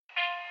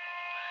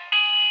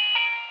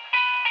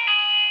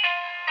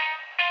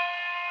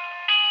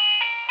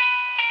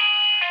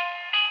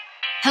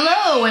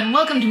Hello, and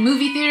welcome to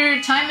Movie Theater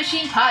Time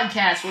Machine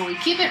Podcast, where we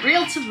keep it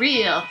real to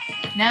real.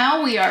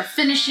 Now we are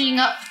finishing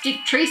up Dick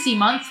Tracy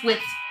month with,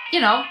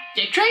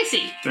 Dick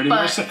Tracy.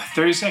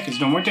 30 seconds,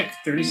 no more Dick.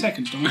 30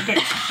 seconds, no more Dick.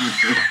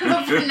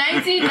 But from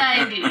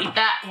 1990,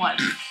 that one.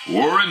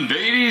 Warren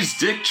Beatty's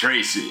Dick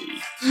Tracy.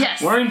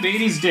 Yes. Warren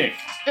Beatty's Dick.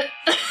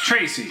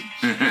 Tracy.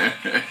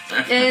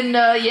 And,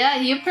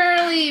 he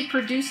apparently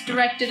produced,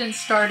 directed, and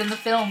starred in the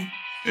film.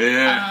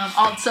 Yeah.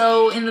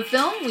 Also in the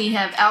film, we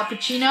have Al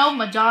Pacino,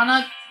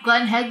 Madonna,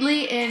 Glenn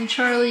Headley, and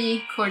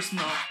Charlie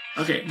Korsmo.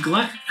 Okay,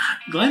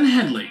 Glenn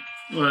Headley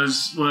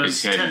was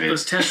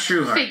Tess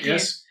Trueheart, Figured.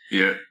 yes?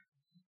 Yeah.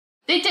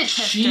 They did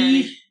test She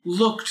dirty.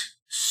 looked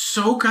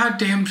so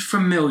goddamn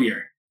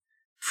familiar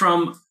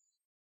from...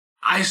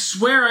 I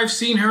swear I've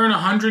seen her in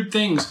 100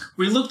 things.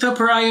 We looked up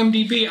her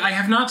IMDb. I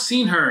have not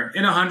seen her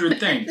in 100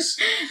 things.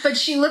 But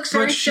she looks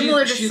very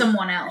similar to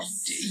someone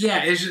else.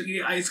 Yeah,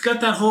 it's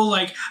got that whole,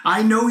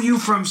 I know you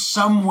from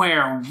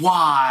somewhere.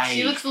 Why?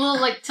 She looks a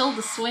little like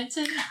Tilda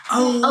Swinton.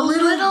 A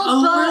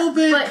little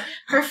bit. But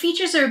her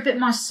features are a bit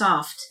more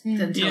soft than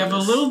Tilda's. You have a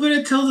little bit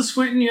of Tilda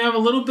Swinton. You have a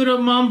little bit of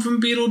Mom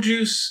from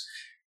Beetlejuice.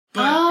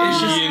 But it's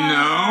just...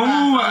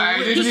 I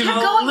didn't He even...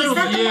 kept going, is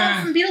that the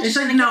one from Beetlejuice? It's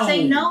like, and I kept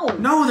saying no.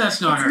 No,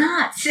 that's not her.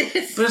 It's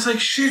not. But it's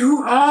like, shit,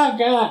 who? Oh,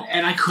 God.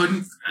 And I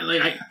couldn't...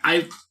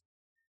 I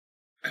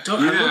looked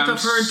up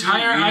her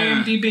entire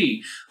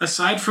IMDb.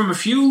 Aside from a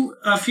few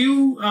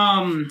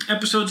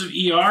episodes of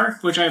ER,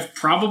 which I've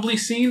probably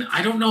seen,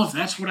 I don't know if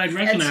that's what I'd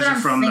recognize That's what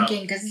her from, I'm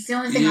thinking, because it's the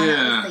only thing on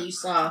that list that you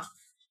saw.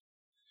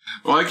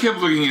 Well, I kept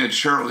looking at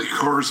Charlie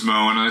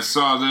Korsmo, and I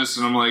saw this,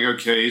 and I'm like,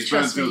 okay, he's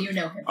Trust me, you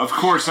know him. Of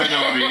course I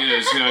know who he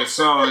is. Yeah, I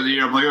saw it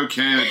here. I'm like,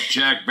 okay, that's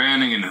Jack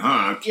Banning and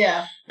Hook.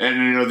 Yeah.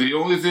 And, the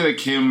only thing that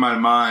came to my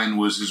mind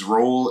was his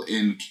role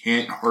in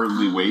Can't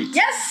Hardly Wait.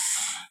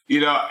 Yes!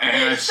 And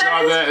I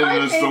saw that,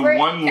 and it's the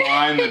one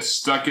line that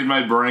stuck in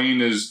my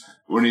brain is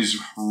when he's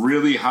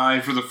really high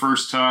for the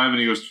first time, and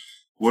he goes,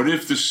 what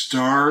if the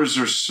stars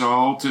are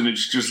salt and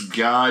it's just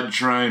God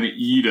trying to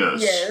eat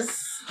us?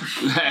 Yes.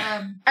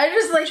 I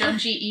just like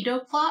Junji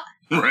Ito plot?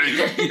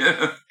 Right,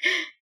 yeah.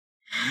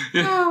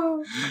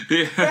 Oh.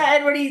 Yeah.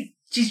 And when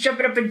she's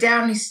jumping up and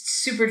down, he's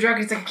super drunk,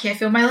 he's like, I can't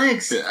feel my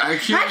legs. I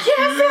can't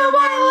feel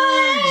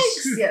my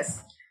legs!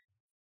 Yes.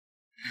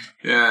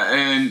 Yeah,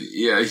 and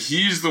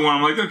he's the one,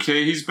 I'm like,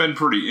 okay, he's been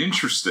pretty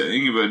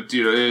interesting, but,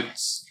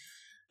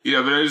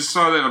 but I just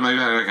saw that, I'm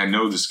like, I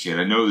know this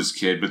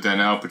kid, but then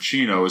Al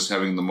Pacino is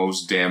having the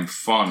most damn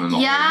fun in the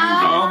whole movie.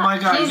 Oh my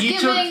God.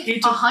 He's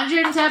giving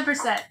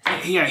 110%.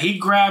 Yeah, he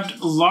grabbed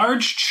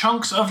large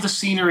chunks of the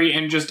scenery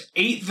and just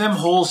ate them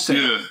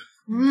wholesale.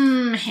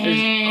 Yeah.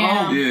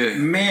 Ham. Oh, Yeah.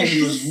 Man,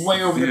 he was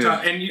way over the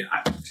top. And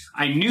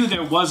I knew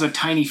there was a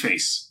tiny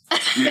face.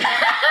 Yeah.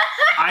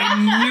 I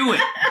knew it.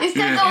 He's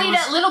gonna go eat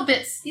at Little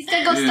Bits. He's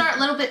gonna go start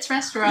Little Bits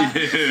restaurant.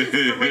 Rick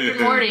and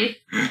Morty.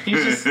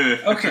 He's just,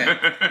 okay.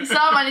 You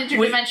saw him on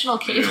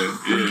Interdimensional Cable.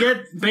 We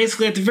get,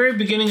 basically, at the very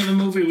beginning of the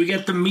movie, we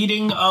get the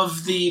meeting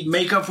of the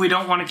makeup we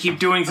don't want to keep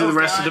doing through the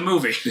rest of the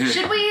movie.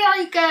 Should we,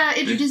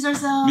 introduce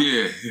ourselves?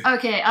 Yeah.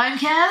 Okay, I'm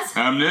Kaz.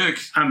 I'm Nick.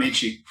 I'm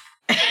itchy.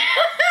 Does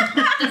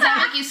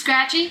that make you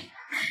scratchy?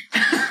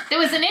 There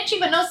was an itchy,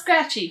 but no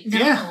scratchy. No,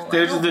 Yeah,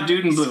 there's the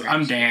dude in blue. scratchy.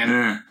 I'm Dan.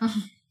 Yeah.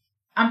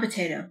 I'm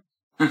Potato.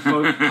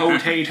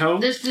 Potato.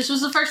 This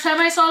was the first time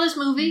I saw this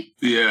movie.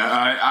 Yeah,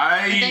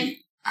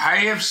 I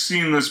have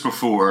seen this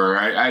before.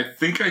 I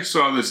think I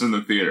saw this in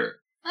the theater.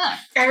 Huh.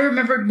 I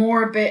remembered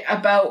more a bit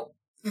about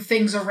the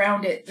things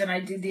around it than I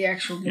did the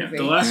actual movie. Yeah,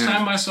 the last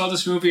time I saw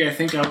this movie, I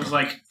think I was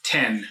like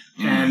 10.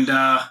 And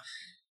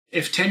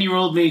if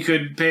 10-year-old me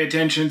could pay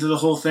attention to the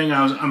whole thing,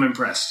 I'm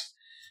impressed.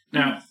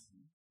 Now,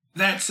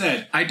 that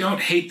said, I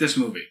don't hate this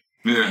movie.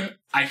 Yeah.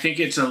 I think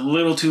it's a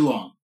little too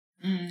long.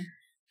 Mm.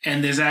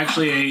 And there's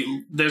actually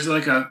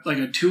like a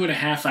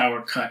 2.5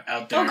 hour cut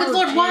out there. Oh, good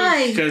Lord,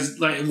 why? Because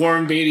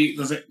Warren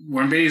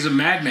Beatty's a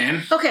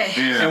madman. Okay.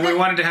 Yeah. And we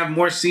wanted to have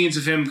more scenes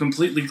of him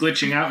completely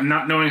glitching out and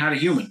not knowing how to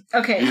human.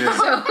 Okay.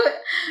 Yeah.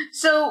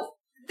 So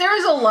there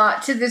was a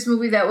lot to this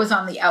movie that was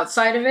on the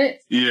outside of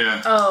it.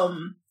 Yeah.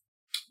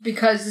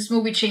 Because this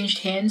movie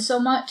changed hands so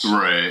much.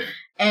 Right.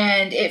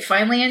 And it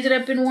finally ended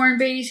up in Warren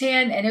Beatty's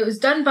hand, and it was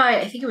done by,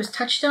 I think it was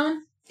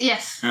Touchstone.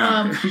 Yes.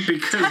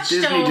 Because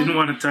Touchstone- Disney didn't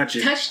want to touch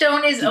it.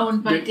 Touchstone is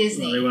owned by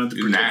Disney. Well, they wanted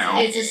to protect Now.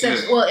 It's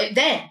a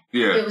then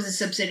Yeah. it was a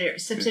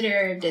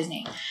subsidiary of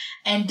Disney,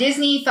 and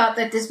Disney thought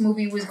that this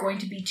movie was going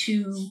to be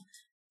too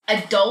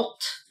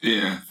adult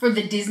Yeah. for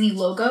the Disney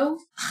logo,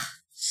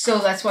 so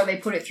that's why they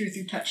put it through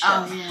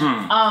Touchstone. Oh,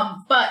 yeah.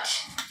 But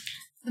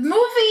the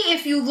movie,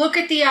 if you look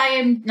at the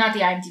not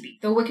the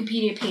IMDb, the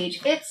Wikipedia page,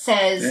 it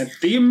says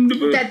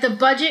that the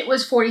budget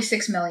was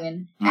 $46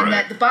 million, and Right.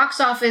 that the box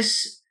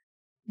office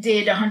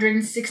did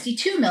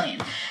 $162 million.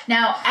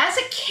 Now, as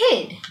a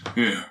kid,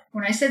 Yeah.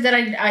 when I said that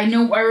I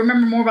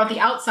remember more about the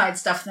outside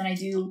stuff than I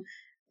do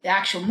the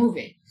actual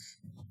movie.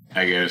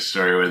 I got to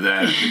start with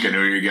that. I think I know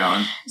where you're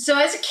going. So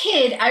as a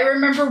kid, I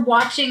remember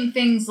watching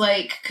things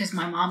like, because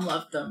my mom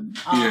loved them,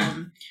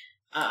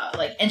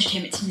 like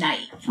Entertainment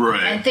Tonight,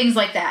 right, and things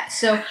like that.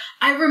 So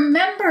I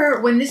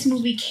remember when this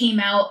movie came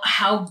out,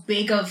 how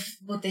big of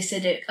what they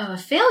said of a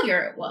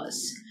failure it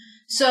was.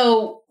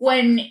 So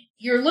when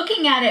you're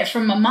looking at it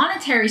from a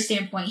monetary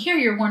standpoint, here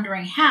you're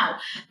wondering how.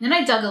 And then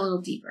I dug a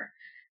little deeper,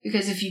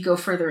 because if you go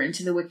further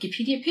into the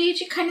Wikipedia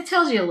page, it kind of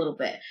tells you a little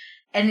bit,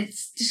 and it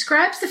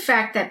describes the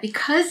fact that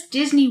because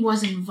Disney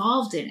was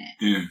involved in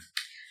it,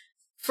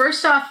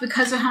 first off,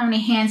 because of how many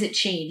hands it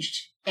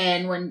changed.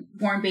 And when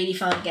Warren Beatty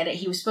finally got it,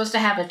 he was supposed to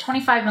have a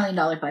 $25 million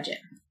budget.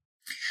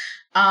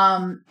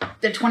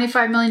 The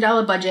 $25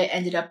 million budget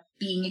ended up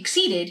being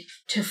exceeded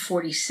to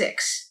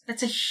 46.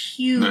 That's a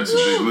huge... That's a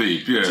big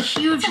leap, yeah. It's a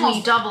huge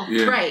leap. Double.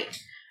 Yeah. Right.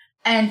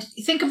 And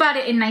think about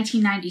it in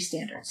 1990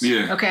 standards.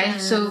 Yeah. Okay?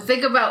 So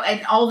think about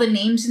all the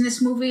names in this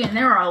movie, and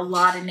there are a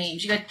lot of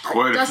names. You got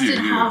Quite Dustin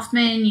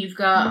Hoffman, you've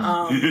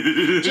got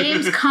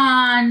James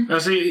Caan.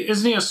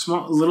 Isn't he a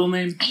little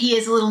name? He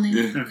is a little name.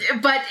 Yeah.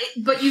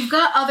 But you've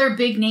got other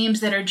big names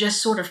that are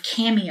just sort of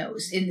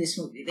cameos in this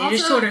movie. They also,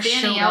 just sort of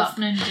Danny showed up.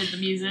 Elfman did the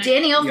music.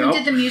 Danny Elfman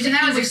did the music. And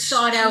that was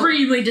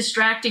extremely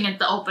distracting at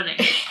the opening.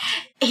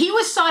 He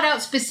was sought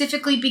out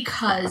specifically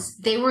because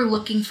they were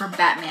looking for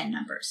Batman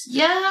numbers.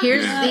 Yeah.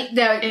 Here's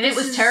it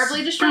was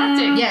terribly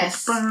distracting.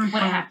 Yes. When it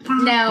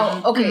happened.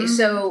 Now, okay,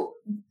 so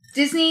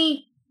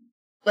Disney,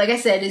 like I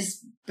said,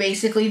 is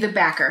basically the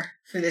backer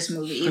for this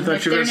movie. I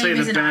thought you were going to say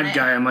the bad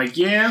guy. I'm like,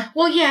 yeah.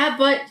 Well, yeah,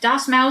 but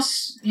Das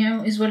Maus,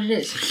 is what it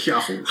is.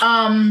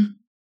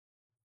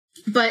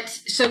 But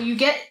so you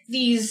get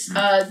these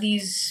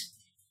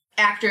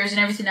actors and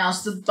everything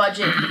else, the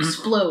budget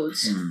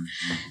explodes.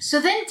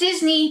 So then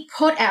Disney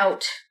put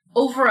out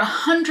over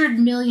 $100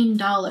 million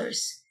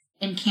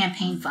in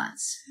campaign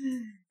funds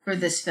for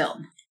this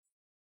film.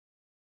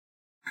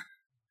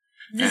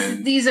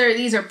 These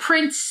are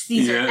prints,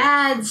 these are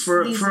ads.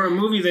 For a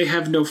movie they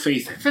have no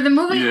faith in. For the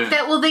movie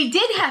they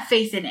did have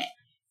faith in it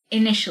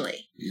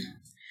initially. Yeah.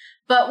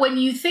 But when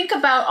you think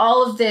about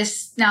all of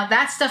this, now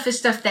that stuff is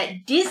stuff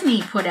that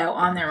Disney put out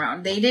on their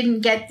own. They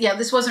didn't get,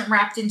 this wasn't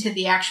wrapped into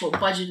the actual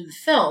budget of the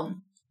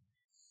film.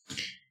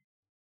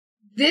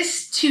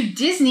 This, to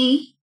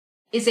Disney,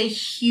 is a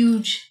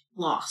huge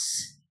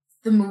loss.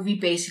 The movie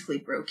basically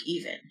broke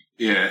even.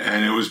 Yeah,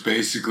 and it was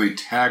basically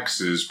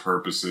taxes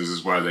purposes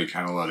is why they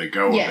kind of let it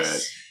go a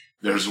bit.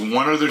 There's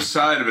one other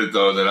side of it,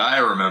 though, that I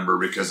remember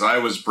because I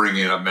was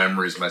bringing up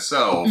memories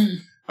myself.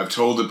 I've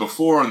told it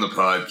before on the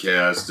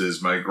podcast,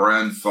 is my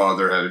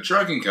grandfather had a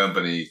trucking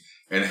company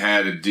and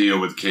had a deal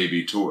with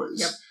KB Toys.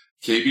 Yep.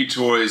 KB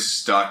Toys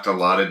stocked a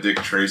lot of Dick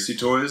Tracy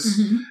toys,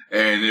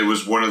 and it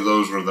was one of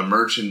those where the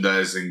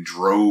merchandising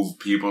drove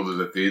people to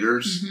the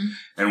theaters.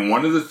 And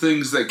one of the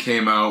things that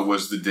came out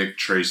was the Dick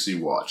Tracy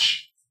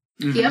watch.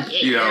 Yep,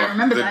 I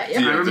remember that.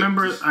 Yep.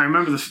 I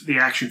remember the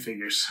action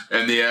figures.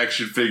 And the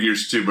action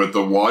figures too, but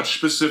the watch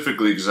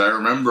specifically, because I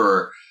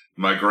remember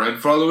my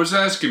grandfather was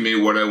asking me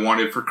what I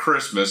wanted for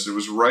Christmas. It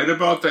was right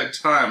about that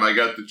time I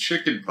got the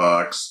chicken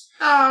pox.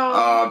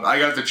 I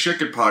got the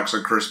chicken pox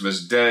on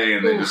Christmas Day,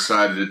 and they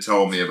decided to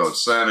tell me about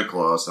Santa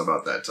Claus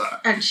about that time.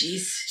 Oh,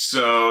 jeez.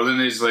 So then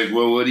he's like,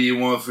 well, what do you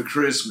want for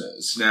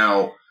Christmas?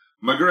 Now,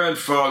 my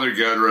grandfather,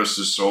 God rest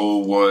his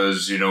soul,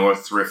 was, a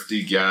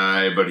thrifty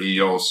guy, but he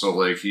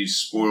also, he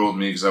spoiled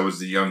me because I was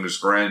the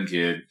youngest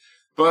grandkid.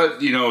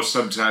 But,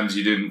 sometimes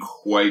he didn't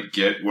quite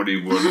get what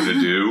he wanted to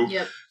do.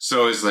 Yep.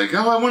 So he's like,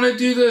 I want to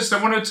do this.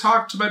 I want to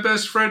talk to my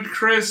best friend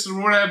Chris, and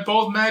we're going to have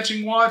both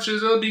matching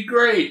watches. It'll be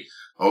great.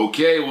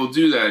 Okay, we'll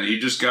do that. He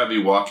just got me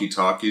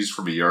walkie-talkies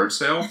from a yard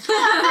sale. He's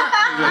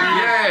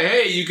like,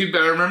 hey, you can.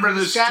 I remember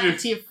this. Strap it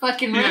to your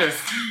fucking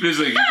wrist. He's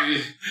like,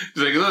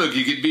 look,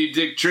 you can be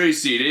Dick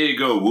Tracy. There you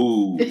go.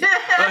 Woo.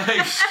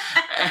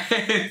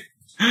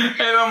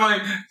 And I'm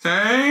like,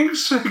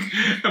 thanks.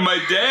 And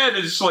my dad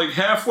is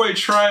halfway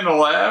trying to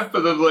laugh,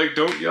 but then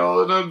don't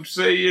yell at him.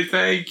 Say you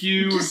thank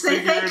you. Just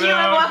say thank you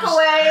and walk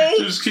away.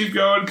 Just keep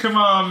going. Come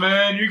on,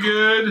 man, you're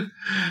good.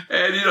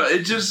 And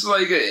it just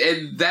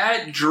and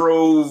that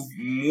drove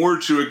more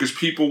to it because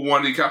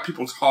it got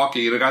people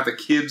talking, and it got the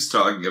kids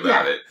talking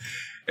about it.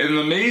 And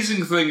the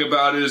amazing thing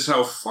about it is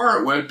how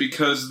far it went,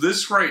 because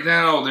this right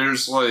now,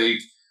 there's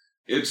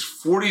it's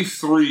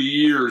 43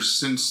 years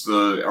since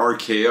the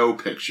RKO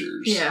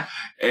pictures. Yeah.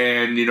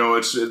 And,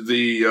 it's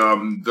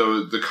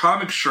the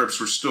comic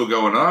strips were still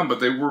going on, but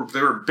they were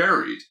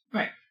buried.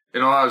 Right.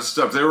 And a lot of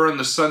stuff. They were in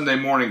the Sunday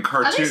morning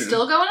cartoon. Are they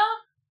still going on?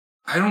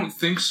 I don't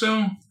think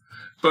so.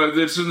 But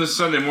it's in the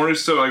Sunday morning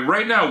stuff.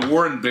 Right now,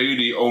 Warren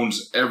Beatty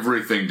owns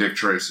everything Dick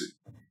Tracy.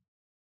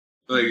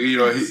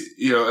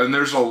 And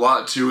there's a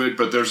lot to it,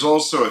 but there's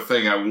also a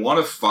thing. I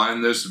want to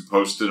find this and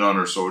post it on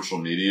our social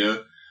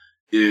media.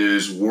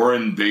 Is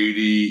Warren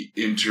Beatty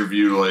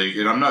interviewed,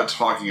 and I'm not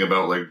talking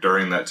about,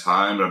 during that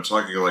time, but I'm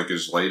talking,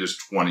 as late as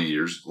 20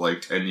 years,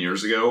 10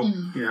 years ago.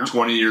 Yeah.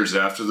 20 years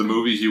after the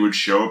movie, he would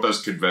show up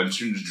as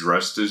conventions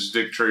dressed as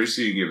Dick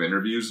Tracy and give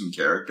interviews in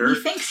character.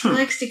 He thinks he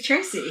likes Dick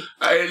Tracy.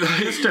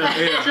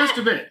 Just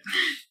a bit.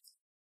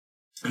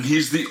 And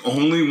he's the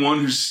only one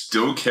who's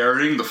still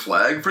carrying the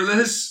flag for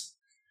this.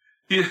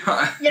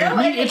 Yeah. You know,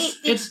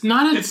 it's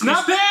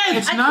not bad.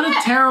 It's not a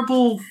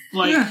terrible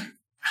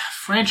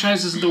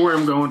franchise isn't the word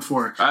I'm going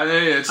for.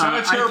 It's not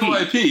a terrible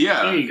IP.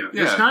 Yeah. There you go.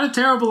 Yeah. It's not a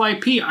terrible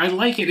IP. I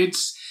like it.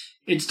 It's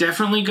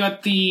definitely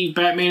got the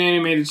Batman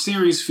animated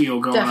series feel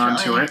going on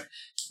to it.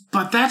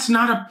 But that's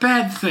not a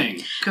bad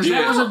thing, because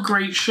that was a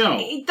great show.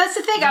 That's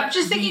the thing. I'm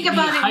just thinking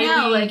about it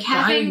now, like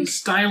having the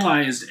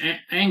stylized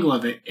angle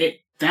of it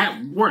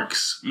that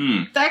works.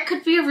 That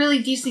could be a really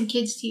decent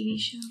kids' TV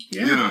show.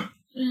 Yeah.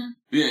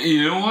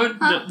 You know what?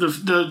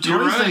 The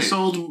toys they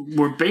sold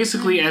were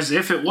basically as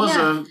if it was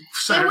a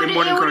Saturday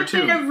morning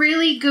cartoon. It would have been a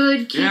really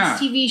good kids'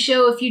 TV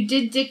show if you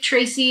did Dick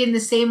Tracy in the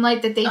same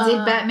light that they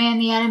did Batman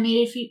the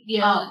animated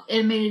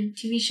animated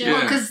TV show.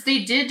 Well, because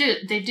they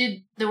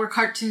did. There were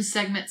cartoon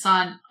segments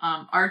on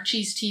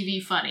Archie's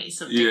TV Funnies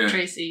of Dick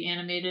Tracy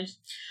animated.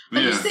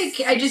 I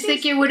just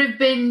think it would have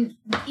been,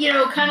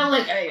 kind of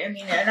like, I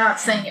mean, I'm not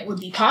saying it would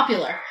be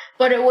popular,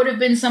 but it would have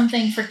been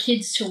something for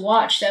kids to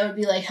watch that would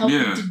be like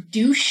helping to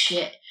do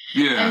shit.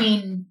 Yeah. I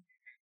mean,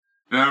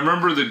 now, I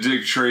remember the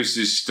Dick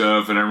Tracy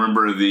stuff, and I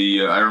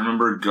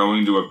remember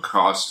going to a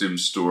costume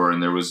store,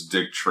 and there was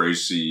Dick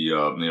Tracy,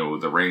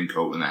 with the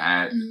raincoat and the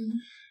hat,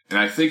 and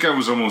I think I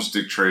was almost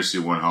Dick Tracy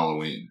one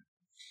Halloween.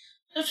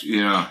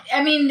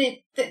 I mean,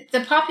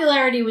 the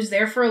popularity was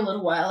there for a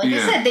little while. Like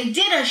I said, they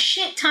did a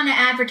shit ton of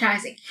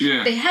advertising. Yeah.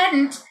 If they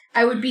hadn't,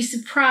 I would be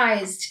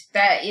surprised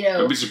that,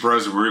 I'd be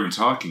surprised if we're even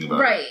talking about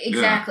it. Right,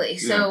 exactly. Yeah.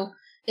 So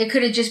it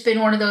could have just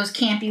been one of those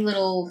campy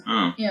little,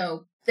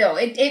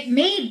 it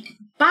made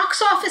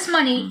box office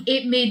money,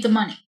 it made the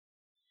money.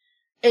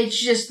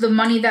 It's just the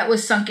money that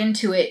was sunk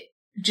into it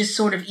just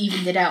sort of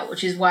evened it out,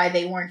 which is why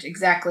they weren't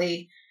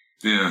exactly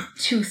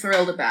too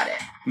thrilled about it.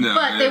 No,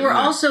 but they were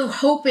also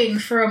hoping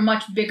for a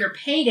much bigger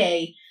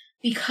payday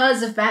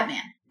because of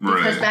Batman.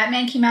 Because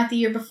Batman came out the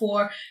year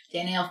before,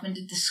 Danny Elfman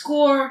did the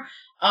score,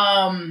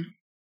 and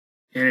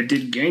it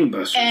did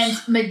gangbusters. And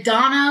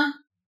Madonna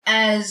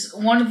as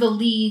one of the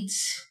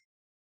leads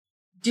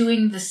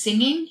doing the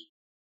singing.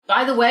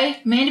 By the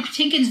way, Mandy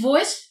Patinkin's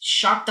voice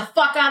shocked the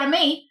fuck out of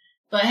me.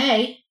 But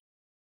hey,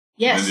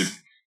 yes,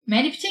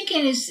 Mandy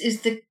Patinkin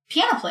is the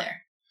piano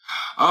player.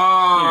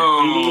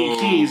 Oh,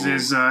 Keys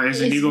is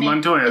Inigo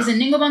Montoya. Is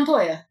Inigo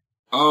Montoya.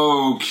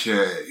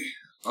 Okay.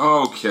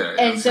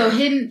 And so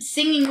him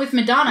singing with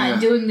Madonna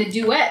and doing the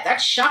duet, that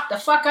shocked the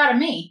fuck out of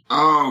me.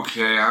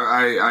 Okay,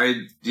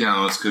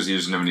 it's because he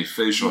doesn't have any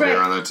facial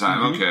hair at that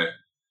time. Mm-hmm.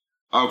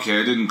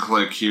 Okay, I didn't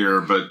click here,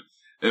 but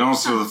and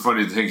also the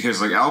funny thing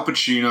is, like, Al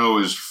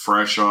Pacino is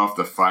fresh off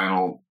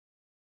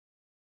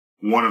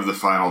one of the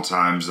final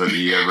times that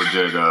he ever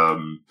did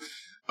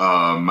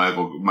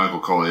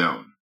Michael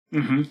Corleone.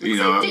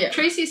 Mm-hmm. Dick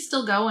Tracy's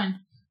still going.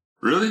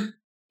 Really?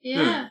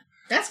 Yeah.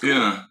 That's cool.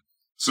 Yeah.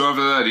 So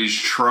after that, he's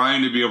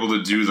trying to be able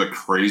to do the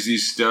crazy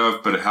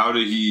stuff, but how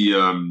did he,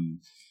 and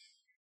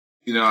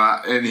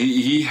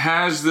he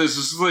has this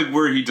is like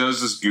where he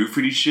does this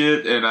goofy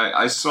shit, and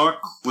I saw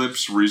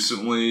clips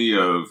recently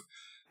and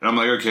I'm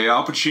like, okay,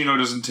 Al Pacino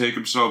doesn't take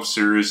himself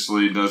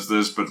seriously, does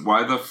this, but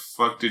why the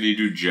fuck did he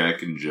do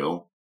Jack and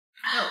Jill?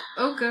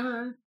 Oh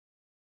God.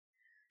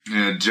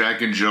 Yeah,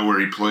 Jack and Jill, where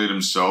he played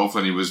himself,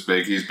 and he's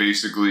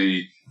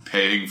basically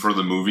paying for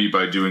the movie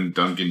by doing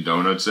Dunkin'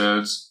 Donuts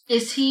ads.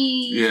 Is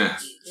he? Yeah.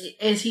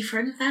 Is he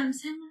friends with Adam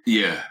Sandler?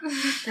 Yeah.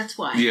 That's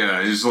why. Yeah,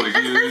 it's like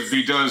if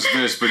he does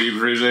this, but they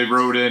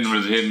wrote in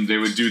with him, they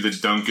would do the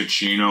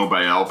Dunkachino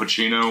by Al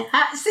Pacino.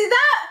 See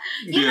that?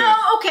 You know,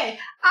 okay.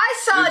 I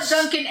saw a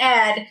Dunkin'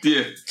 ad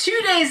 2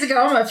 days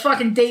ago. I'm gonna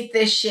fucking date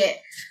this shit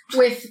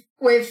with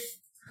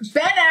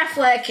Ben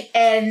Affleck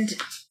and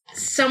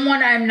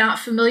someone I'm not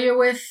familiar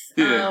with.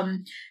 Yeah.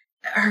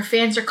 Her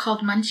fans are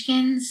called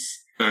Munchkins.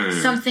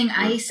 Something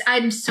Ice.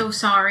 I'm so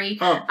sorry.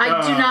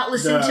 I do not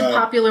listen to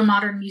popular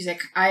modern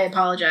music. I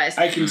apologize.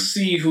 I can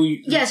see who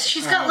you... Yes,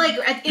 she's got like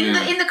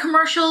in the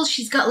commercials,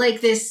 she's got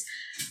like this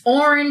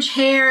orange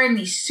hair and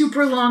these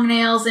super long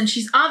nails, and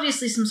she's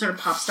obviously some sort of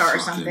pop star or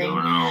something.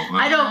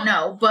 I don't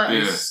know, but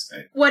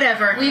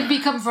whatever. We've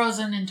become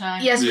frozen in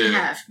time. Yes, we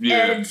have.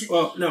 Yeah. And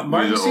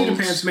Martin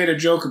Cedarpants made a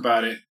joke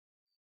about it.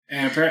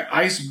 And apparently,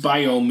 Ice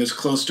Biome is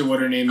close to what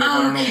her name is.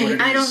 I don't know what it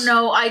is. I don't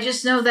know. I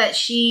just know that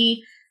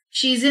she's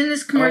in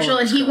this commercial,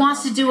 and he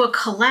wants to do a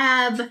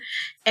collab,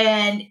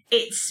 and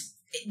it's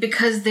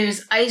because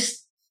there's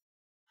iced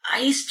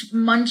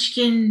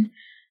Munchkin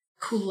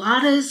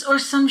culottes or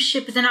some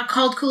shit, but they're not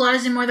called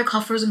culottes anymore. They're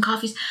called frozen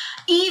coffees.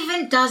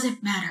 Even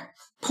doesn't matter.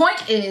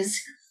 Point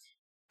is,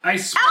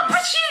 Ice Al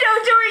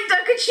Pacino doing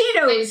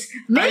Dunkachinos.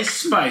 Ice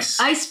Spice.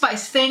 Ice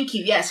Spice. Thank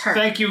you. Yes, her.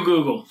 Thank you,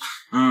 Google.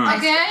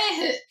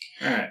 Okay.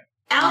 All right.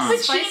 Al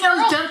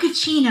Pacino's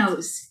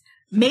Dunkachinos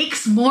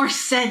makes more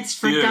sense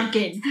for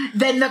Dunkin'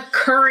 than the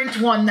current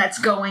one that's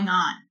going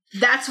on.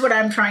 That's what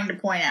I'm trying to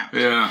point out.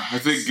 Yeah, I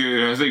think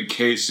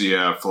Casey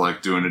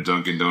Affleck doing a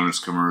Dunkin' Donuts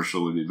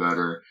commercial would be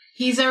better.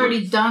 He's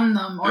already done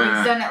them, or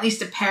he's done at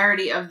least a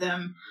parody of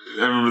them.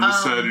 I remember the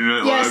Saturday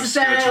Night Live sketch. Yes, the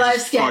Saturday Night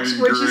Live sketch,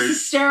 which is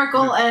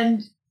hysterical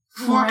and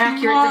more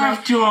accurate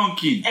than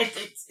Dunkin'.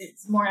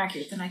 it's more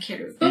accurate than I care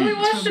to. But we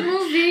watched a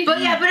movie.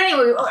 But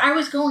anyway, I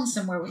was going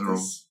somewhere with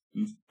this.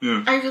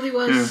 Yeah. I really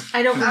was. Yeah.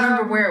 I don't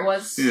remember where it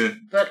was. Yeah.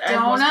 But I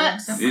was going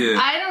somewhere. Yeah.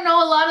 I don't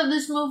know. A lot of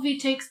this movie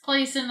takes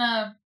place in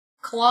a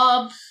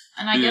club,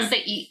 and I guess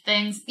they eat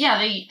things. Yeah,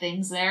 they eat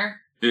things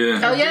there.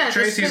 Yeah. Oh, yeah.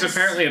 Tracy's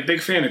apparently a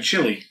big fan of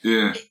chili.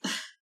 Yeah.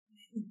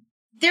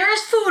 There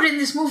is food in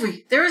this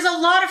movie. There is a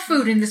lot of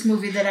food in this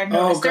movie that I've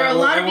noticed. There are a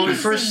lot of we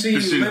first see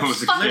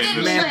lips,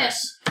 fucking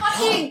lips.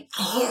 Fucking ew.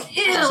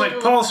 It's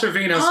like Paul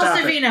Sorvino.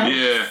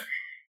 Yeah.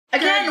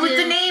 Again, with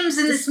the names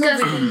in this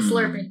movie.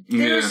 Slurping.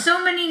 There are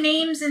so many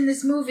names in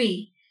this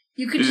movie.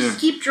 You could just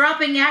keep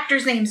dropping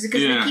actors' names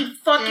because they keep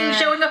fucking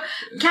showing up.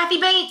 Kathy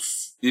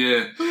Bates.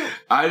 Yeah.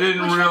 I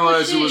didn't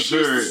realize it was she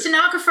her. Was the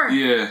stenographer.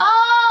 Yeah. Oh!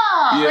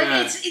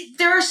 Yeah. Like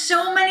there are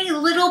so many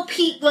little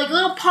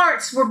little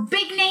parts where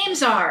big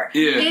names are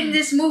in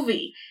this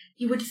movie.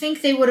 You would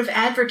think they would have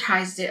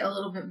advertised it a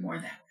little bit more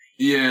that way.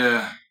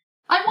 Yeah.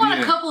 I want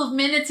a couple of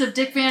minutes of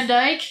Dick Van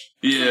Dyke.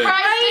 Yeah.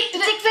 Right?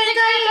 Dick Van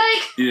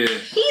Dyke. Yeah.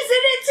 He's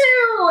in it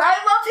too. I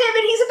love him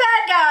and he's a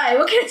bad guy.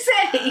 What can I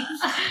say?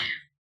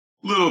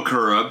 Little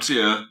corrupt,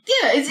 yeah.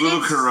 Yeah, it's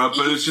corrupt,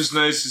 but it's just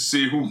nice to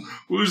see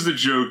who's the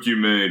joke you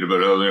made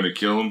about how they're gonna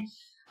kill him.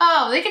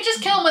 Oh, they could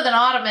just kill him with an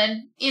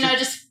ottoman. You know,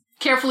 just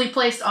carefully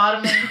placed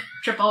ottoman,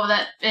 trip over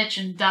that bitch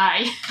and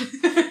die.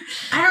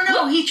 I don't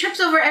know. He trips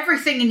over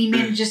everything and he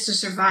manages to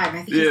survive.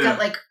 I think he's got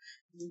like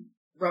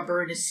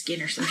rubber in his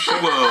skin or some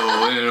shit.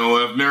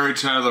 Well, if Mary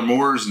Tyler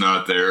Moore's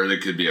not there,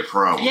 that could be a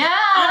problem. Yeah.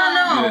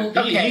 I don't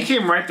know. He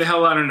came right the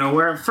hell out of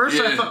nowhere. At first,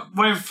 I thought,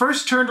 when I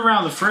first turned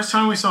around, the first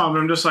time we saw him,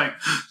 I'm just like,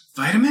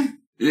 vitamin?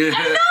 Yeah.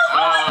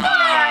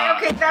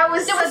 Okay, that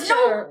was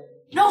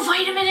no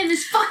vitamin in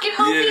this fucking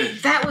movie. Yeah.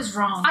 That was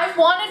wrong. I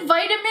wanted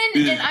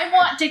vitamin, and I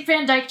want Dick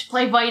Van Dyke to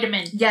play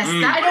vitamin. Yes,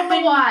 I don't know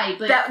why,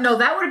 but that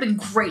would have been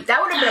great.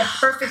 That would have been a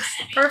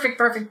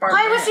perfect part.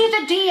 Why was he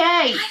the DA?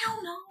 I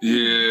don't know.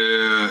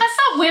 Yeah. That's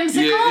not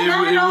whimsical.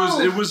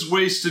 Yeah, it was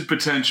wasted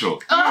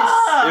potential.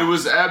 It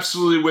was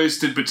absolutely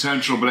wasted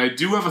potential, but I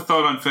do have a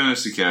thought on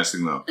fantasy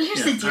casting, though.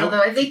 Here's the deal,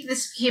 though. I think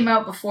this came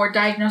out before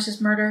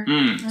Diagnosis Murder.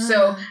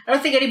 So I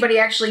don't think anybody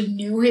actually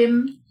knew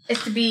him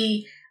as to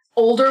be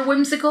older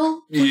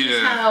whimsical, which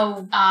is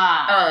how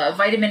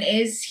Vitamin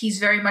is. He's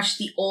very much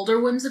the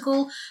older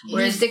whimsical,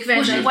 whereas Dick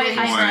Van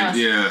Dyke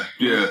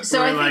Yeah.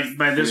 So I think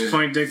by this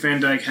point, Dick Van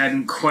Dyke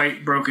hadn't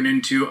quite broken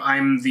into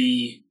I'm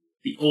the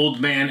old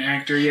man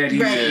actor yet.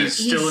 He's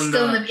still in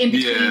the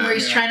in-between where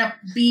he's trying to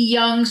be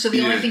young, so the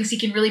only things he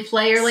can really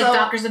play are like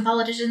doctors and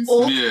politicians.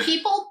 Old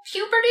people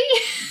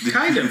puberty?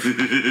 Kind of. Old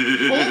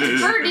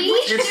puberty?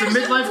 It's the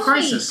midlife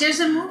crisis. There's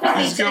a movie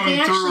He's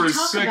going through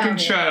his second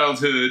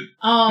childhood.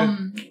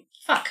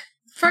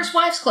 First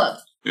Wives Club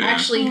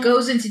actually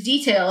goes into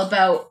detail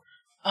about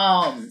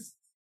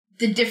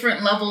the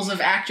different levels of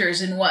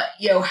actors and what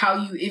how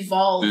you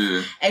evolve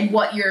and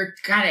what you're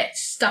kind of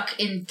stuck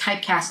in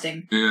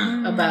typecasting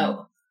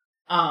about.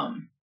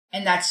 And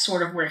that's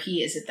sort of where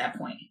he is at that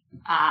point.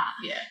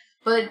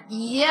 But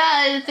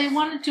if they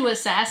wanted to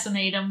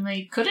assassinate him,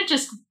 they could have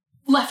just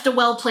left a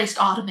well-placed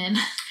ottoman.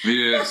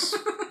 Yes.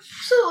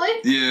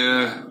 Absolutely.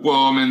 Yeah.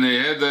 Well, I mean, they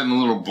had that in the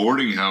little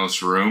boarding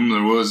house room.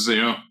 There was,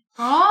 there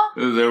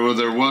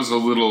was a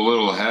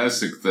little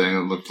Hasek thing.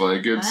 It looked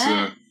like it's,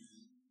 in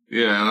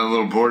that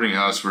little boarding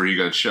house where he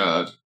got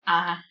shot.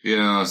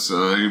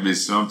 So it could be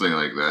something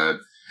like that.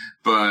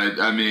 But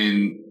I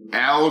mean,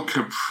 Al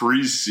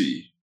Caprice.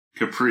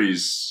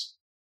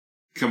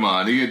 Come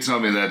on, you can tell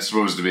me that's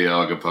supposed to be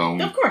Al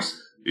Capone. Of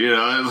course.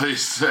 At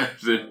least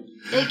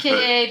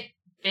AKA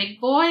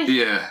Big Boy?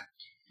 Yeah.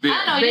 I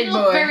don't know, he didn't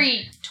look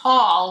very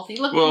tall. He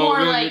looked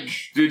more like...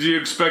 Did you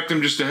expect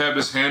him just to have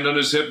his hand on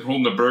his hip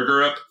holding the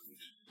burger up?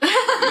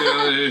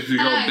 If you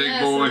go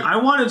Big Boy. I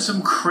wanted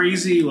some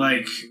crazy,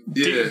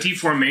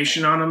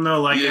 deformation on him,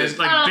 though.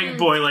 Big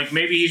Boy. Like,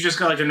 maybe he's just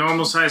got, like, a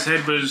normal-sized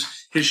head, but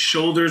his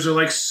shoulders are,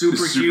 like,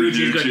 super huge.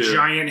 He's got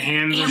giant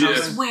hands. It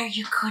was where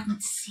you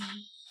couldn't see.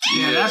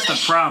 Yeah, that's the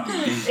problem.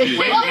 Wait,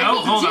 no,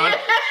 hold on.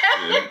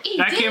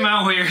 That came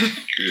out weird.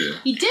 Yeah.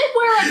 He did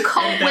wear a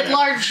coat with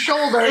large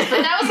shoulders,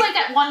 but that was like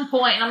at one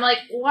point. And I'm like,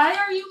 why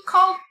are you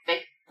called Big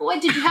Boy?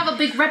 Did you have a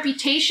big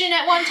reputation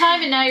at one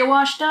time and now you're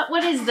washed up?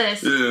 What is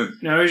this? Yeah.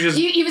 No, it was just...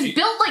 He was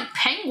built like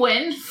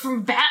Penguin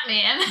from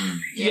Batman.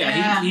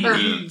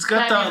 He's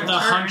got the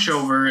hunch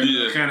over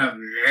and kind of...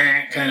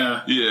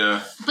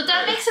 Yeah. But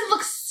that makes him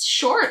look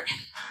short.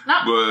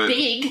 Not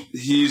big.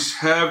 He's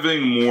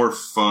having more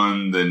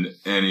fun than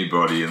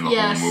anybody in the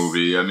whole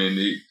movie. I mean,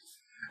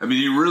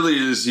 he really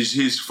is.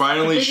 He's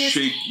finally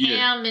shaking.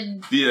 Ham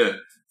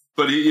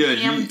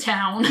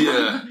town.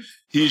 Yeah,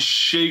 he's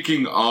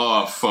shaking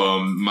off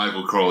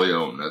Michael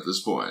Corleone at this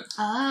point.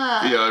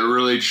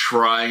 Really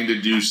trying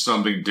to do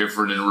something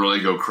different and really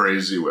go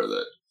crazy with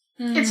it.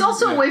 It's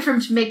also a way for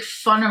him to make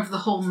fun of the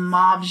whole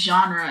mob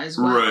genre as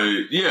well.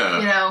 Right?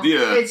 Yeah.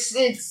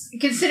 It's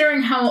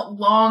considering how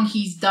long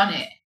he's done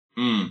it.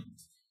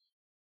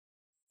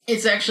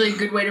 It's actually a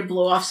good way to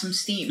blow off some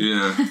steam.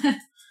 Yeah.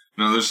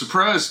 Now, the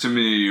surprise to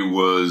me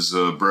was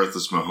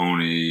Breathless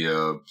Mahoney,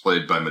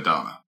 played by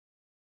Madonna.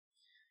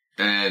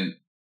 and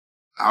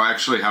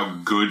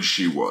how good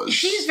she was.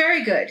 She's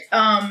very good.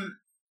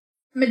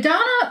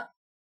 Madonna,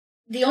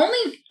 the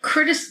only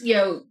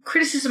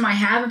criticism I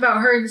have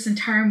about her in this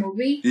entire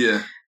movie,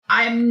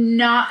 I'm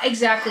not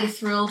exactly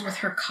thrilled with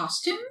her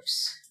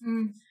costumes.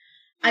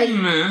 She was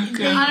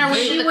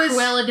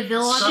Cruella de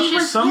Vil. She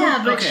was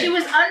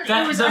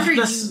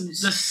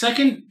underused. The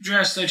second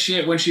dress that she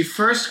had when she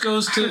first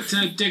goes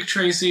to Dick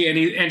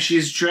Tracy and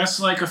she's dressed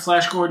like a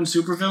Flash Gordon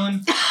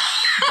supervillain.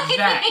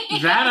 that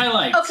I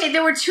liked. Okay,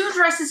 there were two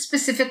dresses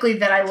specifically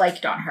that I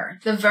liked on her.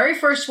 The very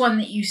first one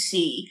that you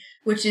see,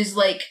 which is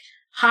like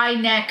high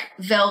neck,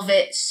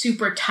 velvet,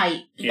 super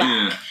tight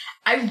black.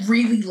 I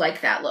really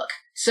like that look.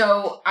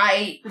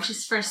 Which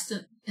is first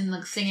in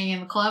the singing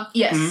in the club?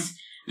 Yes. Mm-hmm.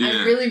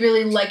 I really,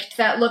 really liked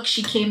that look.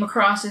 She came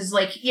across as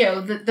like,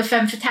 the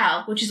femme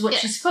fatale, which is what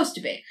she's supposed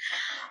to be.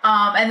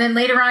 And then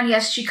later on,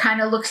 yes, she kind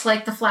of looks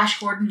like the Flash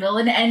Gordon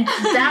villain, and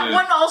that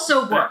one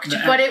also worked.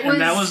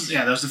 That was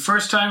the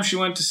first time she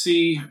went to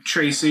see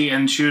Tracy,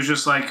 and she was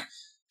just like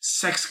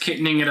sex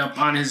kittening it up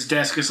on his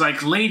desk. It's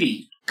like,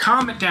 lady,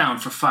 calm it down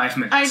for 5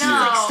 minutes. I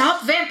know. Like,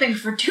 stop vamping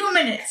for 2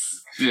 minutes.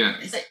 Yeah.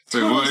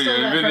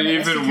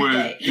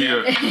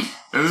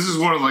 And this is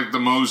one of like the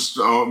most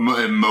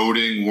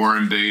emoting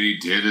Warren Beatty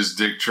did as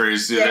Dick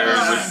Tracy.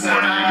 Yes. Like,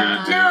 what are you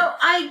gonna do? No,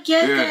 I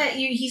get that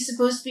he's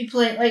supposed to be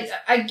playing. Like,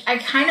 I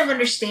kind of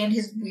understand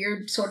his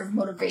weird sort of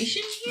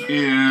motivation here.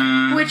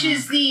 Yeah. Which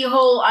is the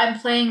whole I'm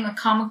playing a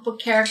comic book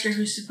character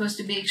who's supposed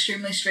to be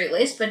extremely straight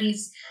laced, but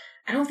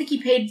I don't think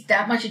he paid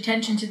that much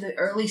attention to the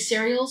early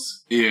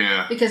serials.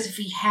 Yeah. Because if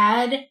he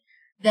had,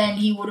 then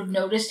he would have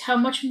noticed how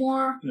much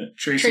more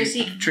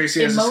Tracy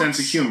has a sense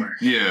of humor.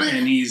 Yeah.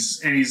 And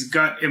he's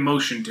got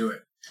emotion to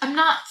it.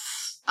 I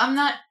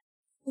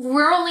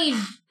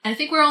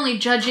think we're only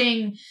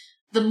judging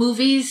the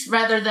movies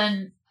rather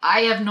than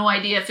I have no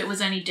idea if it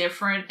was any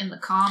different in the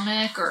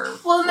comic or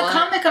Well, in the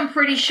comic I'm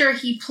pretty sure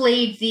he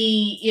played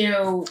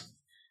the,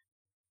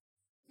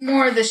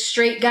 more of the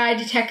straight guy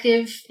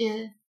detective.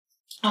 Yeah.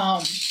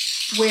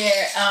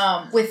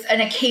 Where with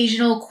an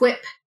occasional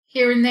quip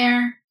here and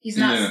there. He's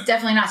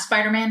definitely not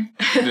Spider-Man.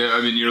 Yeah,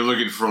 I mean, you're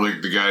looking for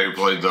like the guy who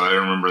played I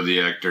don't remember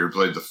the actor who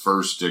played the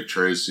first Dick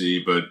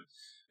Tracy, but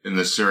in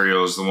the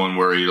serial is the one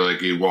where he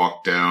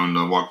walked down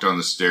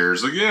the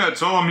stairs. Like,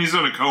 tell him he's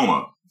in a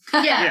coma.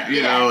 Yeah.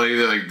 You know,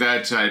 like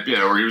that type,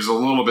 where he was a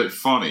little bit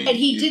funny. And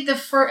he did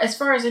as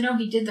far as I know,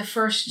 he did the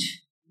first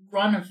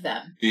run of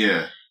them.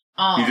 Yeah.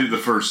 He did the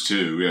first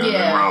two, and then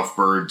Ralph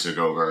Bird took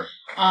over.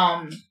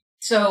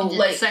 So, he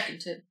did the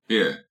second two.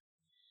 Yeah.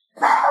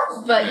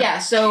 But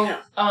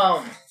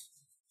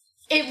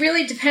it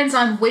really depends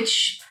on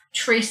which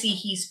Tracy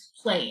he's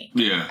playing.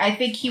 Yeah. I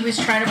think he was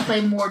trying to play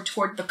more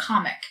toward the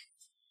comic.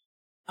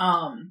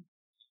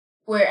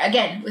 Where,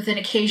 again, with an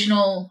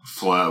occasional...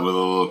 Flat with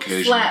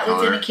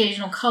an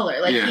occasional color.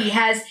 Like,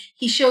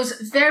 he shows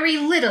very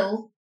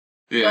little,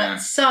 but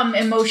some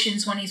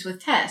emotions when he's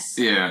with Tess.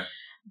 Yeah.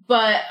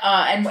 But,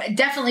 and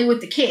definitely with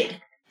the kid.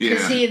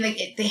 Because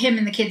him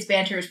and the kid's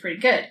banter is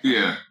pretty good.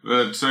 Yeah.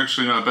 That's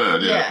actually not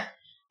bad, yeah.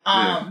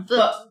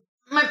 But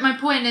my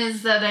point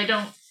is that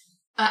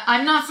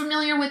I'm not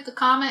familiar with the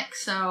comic,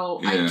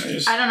 so I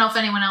don't know if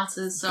anyone else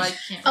is, so I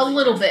can't. A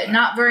little bit,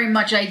 not very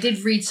much. I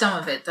did read some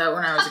of it though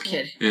when I was a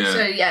kid. Yeah.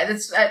 So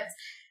that's.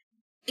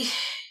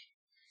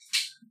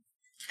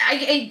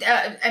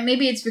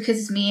 Maybe it's because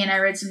it's me and I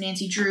read some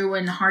Nancy Drew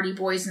and the Hardy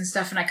Boys and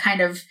stuff, and I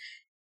kind of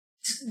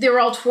they're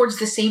all towards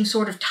the same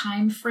sort of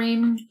time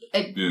frame.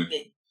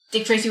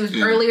 Dick Tracy was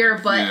earlier,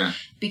 but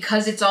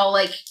because it's all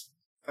like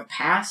a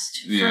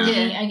past for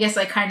me, I guess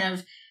I kind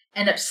of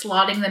end up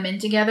slotting them in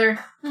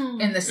together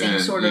in the same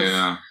sort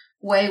of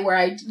way where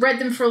I read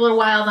them for a little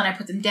while, then I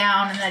put them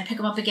down, and then I'd pick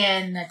them up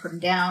again, and I put them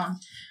down.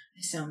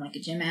 I sound like a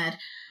gym ad.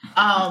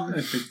 I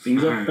pick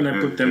things up and I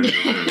put them down.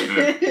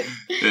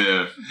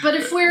 Yeah. But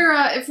if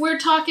we're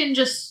talking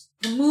just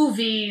the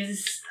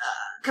movies,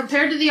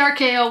 compared to the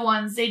RKO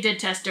ones, they did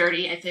Tess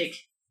dirty, I think.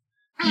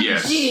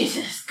 Yes.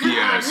 Jesus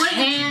God, what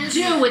did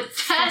you do with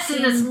Tess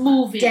in this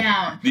movie?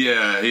 Down.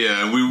 Yeah.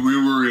 We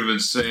were even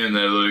saying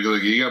that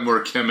like you got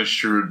more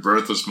chemistry with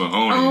Bertha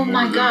Mahoney. Oh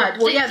my God!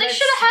 Well, they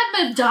should have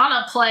had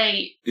Madonna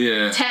play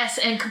Tess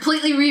and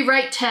completely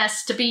rewrite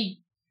Tess to be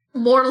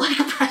more like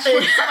Bertha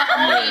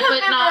Mahoney,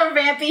 but not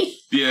more vampy.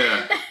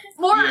 Yeah.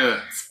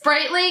 More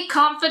sprightly,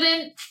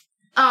 confident.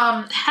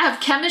 Have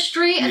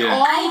chemistry and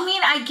all. I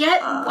mean, I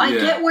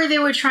get where they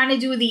were trying to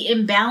do the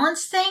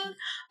imbalance thing,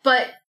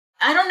 but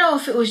I don't know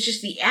if it was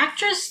just the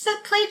actress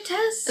that played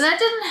Tess. That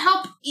didn't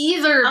help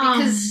either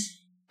because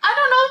I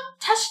don't know.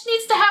 Tess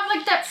needs to have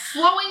like that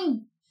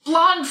flowing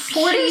blonde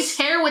 40s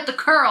hair with the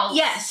curls.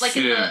 Yes, like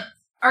in the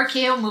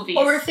RKO movies.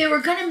 Or if they were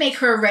gonna make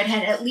her a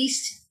redhead, at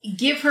least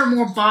give her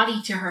more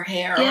body to her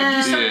hair, or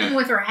do something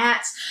with her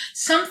hats,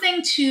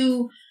 something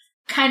to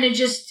kind of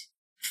just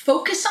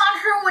focus on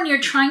her when you're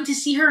trying to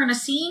see her in a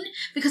scene,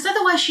 because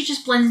otherwise she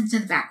just blends into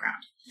the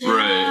background.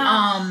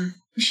 Right.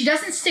 She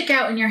doesn't stick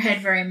out in your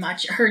head very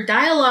much. Her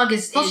dialogue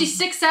is... Well, she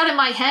sticks out in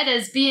my head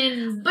as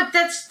being... But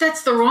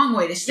that's the wrong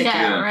way to stick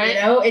out, right?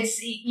 You know?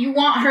 You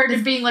want her to...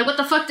 As being like, what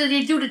the fuck did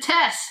he do to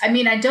Tess? I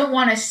mean, I don't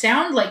want to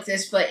sound like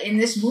this, but in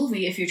this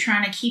movie, if you're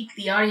trying to keep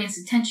the audience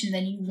attention,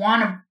 then you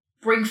want to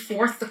bring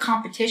forth the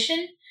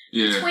competition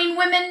between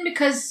women,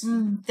 because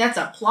that's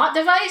a plot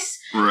device.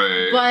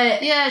 Right.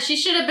 But... Yeah, she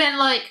should have been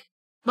like...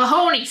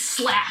 Mahoney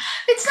slap.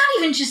 It's not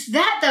even just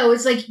that, though.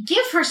 It's like,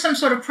 give her some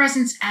sort of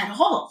presence at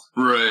all.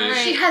 Right.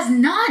 She has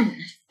none.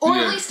 Or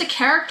at least a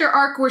character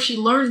arc where she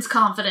learns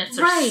confidence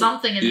or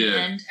something in the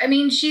end. I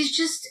mean, she's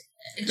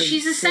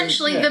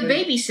essentially the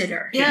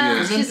babysitter.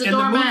 Yeah, she's a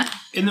doormat.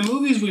 In the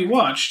movies we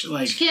watched,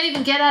 like... She can't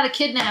even get out of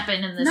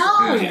kidnapping in this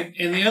one.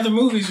 In the other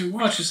movies we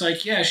watched, it's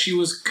like, yeah, she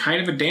was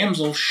kind of a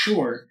damsel,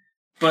 sure.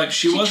 But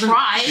she wasn't...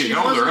 Tried. She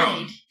held her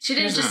own. She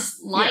didn't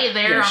just lie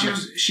there on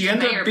she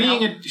ended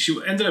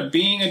up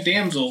being a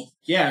damsel.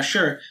 Yeah,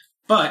 sure,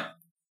 but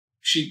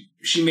she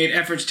made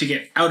efforts to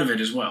get out of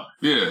it as well.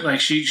 Yeah, like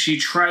she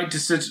tried to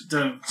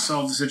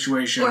solve the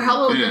situation or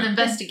help with an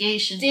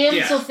investigation. The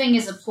damsel thing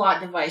is a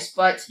plot device,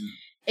 but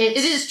it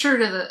is true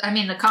to the. I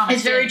mean, the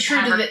comics. It's very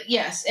true to the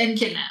and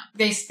kidnap.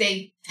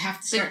 They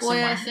have to start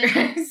somewhere. I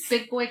think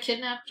Big Boy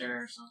kidnapped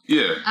her or something.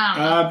 Yeah, I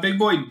don't know. Big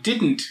Boy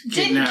didn't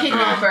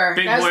kidnap her.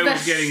 Big Boy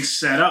was getting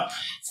set up.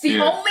 The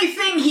only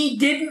thing he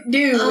didn't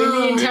do in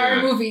the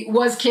entire movie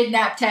was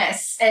kidnap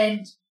Tess,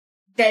 and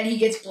then he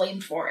gets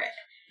blamed for it.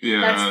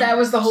 Yeah, that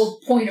was the whole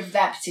point of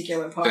that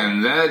particular part.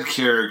 And that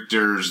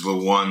character's the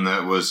one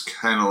that was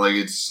kind of like,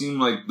 it seemed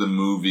like the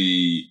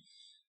movie,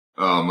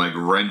 like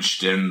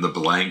wrenched in the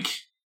blank.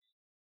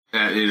 The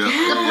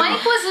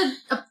blank was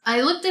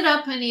I looked it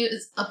up, and he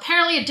was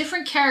apparently a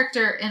different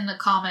character in the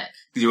comic.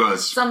 He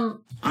was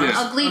some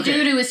ugly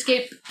dude who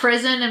escaped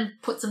prison and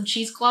put some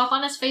cheesecloth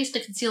on his face to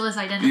conceal his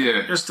identity.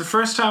 Yeah. Just the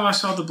first time I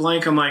saw the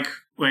blank, I'm like,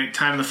 wait,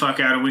 time the fuck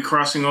out. Are we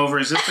crossing over?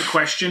 Is this the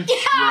question?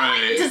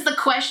 Right. Does the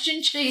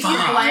question chase the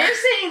blank? You're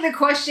saying the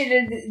question,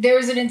 and there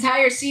was an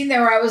entire scene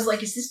there where I was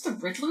like, is this the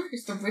Riddler?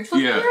 Is the Riddler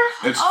here?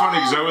 It's funny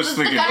because I was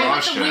thinking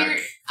Rorschach.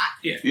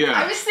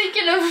 I was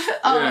thinking of,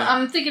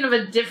 I'm thinking of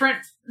a different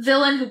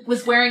villain who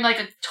was wearing like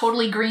a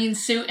totally green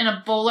suit and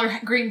a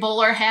green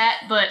bowler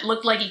hat, but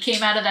looked like he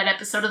came out of that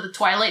episode of the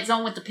Twilight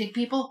Zone with the pig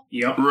people.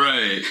 Yep.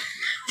 Right.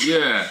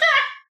 Yeah.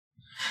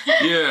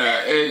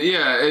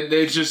 And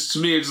it just, to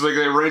me, it's like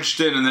they wrenched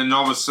in, and then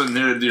all of a sudden,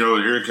 here,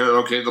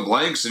 the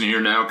blank's in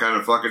here now, kind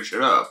of fucking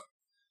shit up.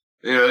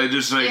 Yeah, it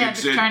just like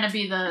just trying to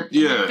be the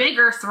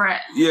bigger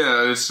threat.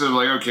 Yeah, it's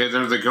like, okay,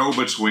 they're the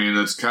go-between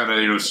that's kind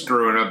of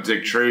screwing up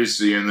Dick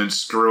Tracy and then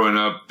screwing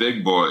up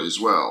Big Boy as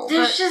well.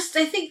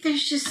 I think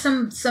there's just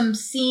some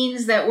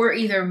scenes that were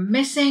either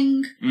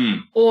missing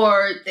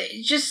or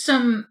just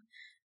some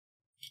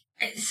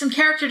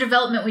character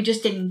development we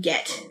just didn't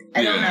get.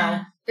 I don't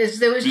know.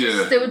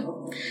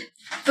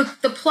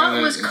 The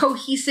plot was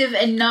cohesive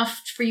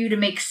enough for you to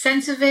make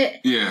sense of it.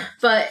 Yeah,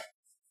 but.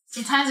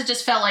 Sometimes it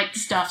just felt like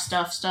stuff.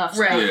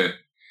 Right. Yeah.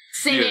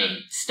 Singing,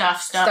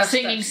 stuff.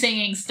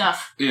 Singing,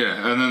 stuff.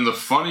 Yeah, and then the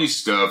funny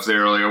stuff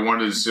there, like, I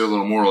wanted to see a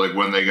little more, like,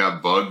 when they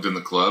got bugged in the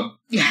club.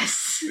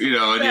 Yes.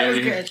 That was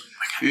good.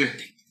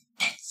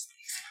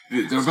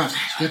 They're bugs.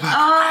 They're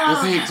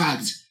big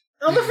bugs.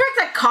 Well, the fact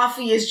that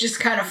coffee is just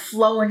kind of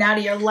flowing out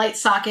of your light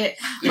socket.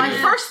 My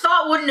first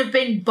thought wouldn't have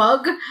been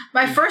bug.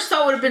 My first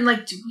thought would have been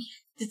like,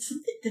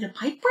 did a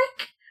pipe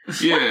break?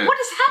 Yeah. What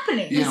is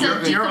happening?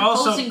 You're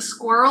also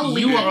squirrel.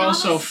 You are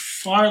also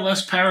far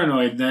less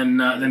paranoid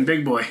than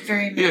Big Boy.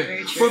 Very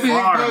true.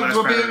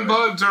 We're being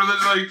bugged, or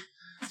like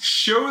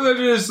show that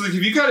it is like,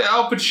 if you got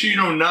Al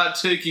Pacino not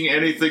taking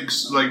anything,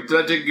 like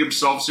not taking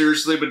himself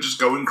seriously, but just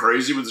going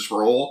crazy with his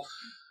role.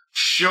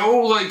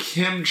 Show like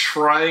him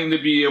trying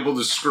to be able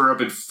to screw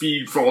up and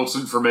feed false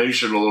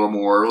information a little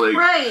more, like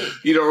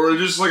or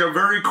just like a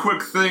very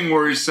quick thing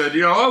where he said,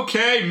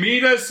 okay,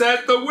 meet us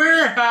at the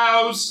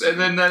warehouse,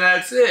 and then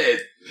that's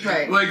it.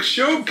 Right. Like,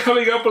 show him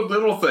coming up with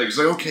little things.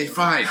 Like, okay,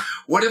 fine.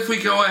 What if we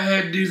go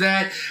ahead and do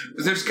that?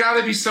 There's got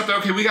to be something.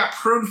 Okay, we got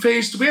Prune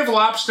Face. Do we have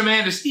Lobster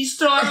Man? Is he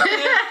still on the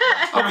man?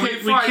 Okay,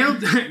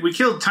 fine. We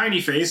killed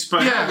Tiny Face,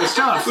 but we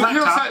still have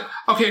Flat Top.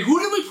 Okay, who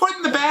did we put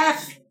in the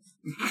bath?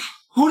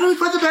 Who did we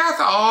put in the bath?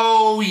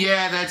 Oh,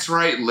 yeah, that's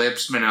right.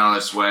 Lips, Manila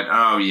Sweat.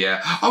 Oh,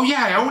 yeah.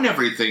 I own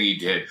everything he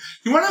did.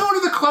 You want to go to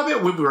the club?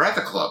 We were at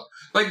the club.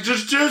 Like, I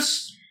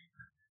just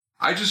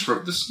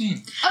wrote the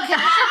scene. Okay,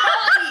 I should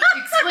probably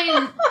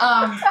explain,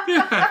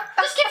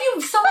 just give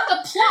you some of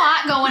the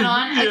plot going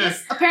on. I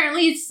guess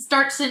apparently it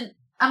starts in,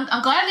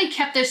 I'm glad they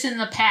kept this in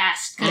the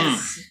past,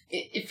 because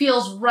it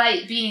feels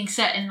right being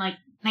set in, like,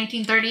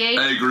 1938.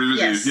 I agree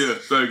with you. Yeah,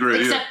 I agree.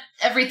 Except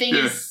everything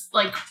is,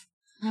 like,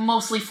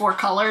 mostly 4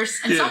 colors,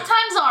 and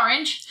sometimes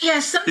orange. Yeah,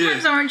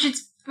 sometimes orange.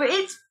 It's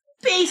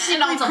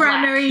basically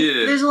primary.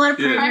 Yeah. There's a lot of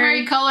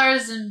primary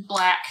colors and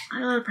black. A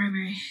lot of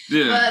primary.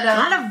 Yeah. But a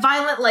lot of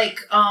violet, like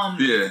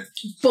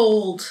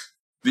bold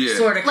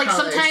sort of like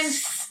colors.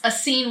 Sometimes a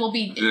scene will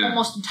be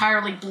almost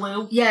entirely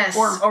blue. Yes.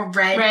 Or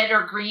red. Red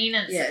or green.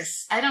 And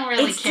yes. I don't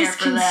really care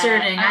for that. It's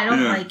disconcerting. I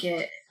don't like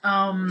it.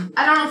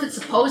 I don't know if it's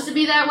supposed to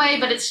be that way,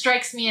 but it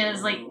strikes me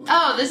as like,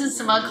 oh, this is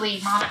some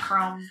ugly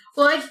monochrome.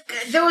 Well,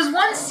 there was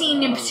one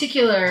scene in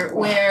particular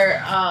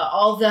where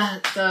all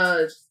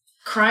the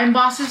crime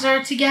bosses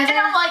are together. And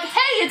I'm like,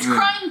 hey, it's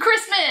crime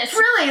Christmas!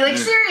 Really, like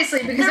seriously,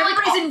 because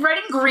everybody's in red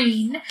and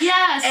green.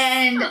 Yes.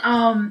 And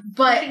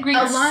but red and green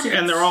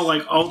and they're all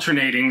like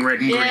alternating red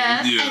and green.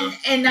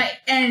 Yeah.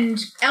 And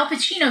Al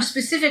Pacino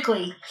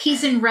specifically,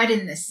 he's in red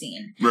in this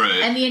scene.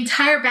 Right. And the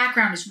entire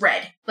background is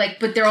red. Like,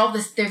 but they're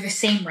the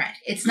same red.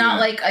 It's not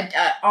like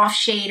a off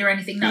shade or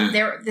anything. No,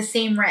 they're the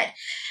same red.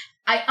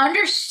 I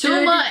understood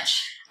too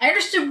much. I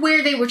understood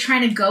where they were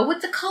trying to go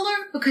with the color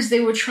because they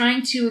were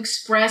trying to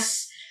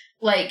express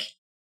like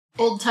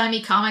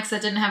old-timey comics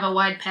that didn't have a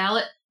wide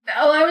palette.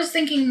 Oh, I was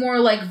thinking more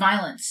like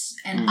violence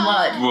and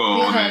blood.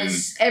 Well,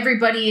 because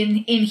everybody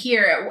in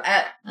here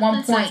at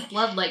one point...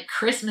 blood like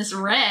Christmas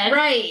red.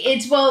 Right.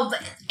 It's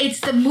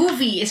the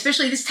movie,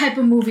 especially this type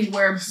of movie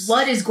where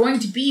blood is going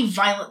to be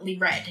violently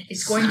red.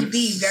 It's going to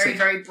be very,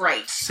 very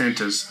bright.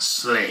 Santa's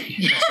sleigh.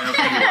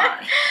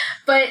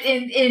 But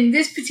in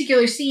this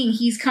particular scene,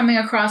 he's coming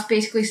across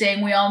basically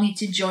saying we all need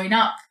to join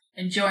up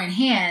and join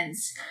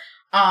hands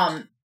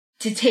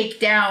to take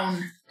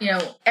down,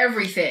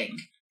 everything.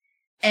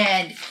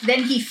 And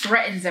then he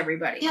threatens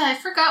everybody. Yeah, I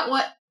forgot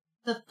what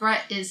the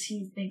threat is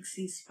he thinks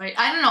he's fighting.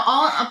 I don't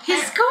know.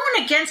 He's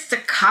going against the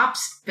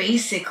cops,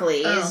 basically,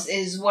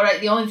 is what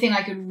the only thing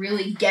I could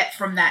really get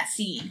from that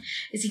scene.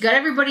 Is he got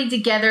everybody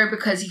together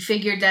because he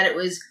figured that it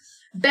was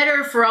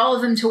better for all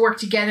of them to work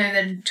together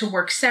than to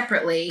work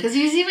separately. Because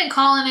he's even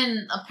calling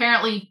in,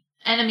 apparently,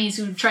 enemies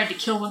who tried to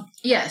kill him.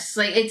 Yes,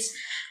 it's...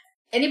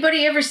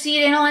 Anybody ever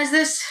see it analyze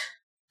this?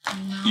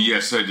 No.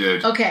 Yes, I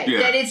did. Okay,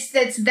 yeah.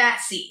 That's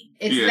that scene.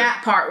 It's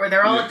that part where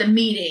they're all at the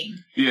meeting.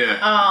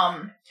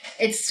 Yeah.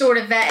 It's sort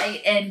of that,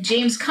 and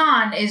James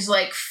Caan is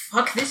like,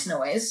 fuck this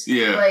noise.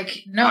 Yeah.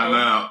 Like, no.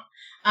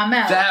 I'm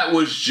out. That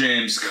was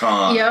James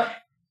Caan. Yep.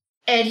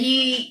 And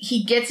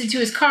he gets into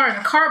his car, and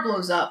the car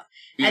blows up.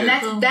 Yeah.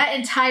 And that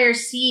entire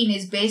scene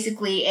is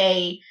basically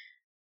a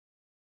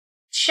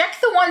check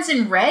the ones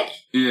in red.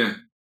 Yeah.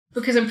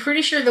 Because I'm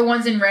pretty sure the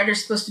ones in red are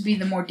supposed to be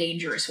the more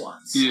dangerous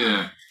ones.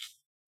 Yeah.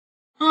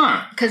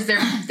 Huh. Because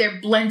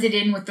they're blended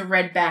in with the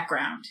red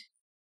background.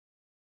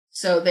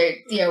 So they're,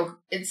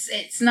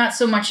 it's not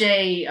so much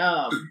a,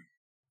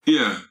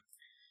 yeah.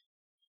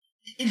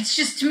 It's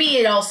just, to me,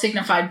 it all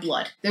signified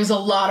blood. There's a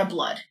lot of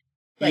blood.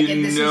 And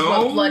this is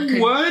what blood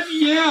could... What?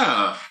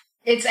 Yeah.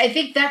 I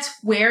think that's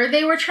where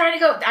they were trying to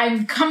go.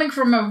 I'm coming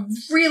from a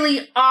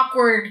really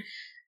awkward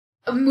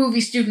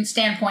movie student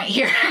standpoint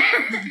here.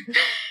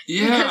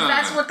 Yeah. Because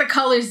that's what the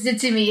colors did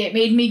to me. It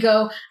made me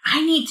go,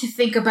 I need to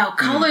think about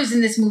colors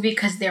in this movie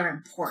because they're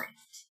important.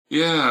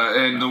 Yeah,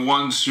 and the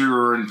ones who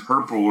are in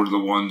purple were the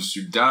ones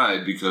who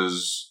died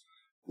because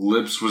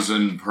Lips was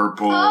in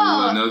purple.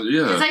 And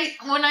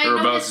when I they're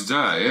about to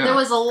die, there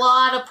was a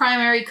lot of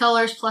primary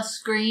colors plus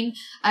green.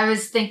 I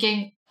was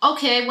thinking,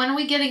 okay, when are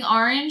we getting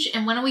orange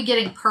and when are we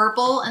getting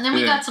purple? And then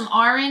we got some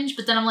orange,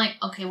 but then I'm like,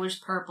 okay, where's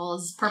purple?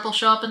 Does purple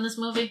show up in this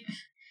movie?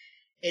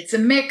 It's a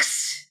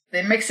mix.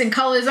 They're mixing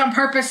colors on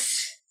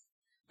purpose.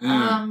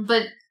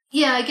 But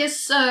yeah, I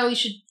guess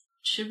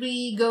should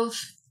we go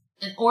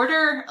in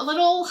order a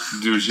little?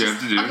 Do what you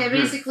have to do. Okay,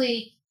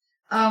 basically,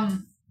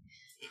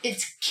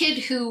 it's Kid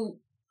who,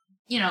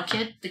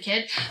 the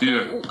kid.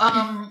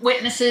 Yeah.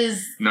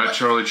 Witnesses. Not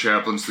Charlie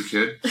Chaplin's the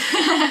kid.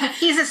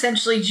 He's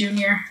essentially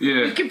Junior.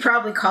 Yeah. You could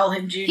probably call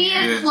him Junior. He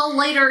is, well,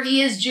 later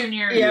he is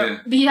Junior. Yeah.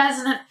 But he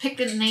hasn't picked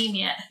a name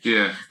yet.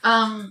 Yeah.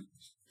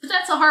 But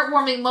that's a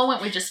heartwarming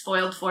moment we just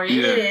spoiled for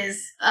you. Yeah. It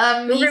is.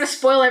 We're going to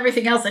spoil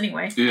everything else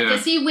anyway. Yeah.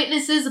 Because he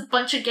witnesses a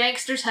bunch of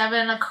gangsters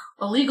having a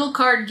illegal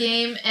card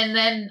game, and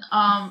then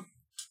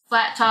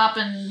Flat Top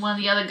and one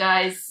of the other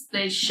guys,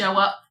 they show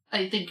up,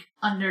 I think,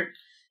 under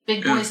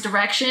Big Boy's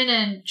direction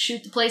and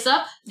shoot the place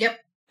up. Yep.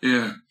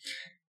 Yeah.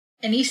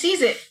 And he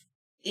sees it.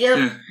 Yep.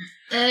 Yeah.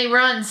 And he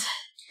runs.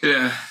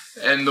 Yeah.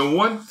 And the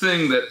one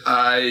thing that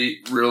I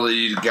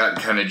really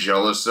got kind of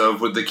jealous of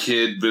with the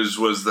kid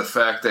was the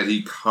fact that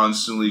he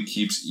constantly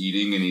keeps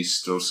eating and he's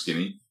still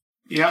skinny.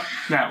 Yep,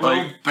 that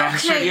little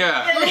bastard. Okay.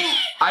 Yeah.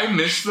 I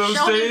miss those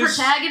Showing days.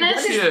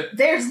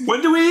 protagonist?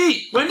 When do we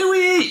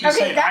eat?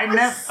 Okay,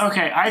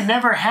 I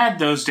never had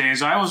those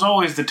days. I was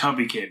always the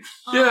tubby kid.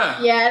 Yeah.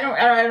 Yeah,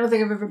 I don't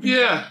think I've ever been.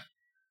 Yeah.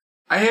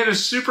 I had a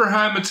super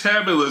high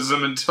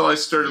metabolism until I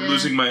started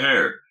losing my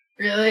hair.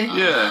 Really?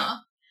 Yeah.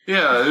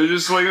 Yeah, it was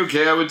just like,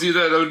 okay, I would do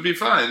that, I would be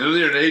fine.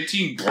 Earlier at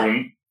 18,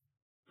 boom.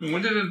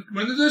 When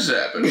did this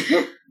happen?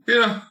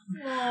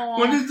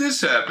 When did this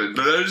happen?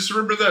 But I just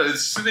remember that.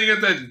 It's sitting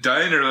at that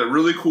diner, that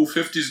really cool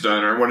 50s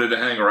diner I wanted to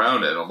hang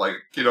around in. I'm like,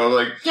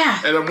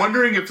 yeah. And I'm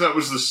wondering if that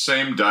was the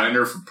same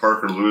diner from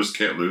Parker Lewis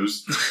Can't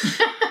Lose.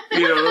 It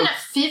would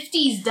have been a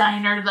 50s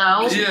diner,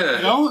 though. Yeah.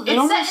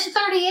 It's set in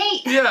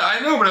 38. Yeah, I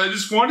know, but I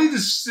just wanted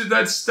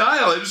that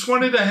style. I just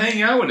wanted to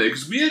hang out in it,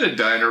 because we had a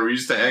diner we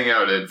used to hang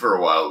out in for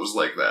a while. It was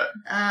like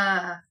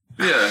that.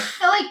 Yeah.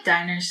 I like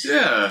diners.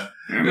 Yeah.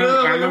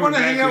 I want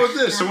to hang out with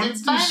this. I want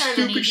to do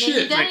stupid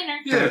shit.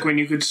 Back when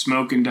you could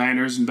smoke in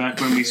diners and back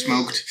when we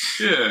smoked.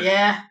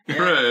 Yeah.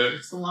 Right.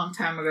 It's a long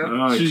time ago.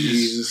 Oh,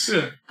 Jesus.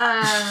 Yeah.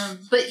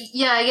 But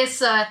yeah, I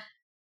guess I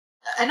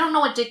don't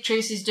know what Dick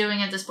Tracy's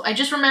doing at this point. I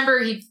just remember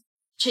he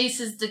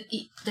chases the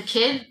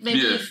kid. Maybe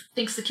he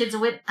thinks the kid's a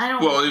wit. I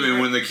don't know. Well, even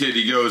when the kid,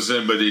 he goes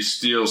in, but he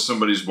steals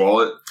somebody's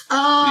wallet.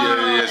 Oh.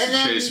 Yeah, he has to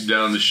chase him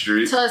down the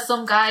street. To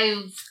some guy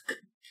who's...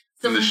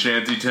 in the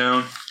shanty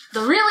town.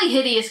 The really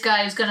hideous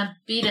guy who's gonna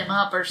beat him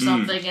up or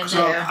something. And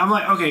so I'm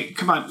like, okay,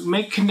 come on,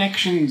 make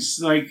connections.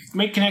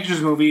 Make connections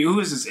movie. Who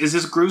is this? Is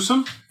this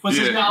gruesome? What's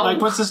his name? Like,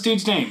 what's this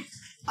dude's name?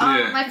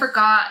 I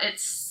forgot.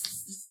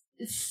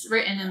 It's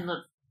written in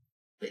the...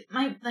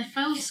 My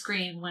phone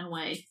screen went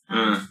away.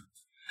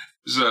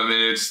 So I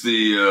mean, it's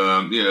the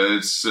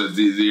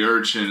the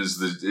urchin is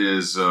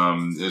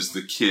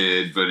the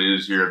kid, but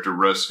you're after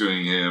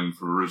rescuing him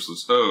from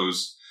Ruthless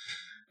Hose.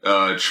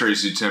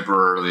 Tracy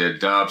temporarily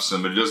adopts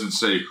him, but it doesn't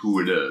say who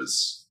it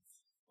is.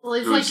 Well,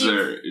 it's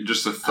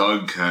just a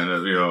thug kind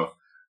of,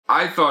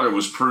 I thought it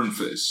was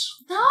Pruneface.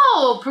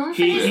 No, Pruneface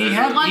is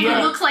the one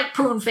that looks like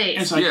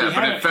Pruneface. Like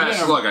but at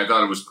fast look, I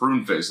thought it was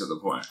Pruneface at the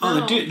point.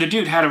 Oh, the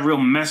dude had a real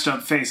messed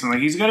up face. I'm like,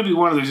 he's got to be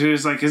one of those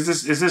who's like, is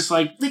this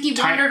like he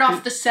wandered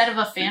off the set of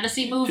a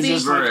fantasy movie?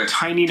 Is this like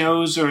tiny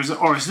nose, or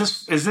is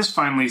this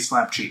finally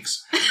slap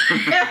cheeks?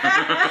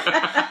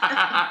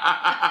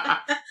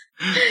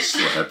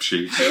 Slap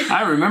cheeks.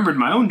 I remembered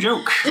my own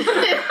joke.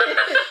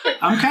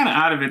 I'm kind of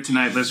out of it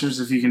tonight, listeners,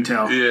 if you can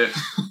tell. Yeah.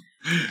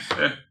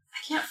 I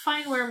can't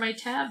find where my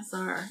tabs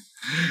are.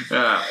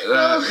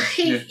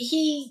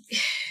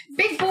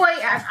 Big Boy,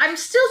 I'm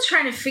still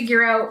trying to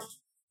figure out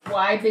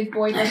why Big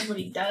Boy does what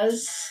he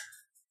does.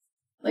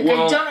 I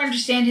don't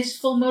understand his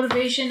full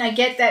motivation. I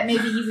get that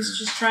maybe he was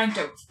just trying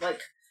to,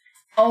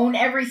 own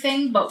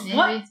everything, but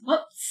what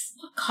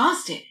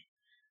caused it?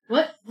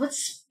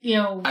 What's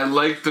I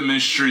like the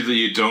mystery that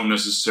you don't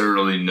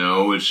necessarily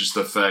know. It's just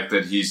the fact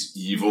that he's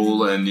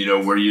evil, and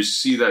where you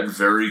see that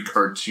very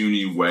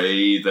cartoony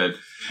way that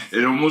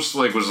it almost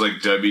was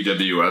like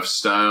WWF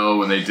style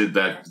when they did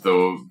that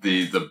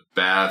the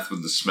bath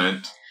with the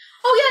cement.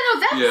 Oh yeah, no,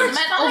 that part's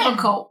fine.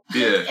 Overcoat.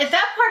 Yeah, at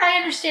that part I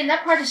understand.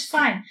 That part is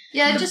fine.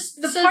 Yeah,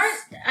 the part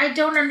I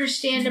don't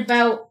understand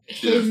about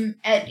him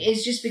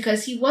is just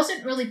because he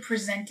wasn't really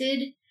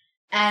presented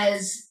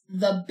as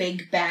the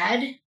big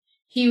bad.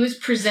 He was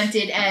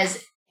presented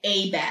as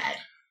a bad.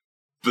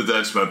 But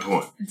that's my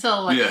point.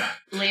 Until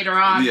later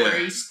on, where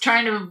he's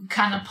trying to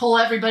kind of pull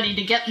everybody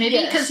together,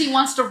 maybe because he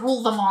wants to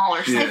rule them all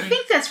or something. I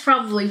think that's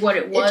probably what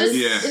it was.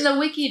 In the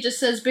wiki, it just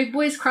says Big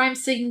Boy's crime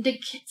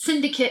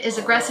syndicate is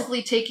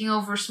aggressively taking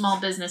over small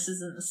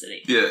businesses in the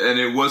city. Yeah, and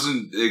it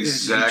wasn't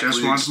exactly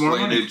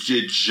explained. It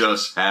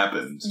just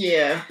happened.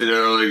 Yeah.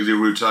 Like we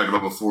were talking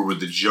about before with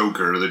the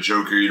Joker. The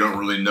Joker, you don't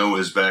really know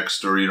his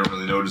backstory. You don't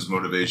really know his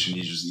motivation.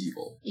 He's just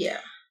evil. Yeah.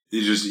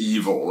 He's just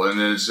evil,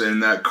 and it's in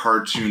that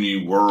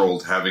cartoony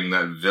world having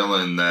that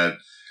villain that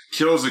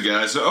kills a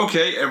guy. So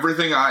okay,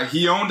 everything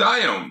he owned,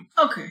 I own.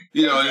 Okay,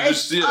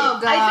 Oh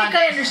God. I think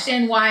I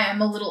understand why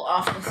I'm a little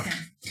off with him.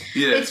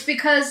 Yeah, it's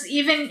because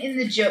even in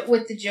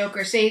with the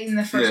Joker, say in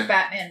the first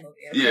Batman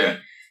movie,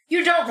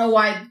 you don't know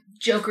why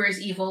Joker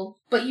is evil,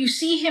 but you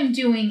see him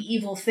doing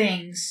evil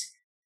things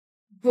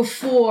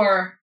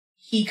before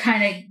he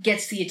kind of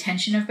gets the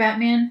attention of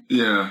Batman.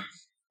 Yeah,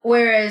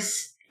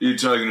 whereas. You're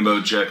talking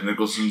about Jack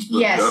Nicholson's?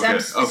 Yes, I'm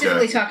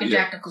specifically talking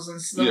Jack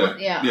Nicholson's. I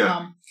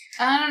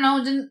don't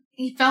know.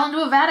 He fell into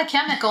a vat of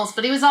chemicals,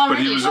 but he was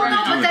already. He was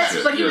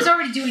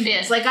already doing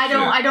this.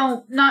 I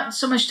don't. Not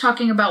so much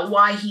talking about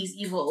why he's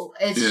evil.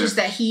 It's just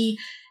that he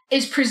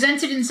is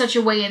presented in such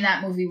a way in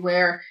that movie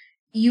where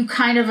you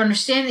kind of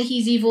understand that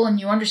he's evil and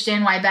you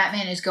understand why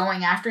Batman is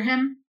going after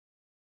him.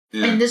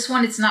 Yeah. In this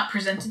one, it's not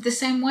presented the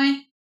same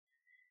way.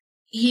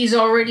 He's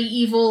already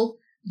evil.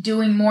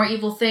 Doing more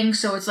evil things,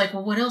 so it's like,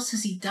 well, what else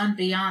has he done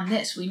beyond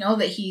this? We know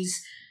that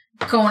he's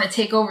going to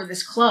take over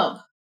this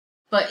club,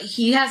 but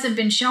he hasn't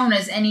been shown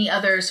as any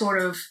other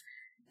sort of...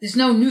 There's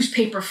no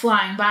newspaper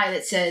flying by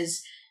that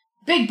says,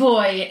 Big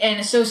Boy and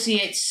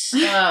Associates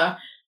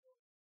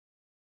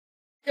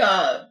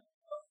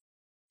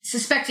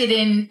suspected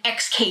in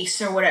X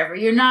case or whatever.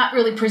 You're not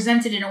really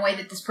presented in a way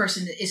that this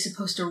person is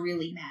supposed to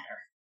really matter.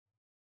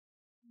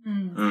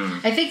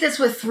 I think that's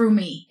what threw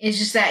me. It's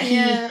just that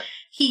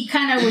he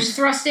kind of was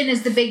thrust in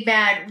as the big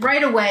bad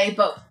right away,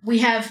 but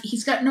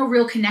he's got no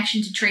real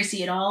connection to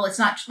Tracy at all. It's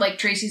not like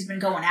Tracy's been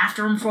going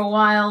after him for a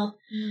while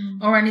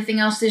or anything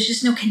else. There's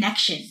just no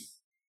connection.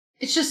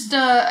 It's just,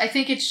 I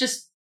think it's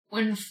just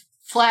when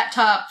Flat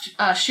Top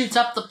shoots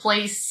up the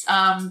place,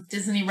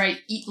 doesn't he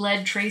write "Eat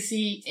Lead,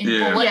 Tracy" in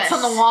bullets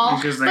on the wall?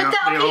 Because they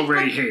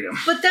already hate him.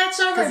 But that's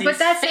over. But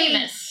that's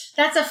famous.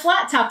 That's a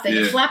Flat Top thing.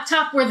 If Flat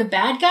Top were the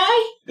bad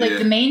guy,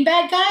 the main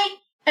bad guy,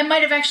 I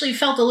might have actually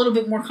felt a little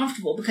bit more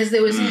comfortable because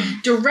there was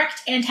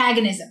direct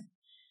antagonism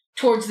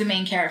towards the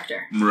main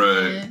character.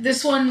 Right.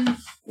 This one,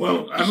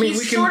 well, I mean,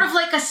 he's sort of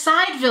like a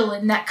side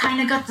villain that kind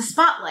of got the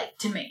spotlight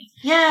to me.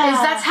 Yeah.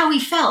 That's how he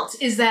felt,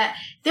 is that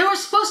there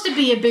was supposed to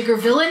be a bigger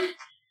villain.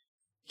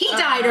 He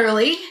died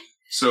early.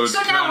 So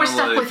now we're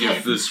stuck with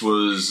if him. this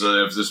was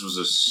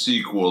a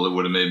sequel, it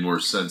would have made more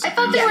sense. I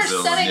thought they were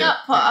setting up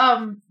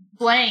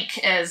Blank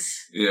as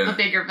the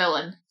bigger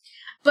villain.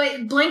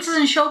 But Blank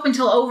doesn't show up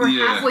until over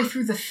halfway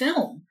through the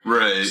film.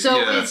 Right.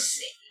 So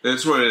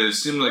that's what it is. It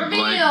seemed like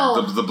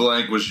Blank, the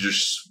Blank was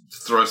just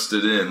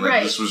thrusted in.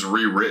 Like this was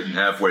rewritten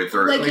halfway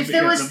through. Like if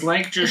there was the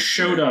Blank just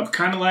showed up,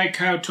 kind of like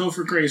how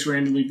Topher Grace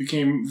randomly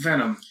became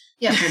Venom.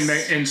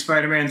 In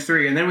Spider-Man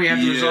 3, and then we have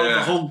to resolve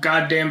the whole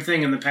goddamn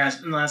thing in the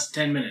last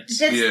 10 minutes.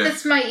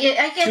 That's my.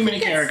 Too many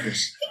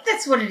characters. I think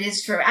that's what it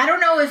is for. I don't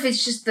know if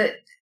it's just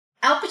that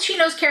Al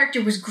Pacino's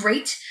character was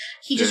great.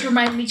 He just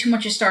reminded me too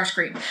much of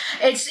Starscream.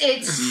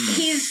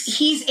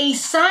 He's a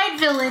side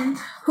villain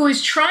who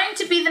is trying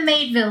to be the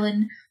main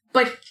villain,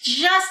 but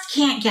just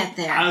can't get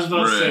there. I was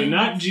about to say,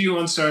 not G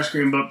on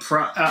Starscream, but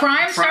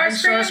Prime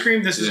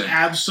Starscream. This is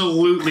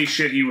absolutely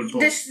shit he would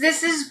pull. This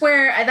is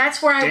where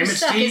that's where I was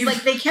stuck. Steve. It's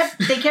like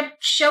they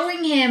kept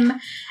showing him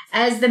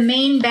as the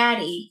main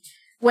baddie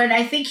when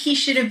I think he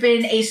should have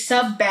been a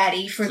sub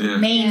baddie for the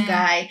main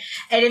guy.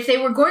 And if they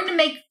were going to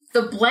make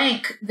the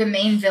Blank the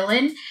main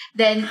villain,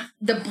 then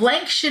the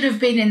Blank should have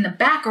been in the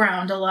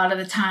background a lot of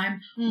the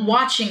time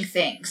watching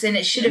things, and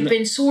it should have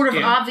been sort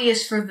of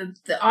obvious for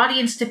the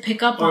audience to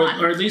pick up on.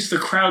 Or at least the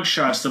crowd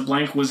shots, the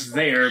Blank was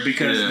there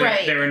because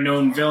they're a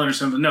known villain or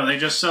something. No, they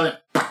just saw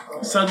it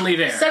suddenly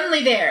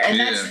there.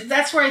 And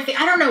that's where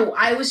I don't know,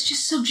 I was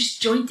just so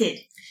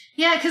disjointed.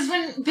 Yeah, because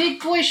when Big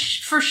Boy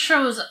first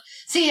shows up,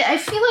 see, I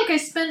feel like I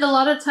spend a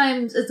lot of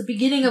times at the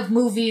beginning of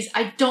movies,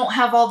 I don't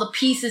have all the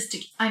pieces to...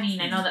 I mean,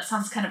 I know that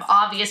sounds kind of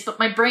obvious, but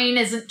my brain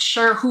isn't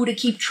sure who to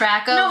keep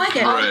track of all the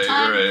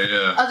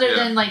time. Other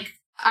than, like,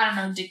 I don't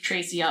know, Dick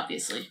Tracy,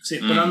 obviously. See,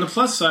 but on the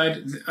plus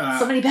side...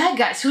 so many bad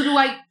guys. Who do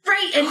I...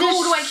 Right, and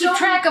who do I keep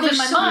track of in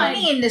my mind? There's so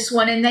many in this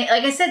one, and like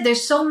I said,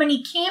 there's so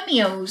many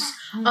cameos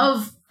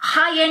of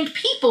high-end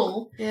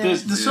people. Yeah.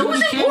 There's so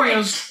many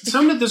cameos...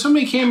 There's so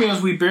many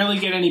cameos, we barely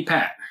get any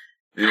Pat.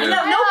 Yeah. I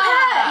know, no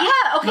Pat.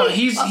 Yeah, okay. No,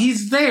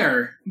 he's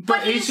there,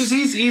 but he's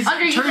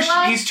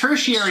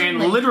tertiary and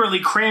literally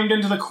crammed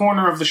into the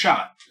corner of the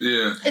shot.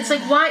 Yeah, it's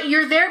like, why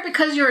you're there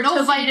because you're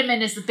no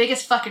vitamin is the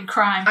biggest fucking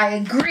crime. I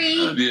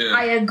agree.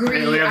 I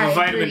agree. We have a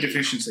vitamin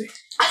deficiency.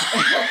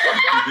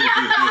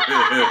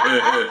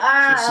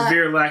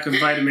 Severe lack of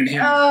vitamin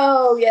him.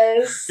 Oh,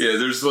 yes. Yeah,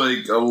 there's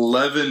like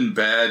 11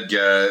 bad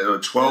guys,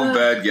 12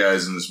 bad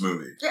guys in this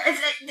movie.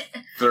 It's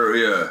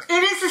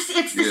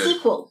the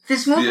sequel.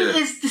 This movie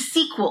is the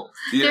sequel.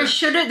 Yeah.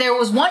 There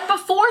was one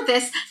before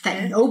this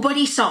that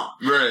nobody saw.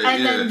 Right.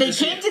 And then they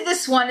came to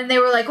this one and they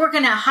were like, we're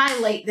going to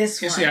highlight this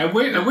one. See, I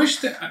wish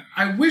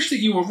that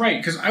you were right,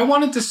 because I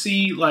wanted to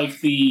see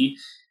like the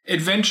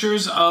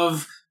adventures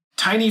of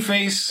Tiny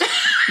Face,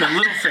 no,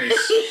 Little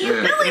Face.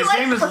 His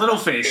name is Little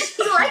Face.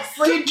 He likes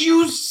Did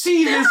you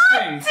see this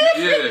thing?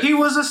 Yeah. He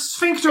was a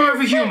sphincter of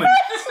a human.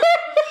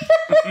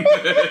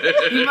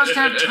 He must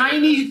have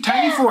tiny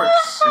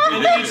forks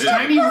and eats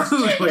tiny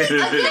food with.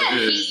 Again,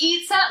 he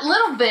eats that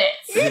little bit.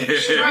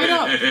 Straight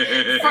up.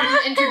 From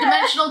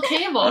interdimensional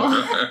cable.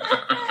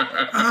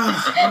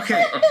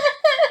 Okay.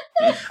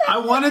 I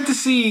wanted to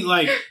see,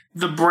 like,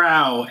 the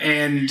brow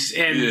and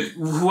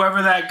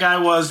whoever that guy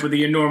was with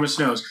the enormous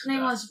nose. His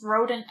name was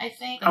Rodent, I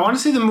think. I want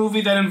to see the movie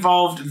that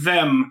involved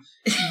them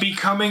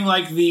becoming,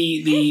 like,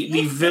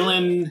 the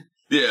villain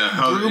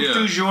group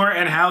du jour,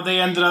 and how they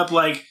ended up,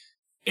 like,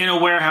 in a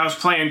warehouse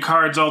playing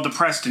cards all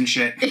depressed and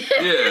shit.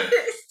 Right.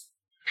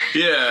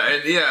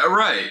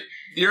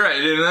 You're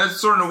right. In that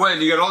sort of way,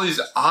 and you got all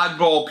these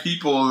oddball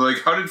people,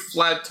 like, how did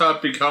Flat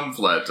Top become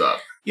Flat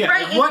Top? Yeah,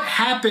 right. Like what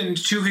happened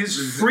to his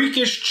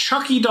freakish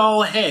Chucky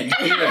doll head?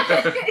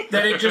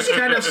 That it just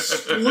kind of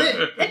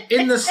split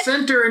in the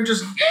center and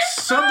just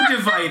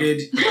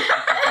subdivided.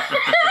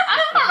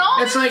 I don't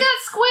know. It's like got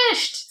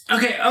squished.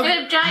 Okay.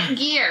 In a giant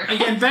gear.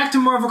 Again, back to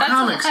Marvel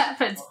Comics. What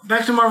happens.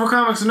 Back to Marvel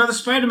Comics. Another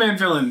Spider-Man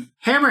villain,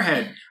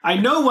 Hammerhead. I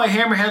know why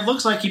Hammerhead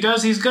looks like he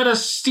does. He's got a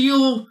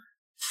steel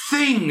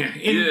thing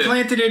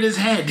implanted in his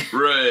head.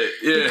 Right,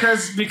 yeah.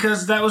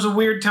 Because that was a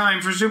weird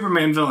time for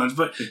Superman villains.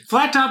 But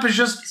Flat Top is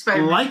just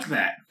Spider-Man. Like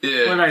that.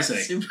 Yeah. What did I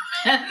say?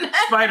 Superman.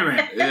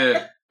 Spider-Man.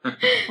 Yeah.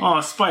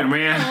 Oh,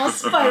 Spider-Man. Oh,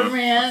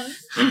 Spider-Man.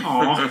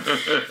 Aw.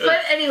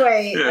 But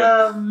anyway,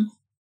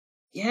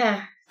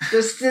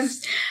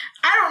 This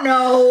I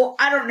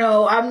don't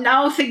know. I'm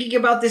now thinking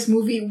about this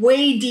movie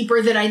way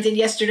deeper than I did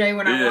yesterday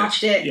when I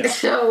watched it. Yeah.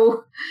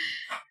 So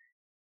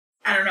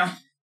I don't know.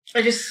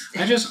 I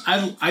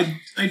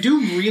do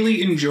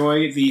really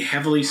enjoy the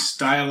heavily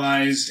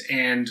stylized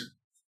and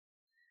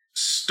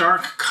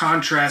stark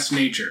contrast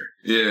nature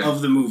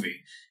of the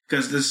movie,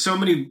 because there's so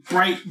many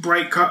bright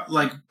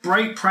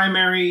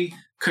primary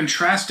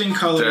contrasting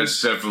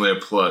colors. That's definitely a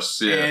plus.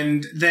 Yeah,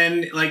 and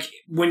then like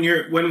when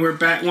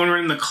we're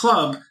in the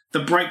club, the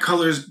bright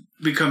colors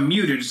become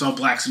muted. It's all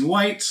blacks and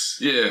whites.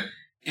 Yeah.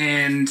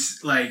 and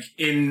like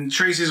in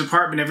Tracy's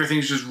apartment,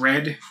 everything's just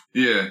red.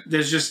 Yeah.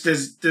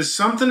 There's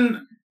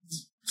something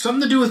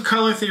to do with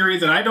color theory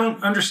that I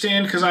don't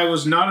understand because I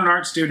was not an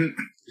art student.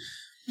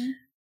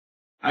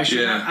 I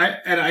should. Yeah.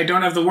 I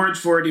don't have the words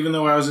for it, even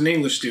though I was an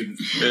English student.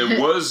 It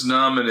was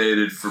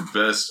nominated for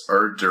Best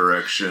Art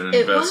Direction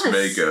and Best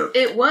Makeup.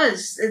 It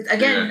was.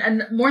 Again,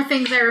 and more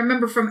things I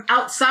remember from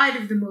outside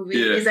of the movie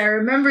is I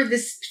remember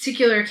this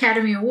particular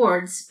Academy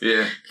Awards.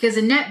 Yeah. Because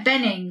Annette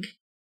Bening,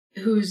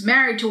 who's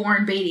married to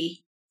Warren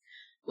Beatty,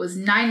 was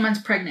 9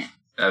 months pregnant.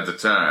 At the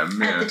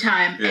time. At the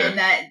time. And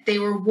that they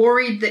were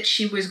worried that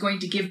she was going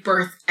to give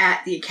birth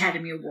at the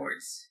Academy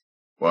Awards.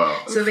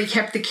 Wow. So they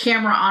kept the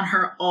camera on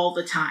her all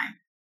the time.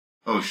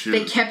 Oh, shit.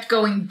 They kept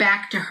going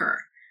back to her,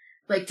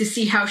 like, to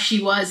see how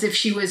she was, if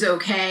she was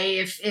okay,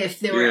 if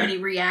there were any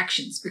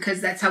reactions,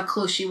 because that's how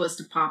close she was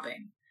to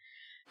popping.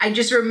 I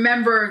just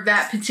remember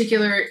that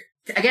particular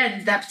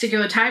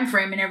time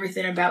frame and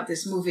everything about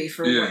this movie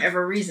for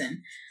whatever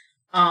reason.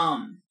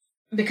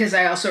 Because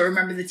I also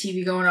remember the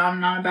TV going on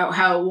and on about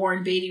how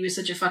Warren Beatty was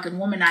such a fucking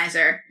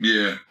womanizer.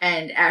 Yeah.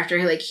 And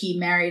after, like, he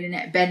married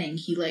Annette Bening,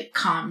 he, like,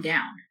 calmed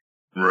down.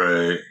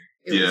 Right.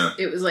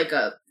 It was like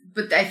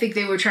but I think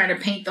they were trying to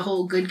paint the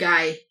whole good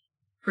guy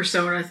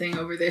persona thing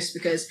over this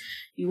because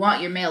you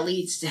want your male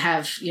leads to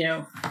have,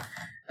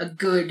 a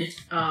good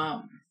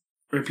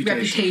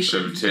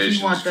reputation. If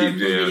you want the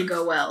movie to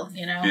go well,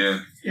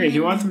 Yeah. Yeah,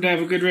 you want them to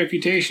have a good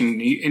reputation,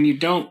 and you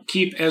don't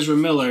keep Ezra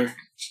Miller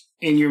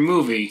in your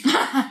movie.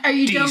 Or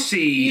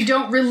you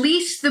don't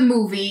release the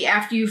movie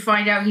after you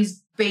find out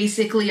he's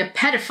basically a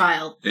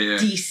pedophile. Yeah.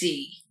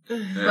 DC.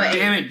 Yeah. But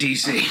damn it,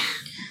 DC.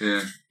 Yeah.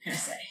 What can I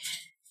say?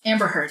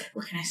 Amber Heard.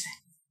 What can I say?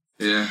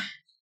 Yeah.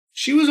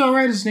 She was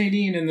alright as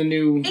Nadine in the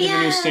new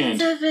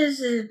Stand.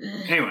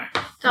 Anyway.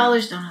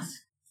 Dollars, donuts.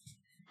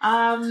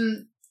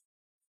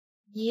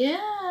 Yeah.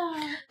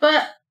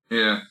 But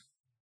yeah.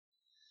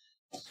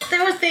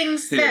 There were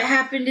things that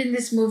happened in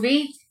this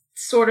movie,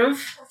 sort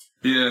of.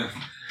 Yeah.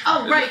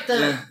 Oh, right.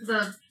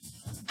 The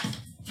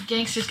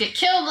gangsters get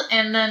killed,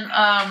 and then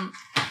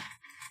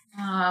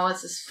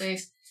what's his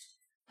face?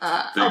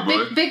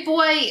 Big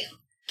Boy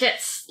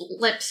gets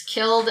Lips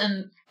killed,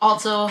 and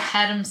also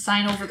had him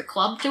sign over the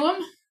club to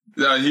him.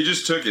 Yeah, he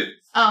just took it.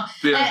 Oh,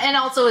 yeah. And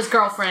also his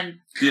girlfriend.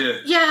 Yeah.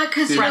 Yeah,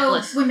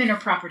 because women are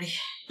property.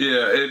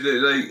 Yeah,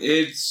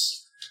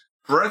 it's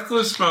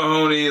Breathless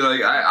Mahoney.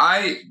 Like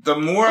the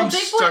more I'm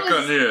stuck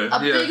on here,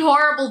 big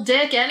horrible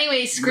dick.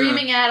 Anyway,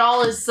 screaming at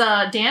all his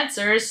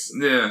dancers.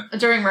 Yeah.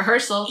 During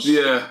rehearsal.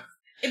 Yeah.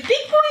 Big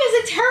Boy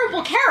is a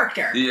terrible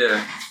character.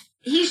 Yeah.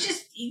 He's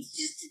just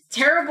a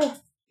terrible.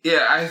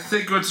 Yeah, I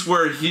think that's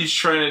where he's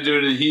trying to do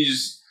it.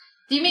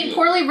 Do you mean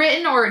poorly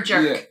written or a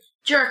jerk? Yeah.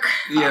 Jerk.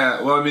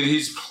 Yeah, well, I mean,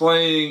 he's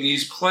playing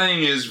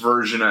his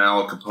version of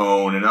Al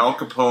Capone, and Al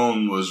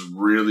Capone was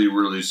really,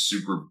 really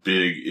super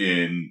big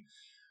in,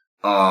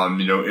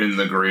 in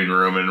the green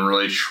room and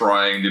really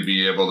trying to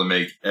be able to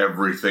make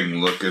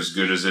everything look as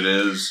good as it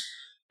is,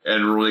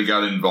 and really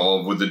got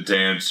involved with the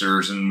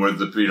dancers and with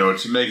the,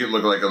 to make it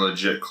look like a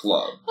legit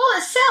club. Well,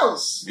 it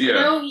sells.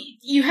 Yeah.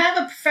 You have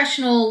a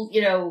professional,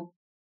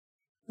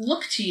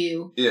 look to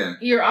you. Yeah.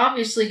 You're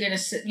obviously going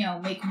to,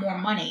 make more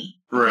money.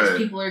 Right. Because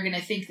people are going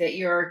to think that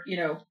you're,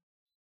 you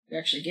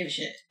actually give a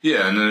shit.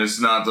 Yeah, and then it's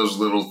not those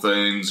little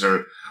things.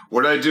 Or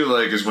what I do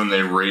like is when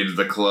they raided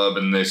the club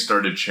and they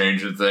started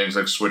changing things,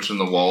 like switching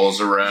the walls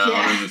around.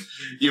 Yeah. And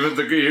even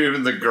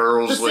the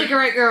girls. The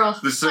cigarette girl.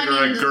 The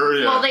cigarette girl,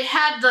 yeah. Well, they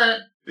had the...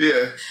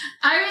 Yeah.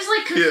 I was,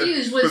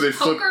 confused. Yeah. Was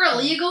poker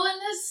illegal in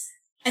this?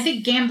 I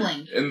think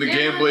gambling. And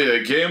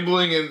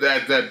gambling in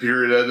that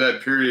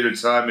period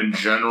of time in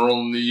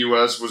general in the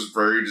U.S. was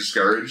very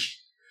discouraged.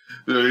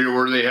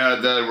 Where they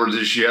had that,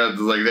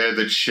 they had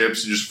the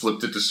chips and just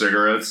flipped it to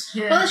cigarettes.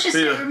 Yeah. Well, let's just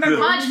say, remember,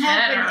 when you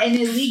have an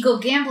illegal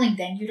gambling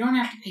den, you don't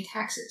have to pay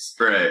taxes.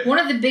 Right. One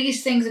of the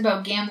biggest things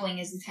about gambling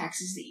is the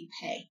taxes that you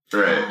pay.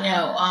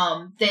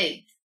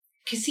 Right.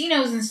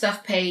 Casinos and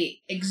stuff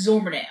pay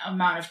exorbitant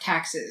amount of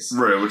taxes.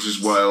 Right, which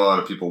is why a lot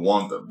of people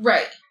want them.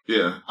 Right.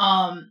 Yeah.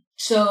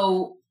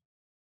 So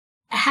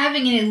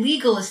having an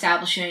illegal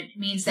establishment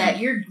means that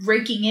you're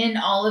raking in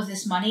all of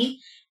this money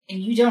and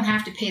you don't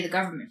have to pay the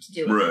government to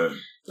do it. Right.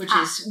 Which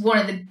is one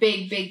of the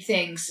big, big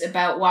things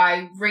about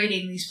why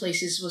raiding these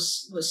places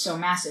was so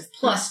massive.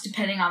 Plus,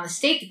 depending on the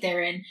state that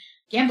they're in,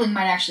 gambling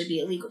might actually be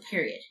illegal,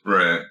 period.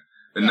 Right.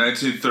 In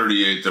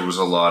 1938, there was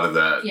a lot of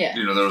that. Yeah.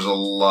 There was a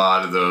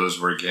lot of those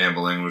where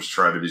gambling was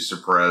trying to be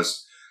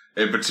suppressed.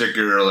 In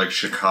particular, like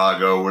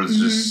Chicago, where it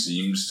just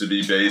seems to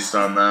be based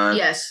on that.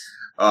 Yes.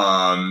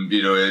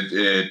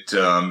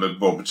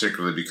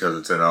 Particularly because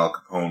it's an Al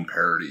Capone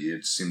parody,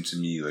 it seemed to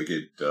me like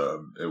it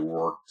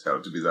worked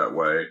out to be that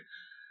way.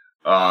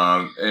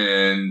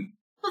 And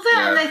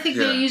I think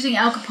they're using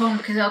Al Capone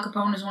because Al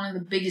Capone is one of the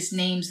biggest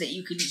names that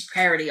you could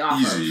parody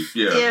off easy.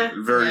 of. Yeah.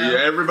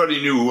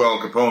 Everybody knew who Al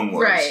Capone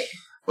was. Right.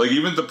 Like,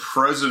 even the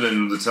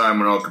president of the time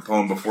when Al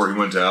Capone, before he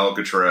went to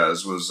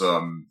Alcatraz, was,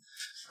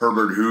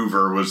 Herbert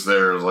Hoover was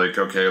there, like,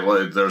 okay,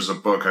 there's a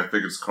book, I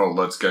think it's called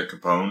Let's Get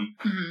Capone,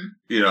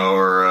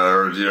 or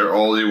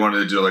all he wanted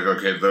to do, like,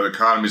 okay, the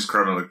economy's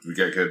crumbling, like, do we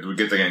get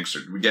the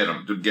gangster? Do we get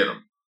him? Did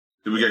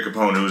we get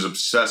Capone, who was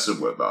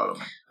obsessive about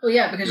him? Well,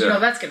 yeah, because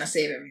that's going to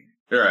save everything.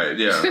 Right,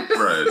 yeah,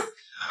 right.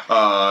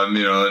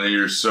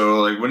 And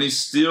so, like, when he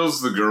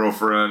steals the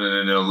girlfriend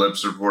and,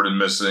 Lip's reported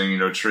missing,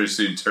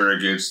 Tracy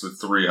interrogates the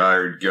 3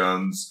 hired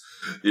guns.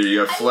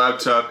 You got Flap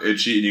Top,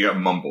 Itchy, and you got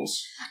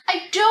Mumbles.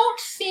 I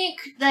don't think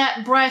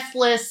that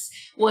Breathless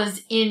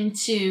was really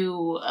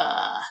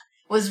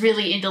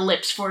into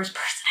Lips for his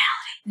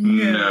personality.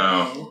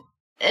 No.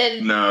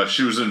 No,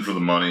 she was in for the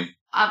money.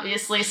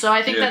 Obviously, so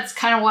I think that's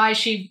kind of why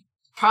she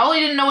probably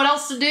didn't know what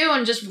else to do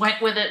and just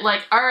went with it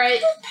like, all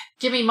right,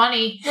 give me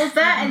money. Well,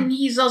 that and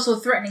he's also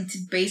threatening to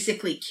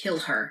basically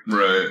kill her.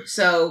 Right.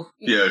 So...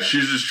 Yeah,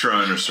 she's just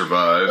trying to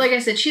survive. Like I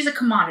said, she's a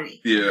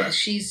commodity. Yeah.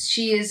 She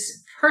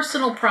is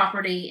personal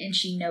property, and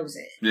she knows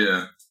it.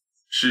 Yeah.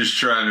 She's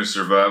trying to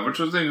survive, which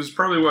I think is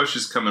probably why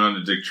she's coming on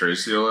to Dick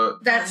Tracy a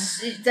lot.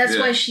 That's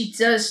why she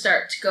does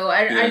start to go.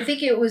 I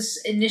think it was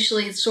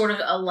initially sort of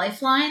a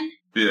lifeline.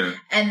 Yeah.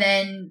 And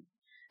then,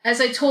 as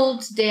I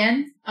told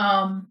Dan,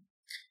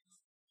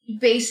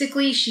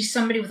 basically she's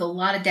somebody with a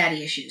lot of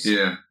daddy issues.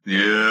 Yeah.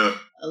 Yeah.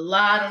 A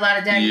lot of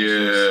daddy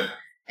issues.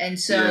 And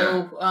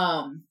so,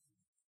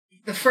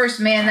 the first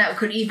man that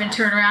could even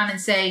turn around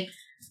and say,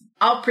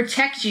 I'll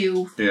protect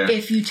you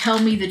if you tell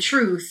me the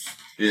truth.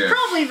 Yeah.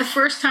 Probably the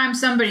first time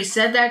somebody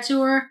said that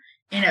to her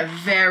in a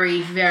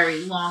very,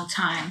 very long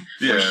time.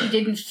 Yeah. Where she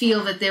didn't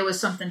feel that there was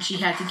something she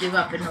had to give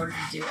up in order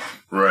to do it.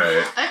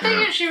 Right. I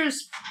figured she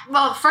was...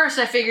 Well, at first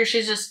I figured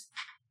she's just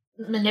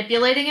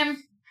manipulating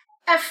him.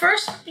 At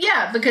first,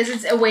 yeah, because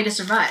it's a way to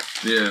survive.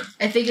 Yeah.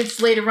 I think it's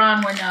later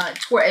on when, at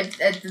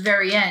the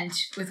very end,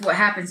 with what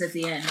happens at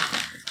the end,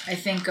 I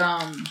think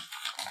at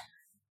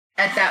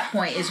that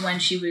point is when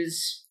she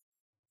was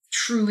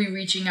truly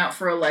reaching out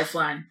for a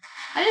lifeline.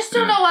 I just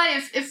don't know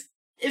why,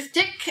 if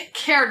Dick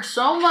cared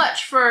so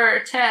much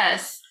for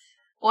Tess,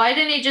 why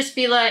didn't he just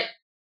be like,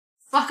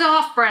 fuck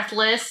off,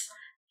 Breathless?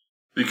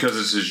 Because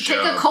it's his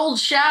job. Take a cold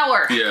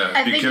shower.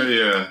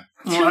 Yeah,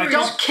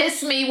 Don't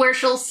kiss me where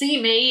she'll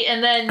see me,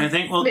 and then... I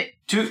think,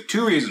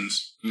 two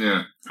reasons.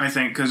 Yeah. I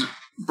think, because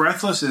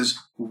Breathless is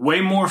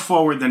way more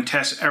forward than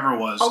Tess ever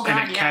was,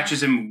 and it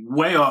catches him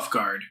way off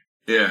guard.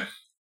 Yeah.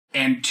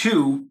 And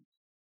 2,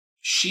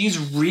 she's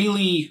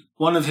really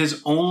one of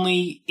his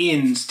only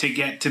ins to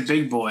get to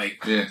Big Boy.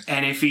 Yeah.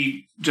 And if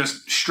he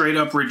just straight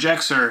up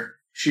rejects her,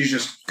 she's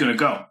just gonna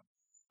go.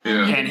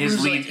 Yeah. And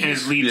his lead's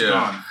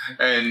gone.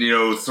 And,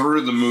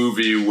 through the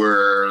movie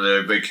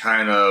where they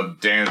kind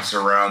of dance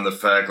around the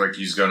fact like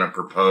he's going to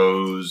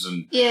propose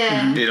and,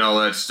 all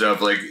that stuff.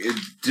 Like,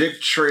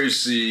 Dick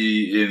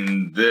Tracy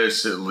in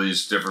this, at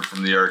least, different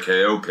from the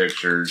RKO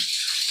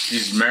pictures,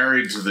 he's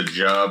married to the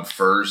job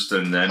first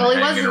and then hanging around her. Well,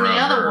 he wasn't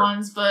the other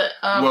ones, but...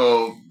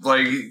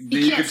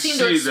 you could see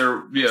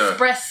there... Yeah.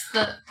 Express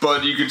the...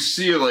 But you could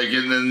see, like,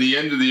 in the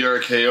end of the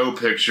RKO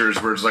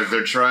pictures where it's like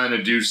they're trying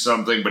to do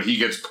something, but he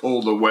gets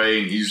pulled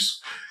away and he's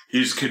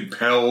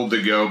compelled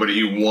to go, but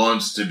he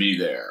wants to be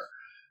there.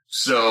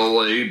 So,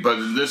 like, but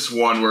in this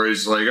one where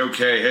he's like,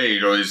 okay, hey,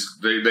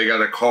 they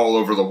got a call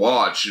over the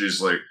watch, and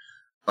he's like,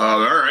 all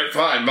right,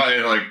 fine, bye.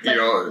 Like,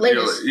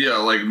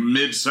 like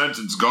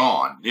mid-sentence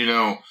gone,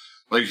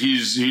 Like,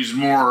 he's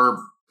more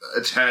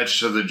attached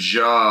to the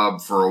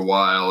job for a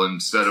while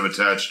instead of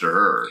attached to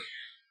her.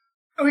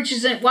 Which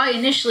is why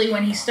initially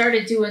when he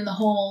started doing the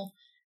whole,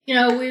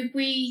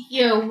 we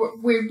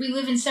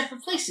live in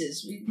separate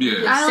places.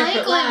 I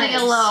like living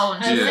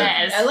alone, she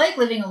says. I like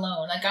living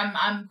alone. Like,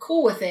 I'm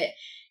cool with it.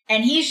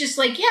 And he's just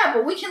like, yeah,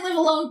 but we can live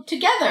alone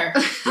together.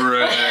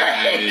 Right.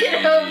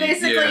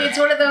 Basically, it's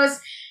one of those,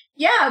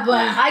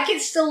 but I can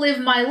still live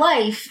my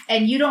life,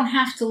 and you don't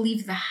have to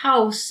leave the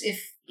house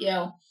if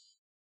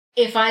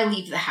I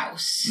leave the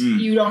house.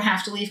 You don't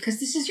have to leave because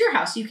this is your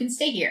house. You can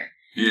stay here.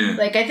 Yeah.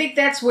 Like, I think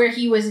that's where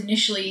he was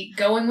initially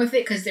going with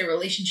it, because their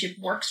relationship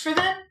works for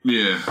them.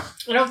 Yeah.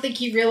 I don't think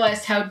he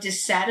realized how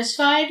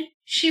dissatisfied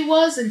she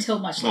was until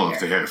much later. Well,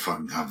 if they had a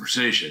fucking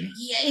conversation.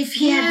 Yeah, if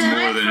he had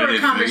time for a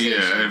conversation.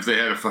 Yeah, if they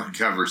had a fucking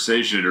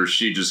conversation, or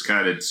she just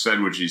kind of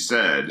said what she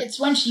said. It's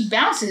when she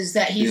bounces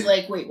that he's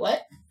like, wait,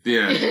 what?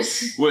 Yeah. Wait,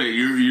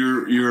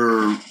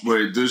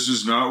 wait, this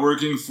is not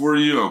working for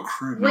you? Oh,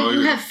 crap. Wait,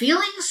 you have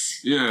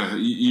feelings? Yeah,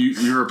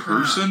 you're a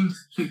person?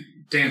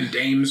 Damn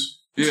dames.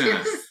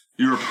 Yeah.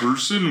 You're a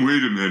person?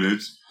 Wait a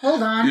minute.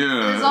 Hold on.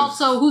 Yeah. There's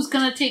also who's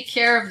going to take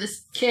care of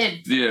this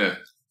kid. Yeah.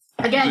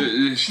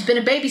 Again, she's been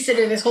a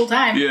babysitter this whole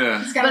time.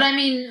 Yeah. But I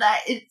mean,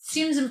 it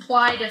seems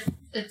implied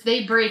if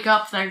they break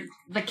up,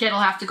 the kid will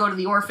have to go to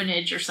the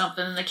orphanage or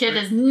something, and the kid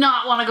does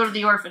not want to go to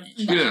the orphanage.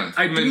 Yeah.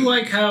 I do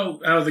like how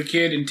the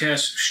kid and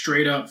Tess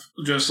straight up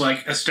just,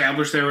 like,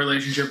 establish their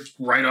relationship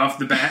right off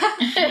the bat.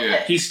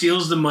 Yeah. He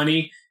steals the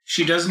money.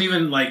 She doesn't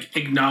even, like,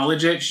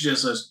 acknowledge it. She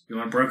just says, you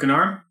want a broken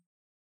arm?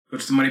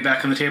 puts the money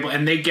back on the table,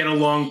 and they get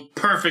along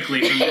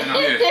perfectly from then on.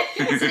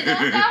 See,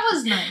 that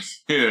was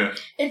nice. Yeah.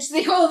 It's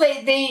the whole,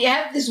 they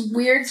have this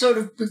weird sort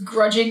of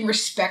begrudging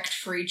respect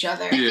for each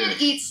other. The kid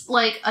eats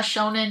like a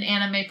shonen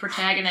anime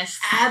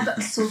protagonist.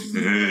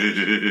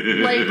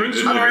 Absolutely. Like, Bring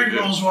some more egg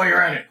rolls while you're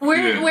at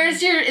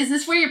it. Is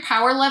this where your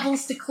power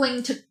levels to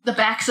cling to the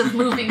backs of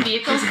moving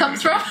vehicles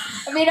comes from?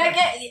 I mean,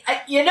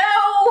 you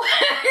know,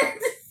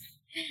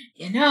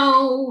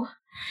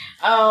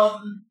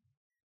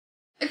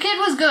 the kid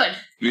was good.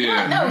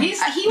 Yeah. No, he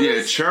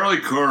was. Charlie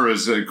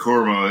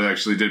Cormo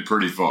actually did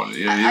pretty fun.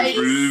 Yeah,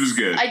 he was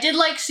good. I did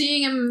like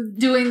seeing him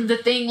doing the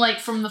thing like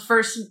from the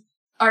first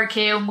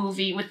RKO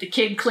movie with the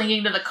kid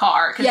clinging to the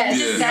car. Because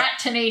he's just that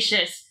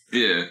tenacious.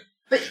 Yeah.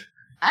 But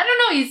I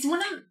don't know,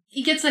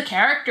 he gets a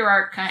character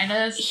arc, kind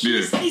of.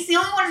 He's the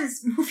only one in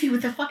this movie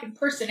with a fucking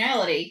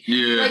personality.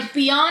 Yeah. Like,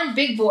 beyond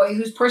Big Boy,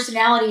 whose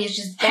personality is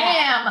just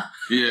Ham!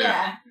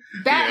 Yeah.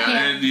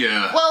 Bad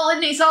ham. Well,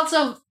 and he's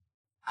also,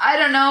 I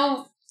don't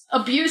know,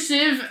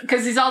 abusive,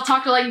 because he's all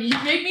talking like,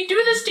 you made me do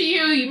this to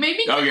you, you made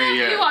me kidnap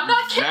you, I'm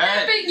not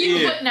kidnapping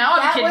you, but now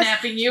I'm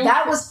kidnapping you.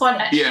 That was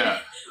funny. Yeah.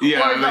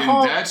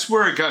 That's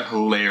where it got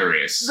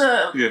hilarious.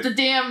 The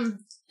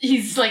damn,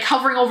 he's like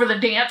hovering over the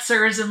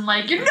dancers and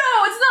like, no, it's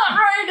not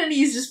right, and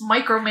he's just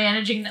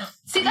micromanaging them.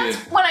 See, that's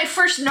when I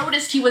first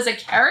noticed he was a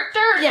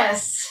character.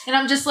 Yes. And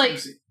I'm just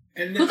like,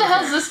 who the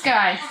hell's this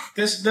guy?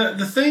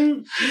 The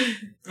thing.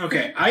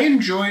 Okay, I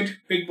enjoyed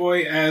Big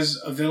Boy as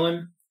a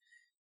villain.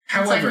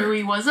 However, I knew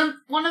he wasn't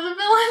one of the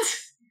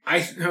villains.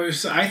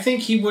 I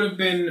think he would have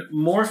been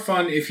more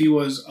fun if he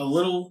was a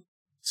little,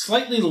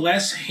 slightly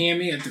less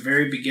hammy at the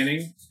very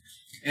beginning,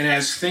 and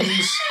as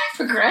things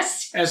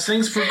progressed,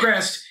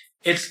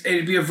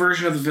 it'd be a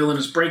version of the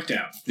villainous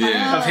breakdown.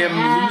 Yeah. Of him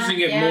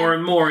losing it more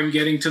and more and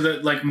getting to the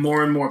like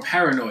more and more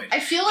paranoid. I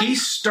feel like he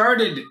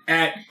started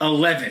at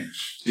 11.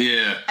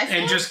 Yeah.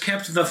 And just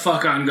kept the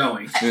fuck on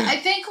going. I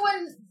think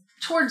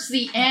towards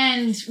the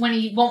end, when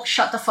he won't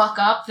shut the fuck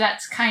up,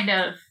 that's kind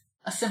of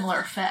a similar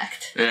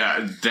effect.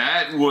 Yeah,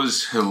 that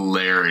was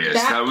hilarious.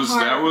 That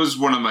was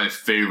one of my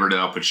favorite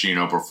Al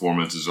Pacino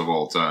performances of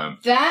all time.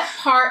 That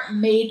part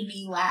made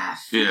me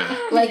laugh. Yeah.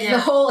 Like the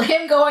whole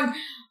him going,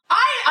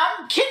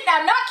 I'm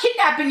not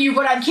kidnapping you,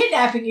 but I'm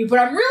kidnapping you, but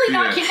I'm really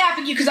not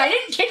kidnapping you because I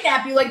didn't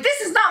kidnap you. Like,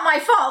 this is not my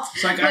fault.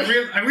 It's like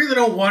I really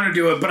don't want to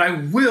do it, but I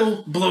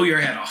will blow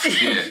your head off.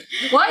 Yeah.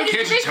 Why did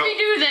you make me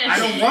do this? I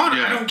don't want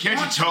it. Can't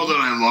you tell that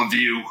I love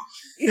you?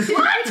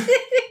 What?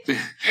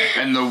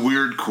 And the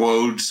weird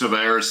quotes of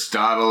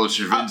Aristotle,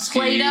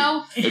 Stravinsky,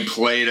 and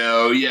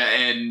Plato,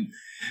 and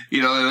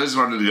I just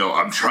wanted to go,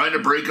 I'm trying to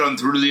break on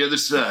through to the other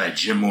side,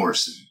 Jim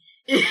Morrison.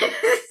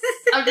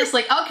 I'm just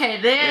like, okay,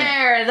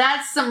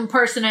 that's some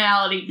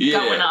personality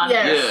going on.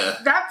 Yeah.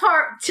 That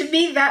part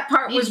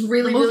was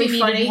really, really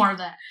funny. More of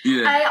that.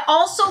 Yeah. I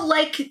also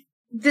like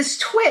this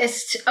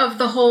twist of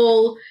the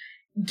whole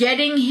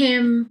getting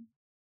him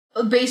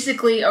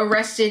basically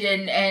arrested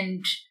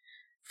and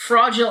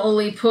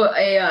fraudulently put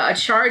a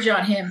charge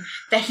on him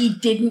that he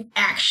didn't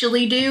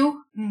actually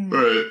do,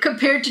 right?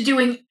 Compared to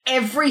doing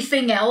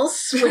everything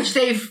else, which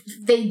they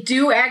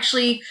do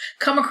actually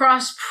come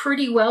across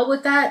pretty well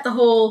with that. The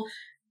whole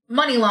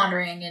money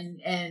laundering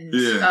and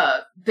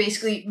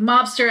basically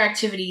mobster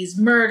activities,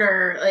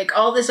 murder, like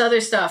all this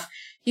other stuff.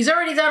 He's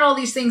already done all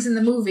these things in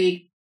the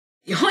movie.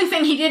 The only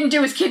thing he didn't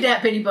do is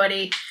kidnap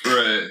anybody.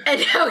 Right.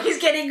 And now he's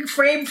getting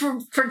framed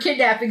for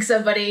kidnapping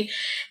somebody.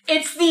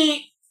 It's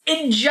the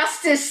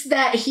injustice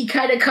that he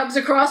kind of comes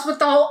across with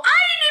the whole, I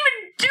didn't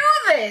even do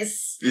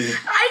this. Yeah.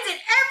 I did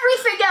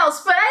everything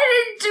else, but I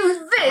didn't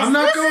do this. I'm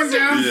not this going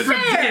down fair. for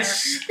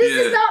this. This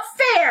is not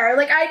fair.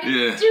 Like, I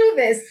didn't do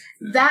this.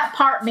 That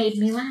part made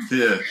me laugh.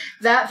 Yeah.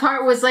 That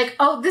part was like,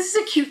 oh, this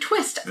is a cute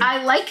twist.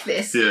 I like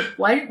this. Yeah.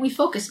 Why didn't we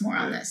focus more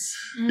on this?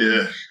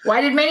 Yeah.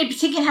 Why did Manny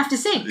Patinkin have to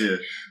sing? Yeah.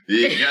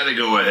 You gotta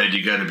go ahead.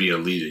 You gotta be a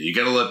leader. You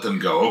gotta let them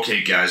go.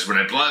 Okay, guys, when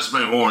I blast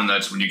my horn,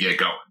 that's when you get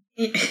going.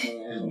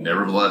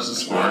 Never blast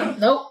his horn.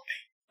 Nope.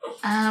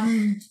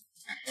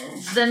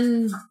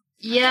 Then,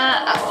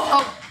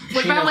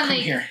 what about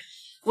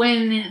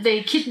when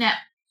they kidnap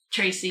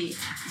Tracy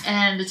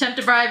and attempt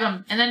to bribe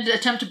him and then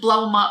attempt to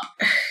blow him up?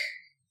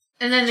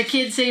 And then the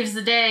kid saves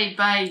the day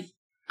by,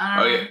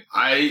 I don't know.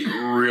 I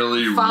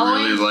really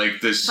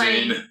like this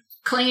scene.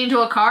 Clinging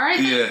to a car, I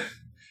think? Yeah.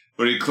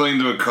 But he clung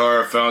to a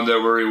car, found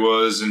out where he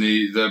was, and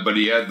but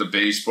he had the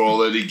baseball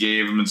that he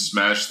gave him and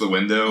smashed the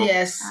window.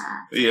 Yes.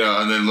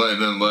 Yeah, and then let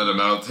him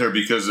out there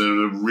because of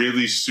a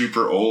really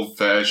super old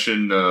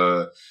fashioned.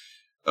 I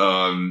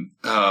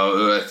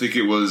think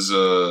it was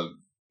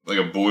like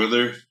a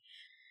boiler.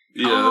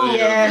 Yeah. Oh,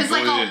 yeah. It was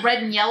like all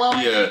red and yellow.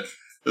 Yeah.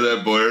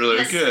 That boiler.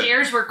 The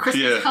stairs were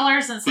Christmas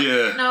colors, and it's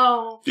like,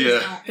 no.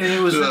 And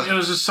it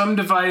was some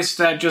device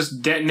that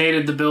just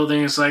detonated the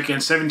building. It's like,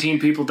 and 17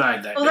 people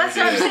died that day. Well, that's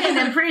what I'm saying.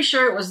 I'm pretty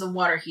sure it was the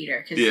water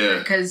heater.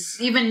 Because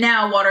even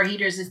now, water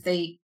heaters, if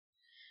they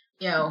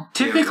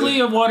Typically,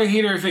 a water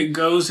heater, if it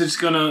goes, it's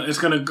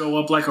gonna go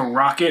up like a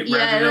rocket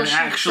rather than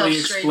actually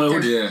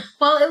explode. Yeah.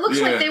 Well, it looks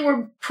like they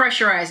were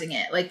pressurizing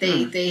it, like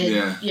they had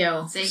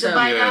say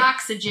goodbye to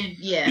oxygen.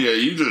 Yeah,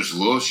 you just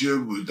lost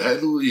your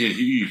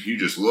you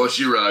just lost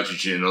your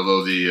oxygen.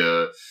 Although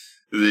you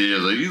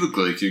look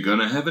like you're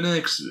gonna have an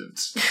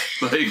accident.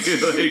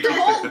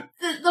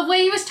 The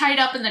way he was tied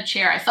up in the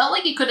chair, I felt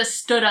like he could have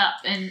stood up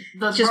and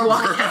just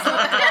walked out.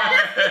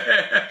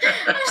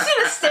 I'm just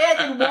gonna stand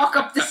and walk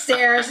up the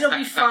stairs. It'll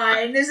be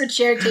fine. There's a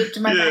chair taped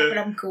to my back, but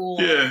I'm cool.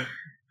 Yeah.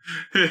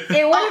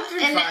 It would have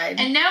been fine.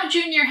 And now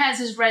Junior has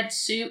his red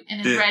suit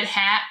and his red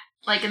hat,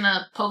 like in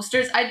the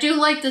posters. I do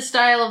like the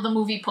style of the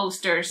movie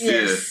posters.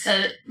 Yes.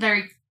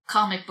 Very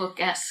comic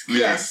book-esque.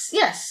 Yes.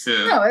 Yeah.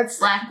 No, it's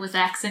black with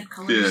accent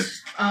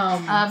colors.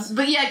 Yeah.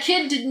 But yeah,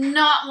 Kid did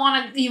not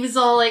want to. He was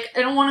all like,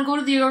 "I don't want to go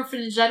to the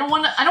orphanage. I don't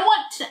want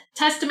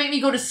Tess to make me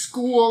go to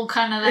school."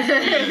 Kind of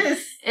that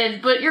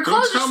thing. But your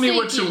clothes. Don't tell me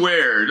what to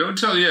wear. Don't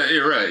tell. Yeah,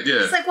 you're right.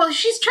 Yeah. It's like, well,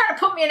 she's trying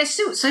to put me in a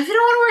suit. So if you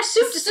don't want to wear a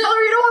suit, just tell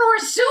her you don't want to wear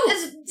a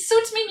suit.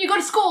 Suits mean you go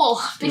to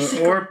school,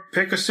 basically. Or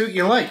pick a suit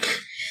you like.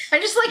 I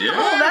just like the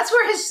whole. That's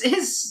where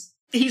his.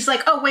 He's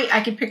like, oh wait,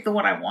 I can pick the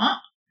one I want.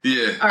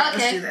 Yeah. All right,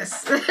 let's do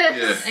this.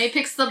 Yeah. And he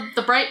picks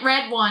the bright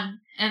red one,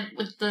 and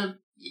with the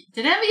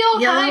did it have a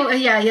yellow tie?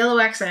 Yeah,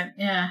 yellow accent.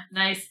 Yeah,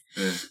 nice.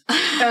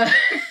 Yeah.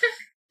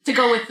 To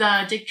go with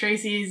Dick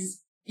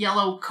Tracy's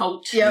yellow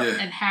coat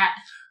and hat.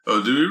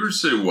 Oh, did we ever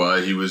say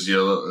why he was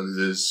yellow?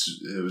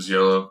 It was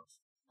yellow.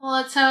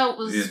 Well, that's how it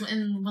was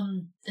in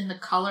the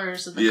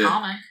colors of the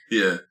comic.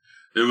 Yeah.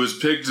 It was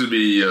picked to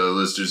be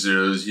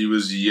listeners.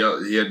 He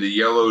had the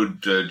yellow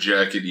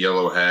jacket,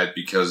 yellow hat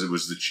because it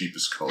was the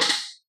cheapest color.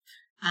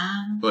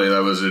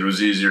 It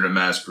was easier to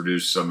mass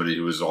produce somebody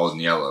who was all in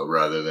yellow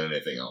rather than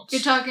anything else.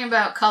 You're talking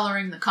about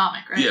coloring the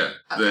comic, right? Yeah.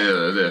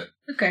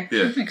 Okay.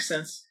 Yeah. That makes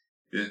sense.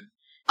 Yeah.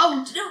 Oh,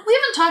 we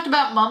haven't talked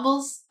about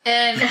Mumbles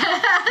and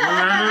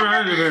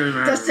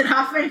Dustin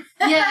Hoffman.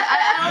 Yeah,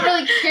 I don't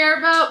really care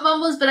about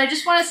Mumbles, but I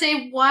just want to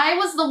say, why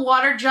was the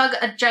water jug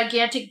a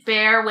gigantic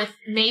bear with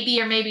maybe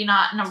or maybe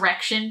not an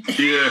erection?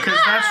 Yeah, because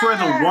that's where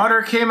the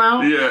water came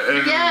out. Yeah, and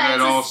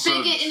it's also, a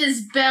spigot in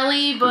his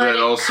belly, but that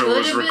also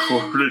was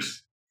recorded.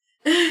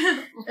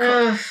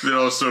 They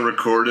also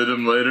recorded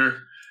him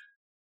later.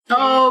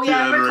 Oh,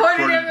 yeah,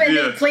 recorded him and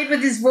they played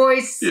with his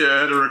voice.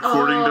 Yeah, had a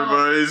recording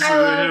device.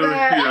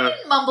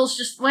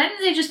 Why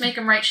didn't they just make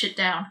him write shit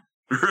down?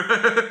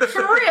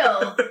 For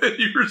real.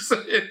 You were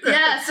saying that.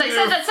 Yes, I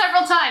said that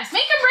several times.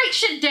 Make him write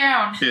shit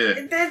down.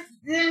 Yeah.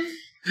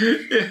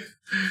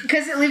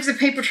 Because it leaves a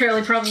paper trail,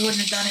 he probably wouldn't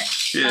have done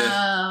it. Yeah.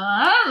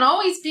 I don't know.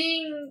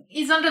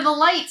 He's under the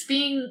lights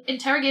being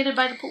interrogated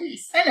by the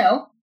police. I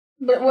know.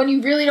 But when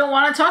you really don't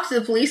want to talk to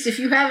the police, if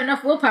you have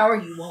enough willpower,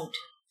 you won't.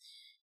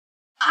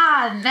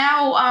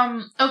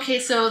 Okay,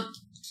 so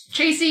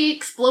Tracy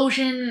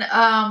explosion,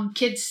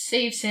 Kid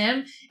saves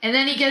him, and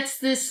then he gets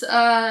this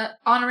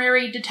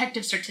honorary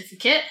detective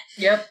certificate.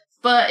 Yep.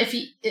 But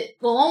it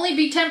will only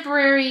be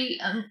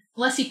temporary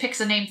unless he picks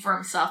a name for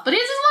himself. But he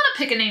doesn't want to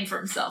pick a name for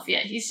himself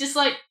yet. He's just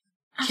like,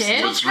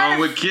 Kid. What's wrong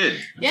with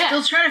Kid? Yeah.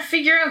 Still trying to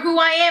figure out who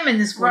I am in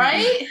this world.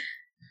 Right?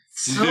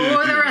 So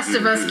are the rest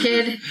of us,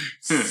 Kid.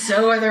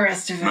 So are the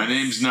rest of us. My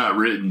name's not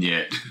written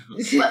yet.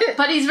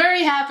 But he's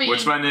very happy.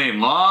 What's my name?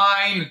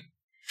 Line?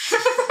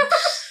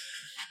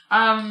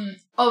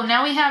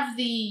 Now we have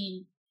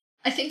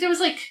I think there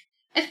was I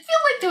feel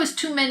like there was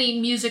too many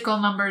musical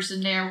numbers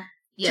in there.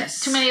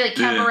 Yes. Too many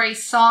cabaret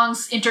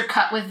songs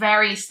intercut with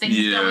various things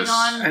going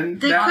on.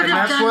 And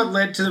that's what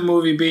led to the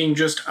movie being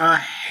just a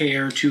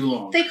hair too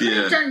long. They could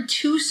have done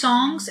 2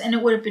 songs and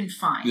it would have been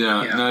fine.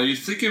 Yeah. Now, you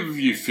think of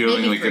you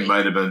feeling Maybe like 3. it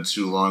might have been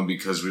too long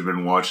because we've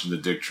been watching the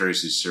Dick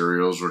Tracy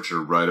serials, which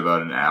are right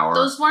about an hour.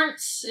 Those weren't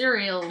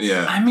serials.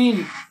 Yeah. I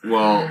mean...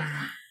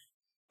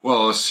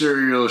 Well,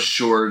 serial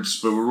shorts,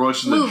 but we're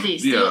watching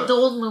movies. The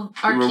old movie.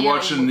 We're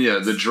watching,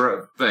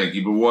 thank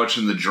you, but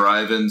watching the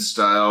drive-in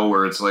style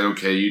where it's like,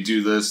 okay, you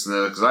do this,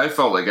 because I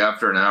felt like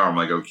after an hour, I'm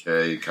like,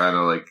 okay, kind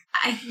of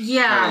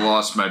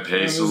lost my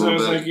pace a little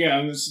bit.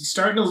 It's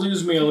starting to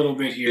lose me a little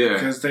bit here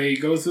because they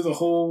go through the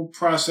whole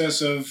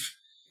process of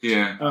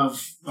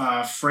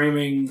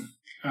framing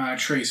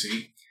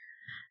Tracy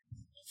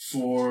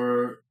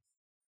for.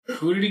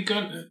 Who did he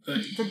go?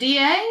 The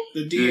DA?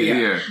 The DA,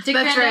 yeah.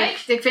 That's right.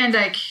 Dick Van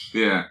Dyke.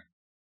 Yeah.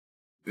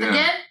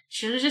 Again,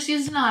 should have just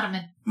used an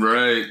ottoman.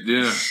 Right,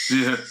 yeah.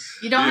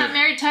 You don't have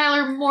Mary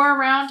Tyler Moore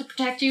around to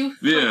protect you?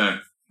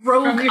 Yeah.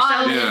 Rogue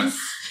ottomans.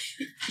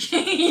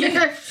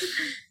 Yeah,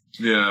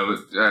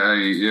 but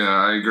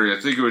I agree. I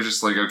think it was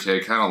just okay,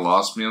 it kind of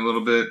lost me a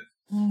little bit.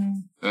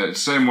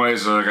 Same way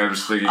as I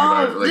was thinking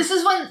about it. This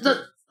is when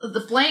the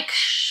blank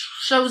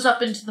shows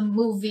up into the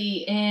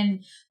movie,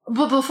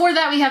 but before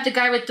that we have the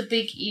guy with the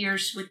big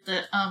ears with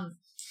the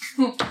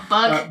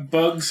bug.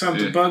 Bug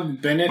something.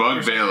 Bug Bennett.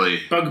 Bug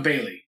Bailey. Bug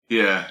Bailey.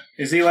 Yeah.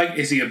 Is he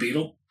a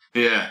beetle?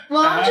 Yeah.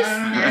 Well,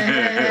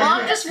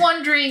 I'm just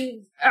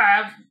wondering.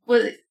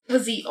 Was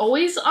was he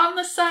always on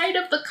the side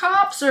of the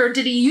cops, or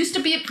did he used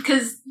to be?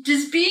 Because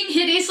just being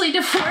hideously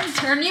deformed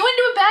turned you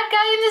into a bad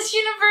guy in this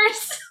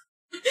universe.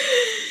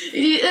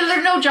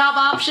 There's no job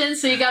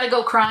options, so you gotta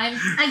go crime.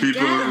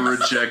 People are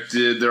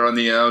rejected. They're on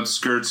the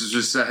outskirts of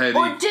society.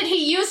 Or did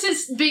he use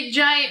his big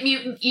giant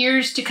mutant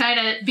ears to kind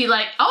of be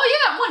like, "Oh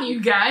yeah, I'm one of you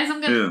guys.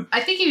 I'm gonna." Yeah.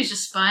 I think he was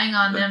just spying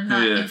on them,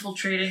 not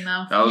infiltrating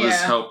them. I'll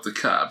just help the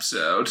cops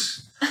out.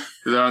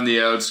 They're on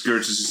the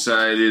outskirts of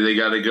society. They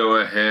gotta go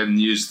ahead and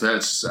use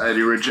that.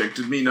 Society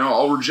rejected me. No,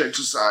 I'll reject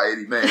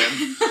society, man.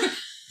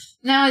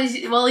 Now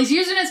he's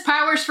using his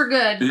powers for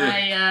good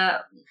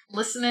by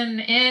listening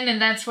in,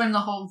 and that's when the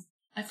whole,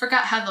 I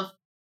forgot how the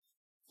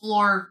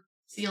floor,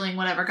 ceiling,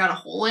 whatever, got a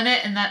hole in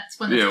it, and that's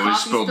when the coffee we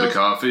spilled the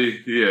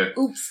coffee. Yeah.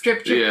 Oops,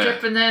 drip,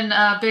 drip, and then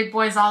Big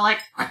Boy's all like,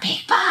 "We're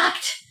being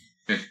bugged!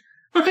 We're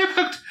being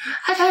bugged!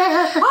 What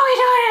are we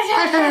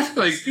doing?"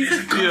 Like, he's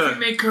a coffee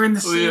maker in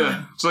the ceiling.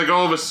 Yeah. It's like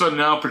all of a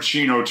sudden Al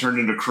Pacino turned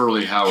into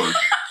Curly Howard.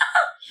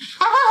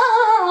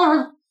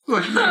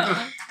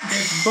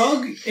 If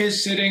Bug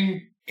is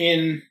sitting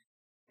in...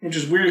 Which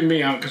is weirding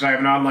me out because I have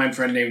an online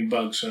friend named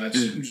Bug, so that's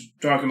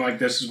talking like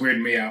this is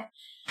weirding me out.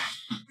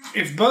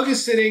 If Bug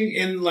is sitting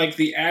in like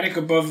the attic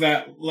above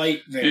that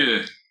light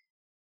there,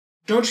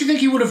 don't you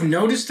think he would have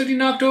noticed that he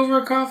knocked over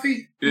a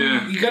coffee?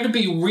 Yeah. You got to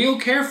be real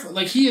careful.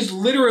 Like he is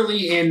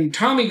literally in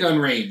Tommy gun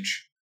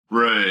range.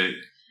 Right.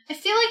 I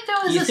feel like there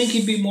was. You think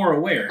he'd be more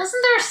aware?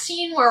 Wasn't there a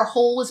scene where a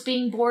hole was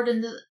being bored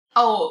in the?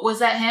 Oh, was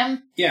that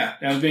him? Yeah,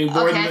 that was being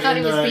bored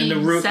in the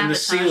roof in the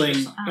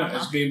ceiling. No, it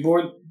was being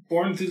bored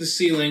through the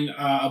ceiling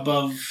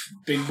above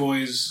Big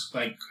Boy's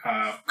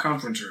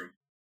conference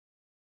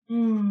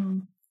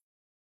room.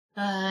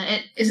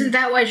 Isn't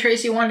that why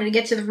Tracy wanted to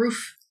get to the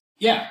roof?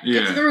 Yeah.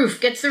 Get to the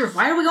roof. Get to the roof.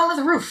 Why are we going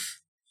to the roof?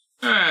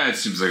 It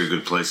seems like a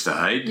good place to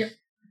hide. Yep.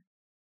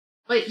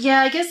 But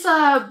yeah, I guess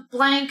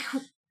Blank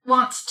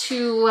wants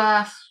to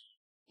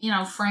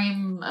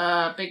frame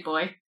Big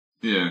Boy.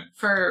 Yeah.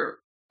 For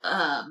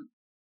and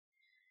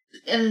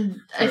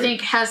I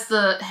think has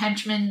the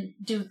henchman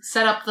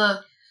set up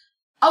the.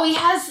 Oh,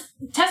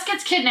 Tess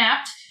gets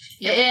kidnapped,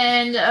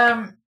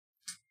 and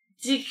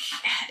Dick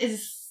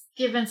is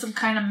given some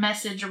kind of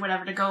message or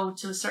whatever to go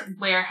to a certain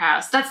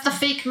warehouse. That's the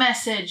fake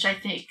message, I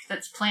think,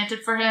 that's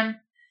planted for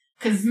him.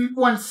 Because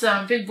once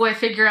Big Boy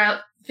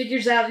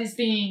figures out he's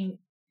being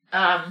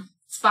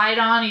spied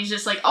on, he's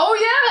just like, "Oh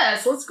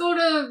yes, let's go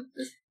to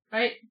this,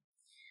 right?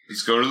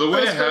 Let's go to the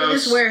warehouse. Let's go to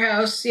this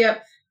warehouse."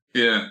 Yep.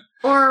 Yeah.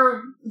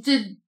 Or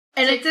did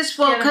at this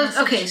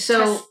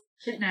so.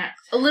 Kidnapped.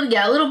 A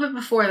little bit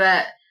before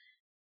that.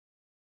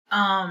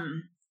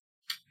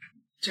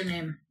 What's her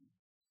name?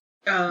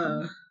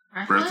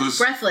 Breathless.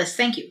 Breathless.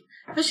 Thank you.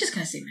 I was just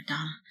gonna say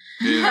Madonna.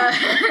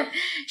 Yeah.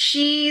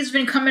 She's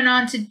been coming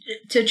on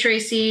to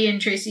Tracy, and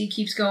Tracy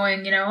keeps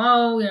going.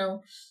 I'll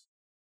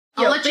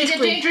let you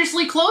get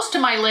dangerously close to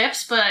my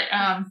lips, but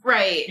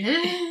right.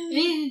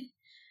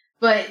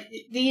 But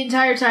the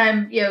entire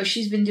time,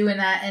 she's been doing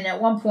that, and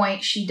at one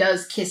point, she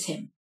does kiss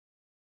him.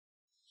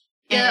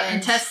 Yeah,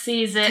 and Tess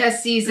sees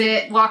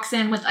it. Walks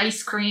in with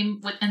ice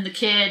cream and the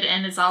kid,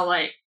 and it's all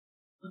like,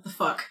 "What the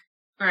fuck?"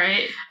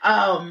 Right?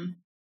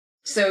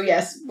 So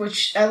yes,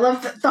 which I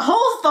love the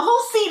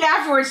whole scene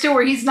afterwards too,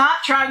 where he's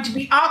not trying to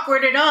be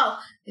awkward at all.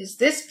 Is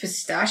this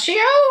pistachio?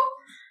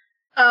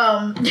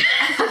 And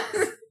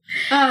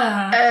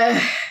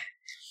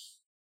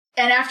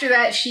after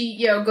that,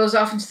 she goes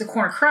off into the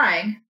corner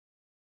crying,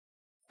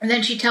 and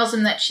then she tells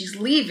him that she's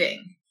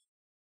leaving.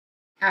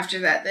 After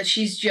that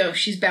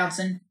she's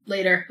bouncing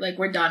later, like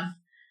we're done.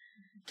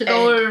 To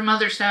go to her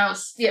mother's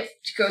house. Yep,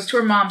 she goes to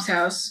her mom's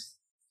house.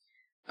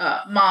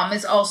 Mom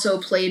is also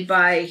played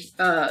by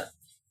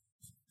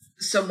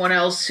someone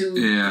else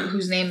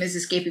whose name is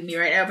escaping me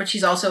right now, but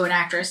she's also an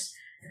actress,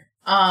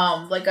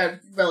 like a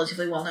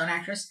relatively well-known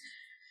actress.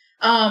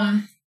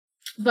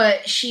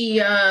 But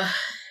she,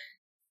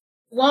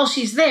 while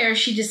she's there,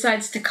 she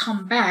decides to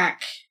come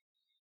back,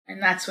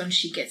 and that's when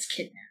she gets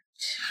kidnapped.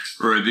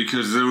 Right,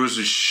 because there was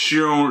a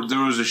shoot-in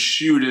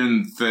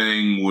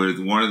thing with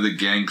one of the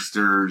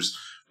gangsters.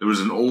 There was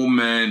an old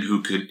man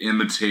who could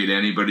imitate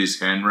anybody's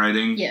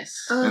handwriting.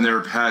 Yes. And they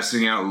were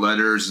passing out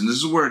letters, and this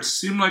is where it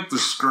seemed like the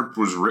script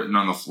was written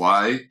on the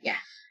fly. Yeah.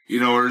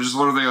 Or just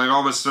one thing, like all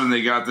of a sudden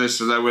they got this,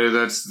 so that way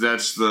that's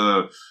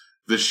the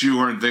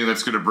shoehorn thing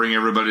that's going to bring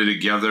everybody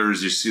together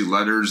as you see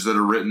letters that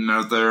are written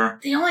out there.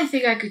 The only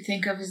thing I could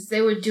think of is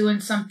they were doing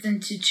something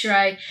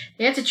they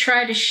had to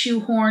try to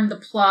shoehorn the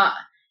plot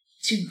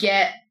to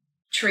get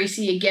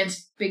Tracy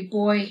against Big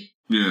Boy.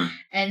 Yeah.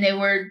 And they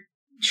were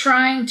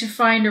trying to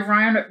find a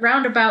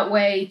roundabout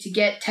way to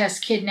get Tess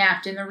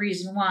kidnapped and the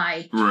reason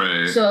why.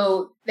 Right.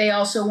 So they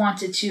also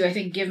wanted to, I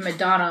think, give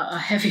Madonna a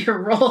heavier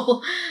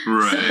role.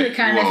 Right. So they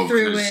kind of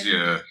threw in.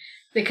 Yeah.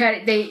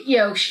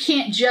 She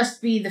can't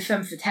just be the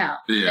femme fatale.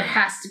 Yeah. There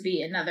has to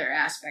be another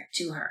aspect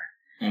to her.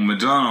 Well,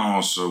 Madonna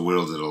also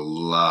wielded a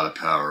lot of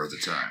power at the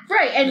time.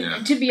 Right,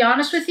 and to be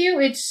honest with you,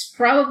 it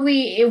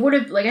would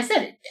have, like I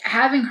said,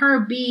 having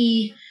her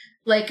be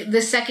like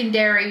the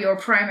secondary or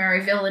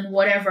primary villain,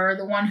 whatever,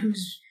 the one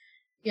who's,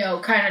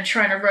 kind of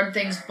trying to run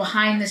things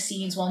behind the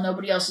scenes while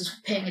nobody else is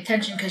paying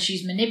attention because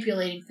she's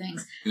manipulating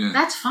things. Yeah.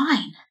 That's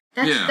fine.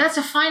 That's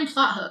a fine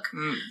plot hook.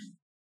 Mm.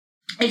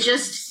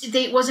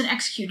 It wasn't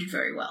executed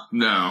very well.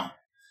 No.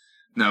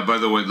 Now, by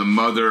the way, the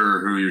mother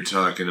who you're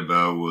talking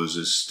about was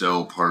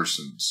Estelle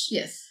Parsons.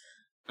 Yes.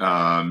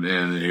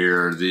 And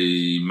here,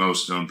 the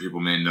most known people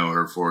may know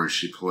her for is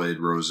she played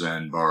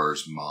Roseanne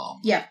Barr's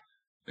mom. Yep.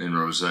 In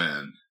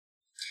Roseanne.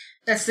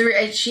 That's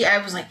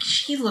I was like,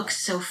 she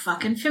looks so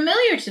fucking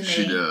familiar to me.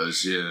 She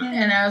does, yeah.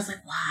 And I was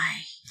like,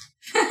 why?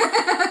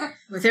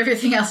 With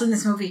everything else in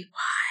this movie,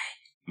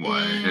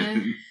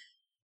 why?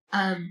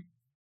 Why?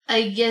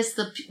 I guess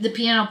the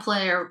piano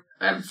player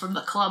from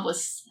the club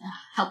was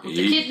helped with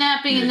the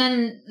kidnapping, and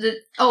then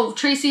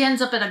Tracy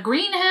ends up at a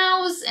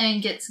greenhouse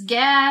and gets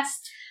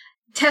gassed.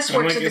 Tess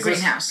works at the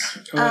greenhouse.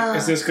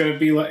 Is this going to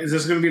be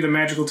the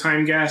magical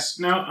time gas?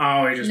 No.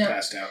 Oh, he just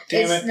passed out.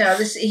 Damn it. No,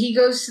 he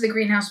goes to the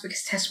greenhouse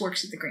because Tess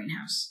works at the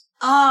greenhouse.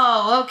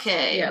 Oh,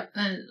 okay. Yep.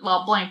 And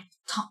Blank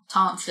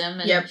taunts him,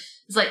 and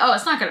it's like, oh,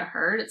 it's not going to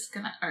hurt. It's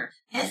not going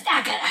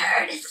to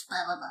hurt. It's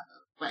blah blah blah.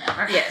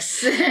 Whatever.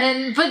 Yes.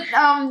 But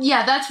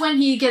that's when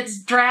he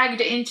gets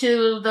dragged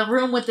into the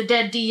room with the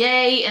dead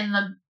DA and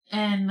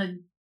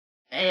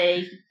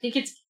I think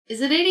is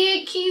it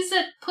 88 Keys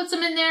that puts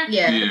him in there?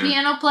 Yeah. The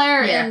piano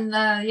player and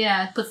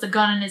puts the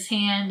gun in his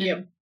hand.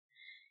 Yep.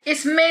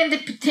 It's Mandy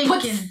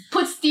Patinkin.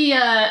 Puts the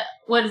a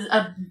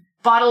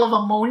bottle of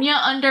ammonia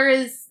under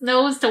his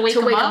nose to wake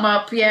him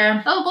up.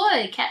 Yeah. Oh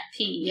boy, cat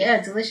pee.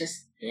 Yeah,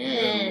 delicious.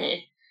 Yeah.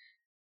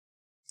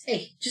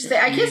 Hey,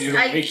 every time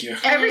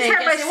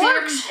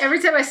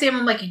I see him,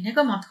 I'm like,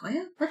 Inigo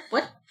Montoya?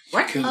 What?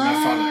 Killed my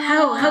father.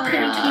 How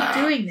can you keep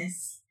doing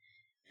this?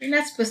 You're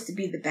not supposed to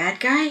be the bad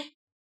guy.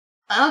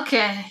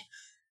 Okay.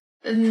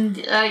 And,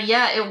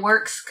 it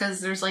works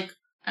because there's like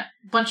a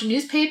bunch of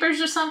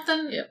newspapers or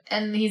something,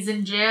 and he's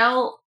in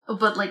jail,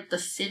 but like the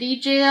city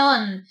jail,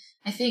 and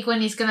I think when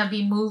he's going to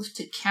be moved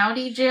to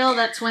county jail,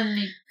 that's when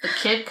the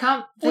kid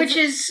comes. Which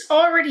is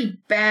already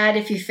bad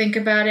if you think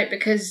about it,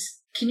 because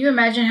can you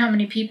imagine how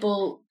many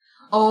people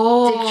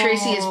Dick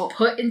Tracy has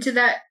put into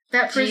that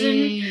prison?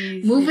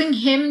 Jeez. Moving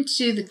him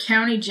to the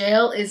county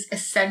jail is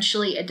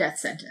essentially a death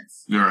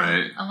sentence.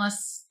 Right.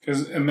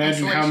 Because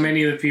imagine how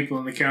many of the people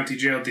in the county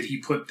jail did he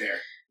put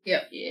there?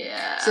 Yep.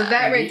 Yeah. So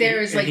that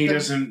there is like he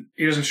doesn't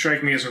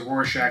strike me as a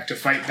Rorschach to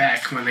fight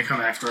back when they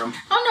come after him.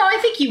 Oh no, I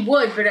think he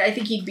would, but I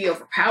think he'd be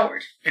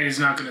overpowered. And he's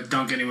not going to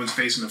dunk anyone's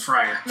face in the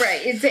fryer. Right.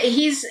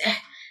 He's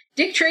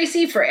Dick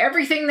Tracy, for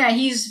everything that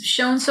he's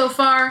shown so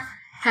far,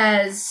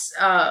 has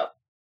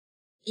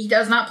he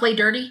does not play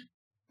dirty.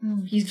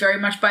 He's very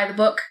much by the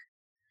book.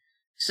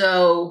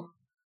 So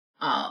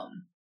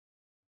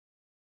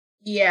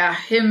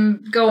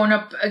him going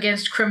up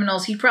against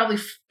criminals, he'd probably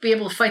be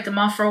able to fight them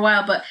off for a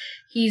while, but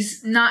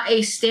he's not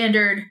a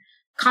standard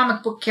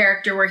comic book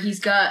character where he's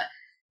got,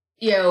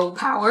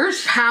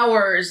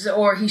 powers,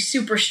 or he's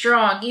super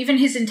strong. Even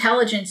his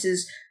intelligence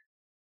is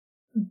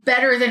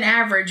better than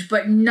average,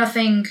 but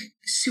nothing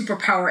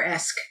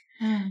superpower-esque.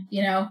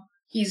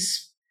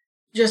 He's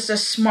just a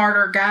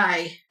smarter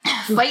guy.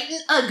 Fighting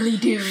ugly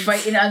dudes,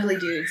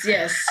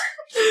 yes.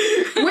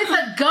 With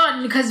a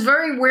gun, because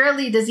very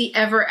rarely does he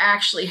ever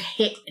actually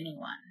hit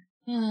anyone.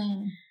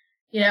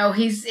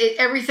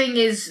 Everything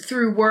is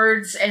through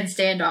words and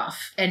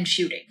standoff and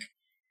shooting.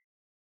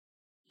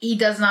 He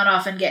does not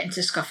often get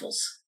into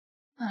scuffles.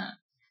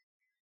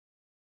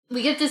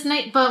 We get this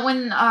night, but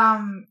when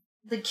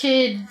the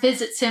kid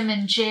visits him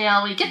in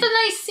jail, we get the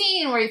nice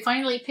scene where he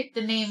finally picked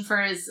the name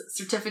for his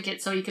certificate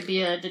so he could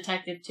be a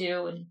detective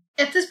too. And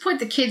at this point,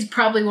 the kid's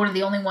probably one of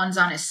the only ones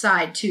on his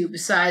side too,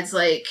 besides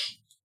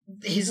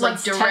his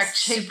direct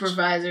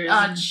supervisors.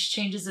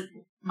 Changes his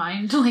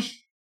mind.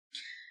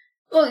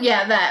 Well,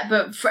 yeah, that.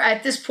 But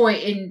at this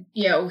point,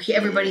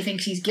 everybody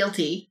thinks he's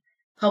guilty.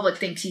 Public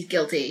thinks he's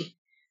guilty.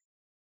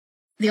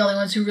 The only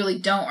ones who really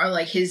don't are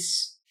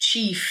his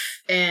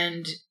chief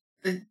and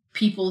the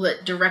people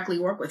that directly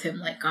work with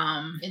him,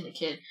 and the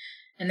kid.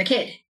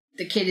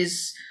 The kid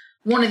is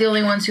one of the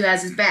only ones who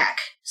has his back.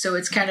 So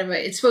it's kind of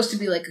it's supposed to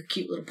be like a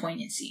cute little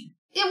poignant scene.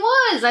 It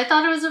was. I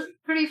thought it was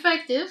pretty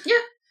effective.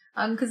 Yeah.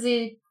 Because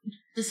he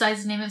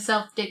decides to name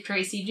himself Dick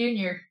Tracy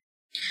Jr.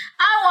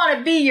 I want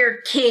to be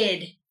your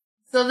kid.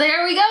 So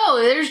there we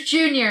go. There's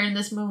Junior in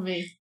this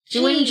movie.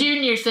 Doing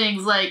Junior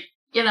things like,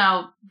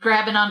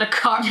 grabbing onto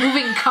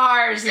moving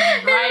cars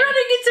and running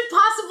into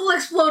possible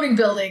exploding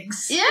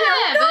buildings. Yeah,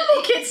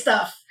 normal kid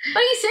stuff.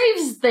 But he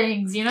saves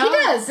things, He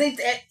does.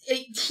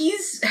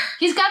 He's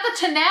got the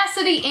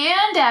tenacity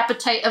and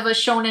appetite of a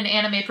shonen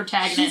anime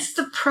protagonist. He's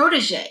the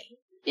protege.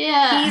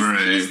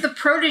 Yeah. He's the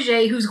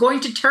protege who's going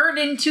to turn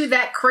into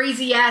that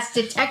crazy-ass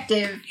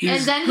detective.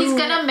 He's going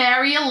to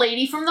marry a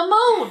lady from the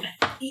moon.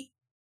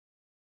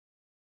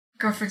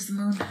 Girlfriend's the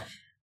moon.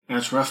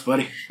 That's rough,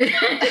 buddy.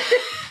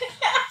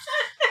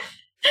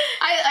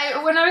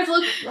 When I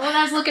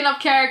was looking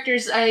up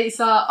characters, I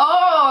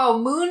saw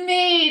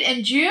Moonmaid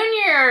and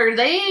Junior.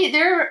 They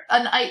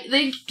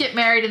get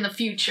married in the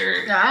future,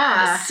 in the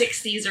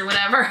 60s or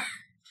whatever.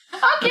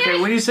 Okay,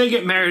 when you say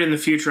get married in the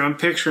future, I'm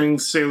picturing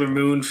Sailor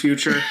Moon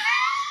future.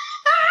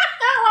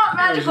 I want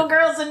magical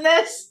girls in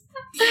this.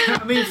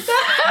 I mean,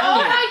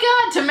 oh my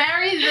god! To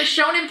marry the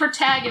shonen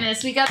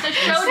protagonist, we got the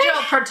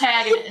shoujo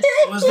protagonist.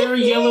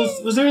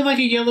 Was there like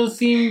a yellow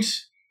themed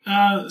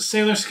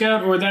Sailor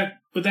Scout, or would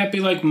that be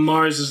like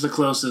Mars is the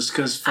closest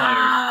because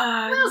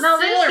fire? No,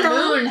 Sailor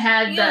Moon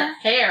had the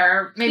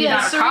hair, maybe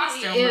not a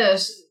costume.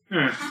 Yes.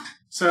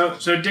 So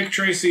Dick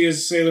Tracy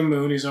is Sailor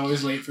Moon. He's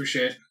always late for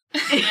shit.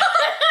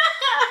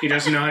 He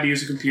doesn't know how to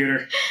use a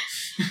computer.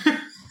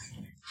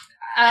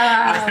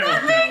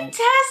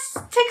 Tess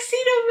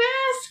tuxedo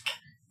mask.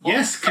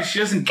 Yes, because she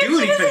doesn't do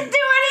anything. She doesn't do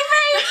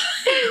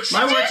anything.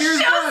 My work here is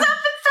shows done. up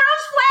and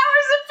throws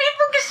flowers at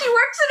people because she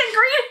works in a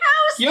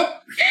greenhouse. Yep.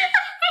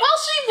 Well,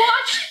 she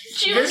watched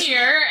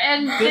Junior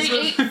and they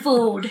ate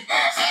food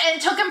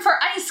and took him for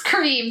ice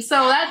cream.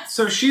 So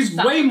she's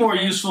way more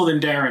useful than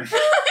Darren.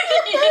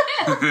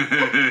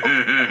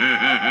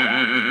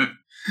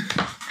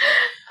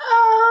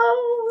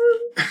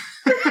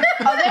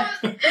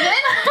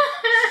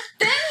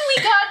 Then we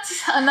got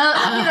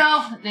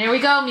another, there we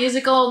go,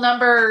 musical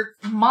number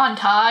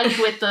montage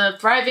with the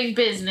thriving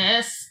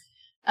business.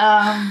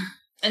 And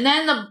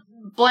then the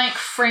blank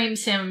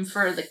frames him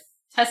for the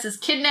Tess's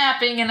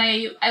kidnapping, and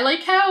I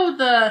like how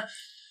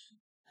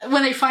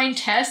when they find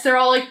Tess, they're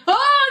all like,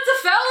 "Oh, it's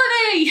a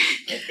felony!"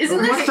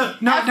 Isn't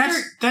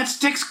this that's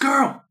Dick's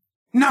girl.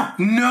 No,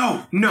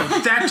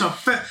 that's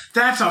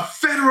a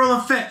federal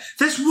offense.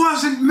 This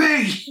wasn't me.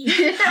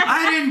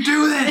 I didn't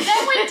do this. And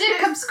then when Dick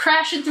comes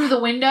crashing through the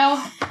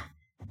window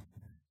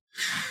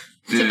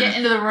to get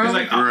into the room, he's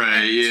like,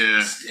 right,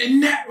 yeah.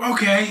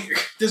 Okay,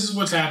 this is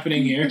what's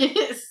happening here.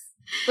 Yes.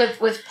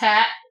 With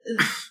Pat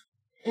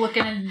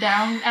looking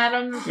down at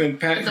him. And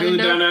Pat looking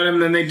down at him,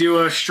 then they do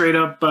a straight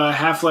up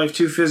Half-Life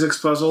 2 physics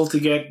puzzle to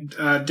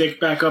get Dick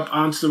back up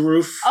onto the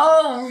roof.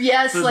 Oh,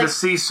 yes. With the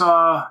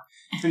seesaw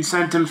and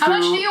sent him through. How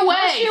much do you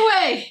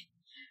weigh?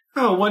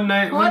 Oh,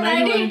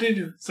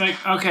 190. It's like,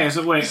 okay,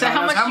 so wait. So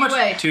how much do you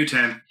weigh?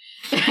 210.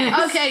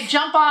 Okay,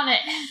 jump on it.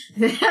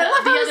 The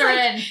other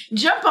end.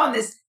 Jump on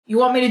this. You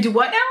want me to do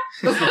what now?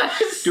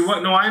 Do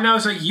what? No, I know.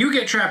 It's like, you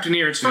get trapped in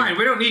here. It's fine.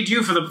 We don't need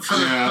you for the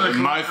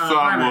my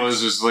thought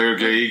was, it's like,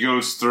 okay, he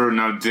goes through,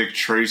 now Dick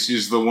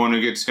Tracy's the one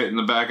who gets hit in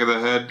the back of the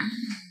head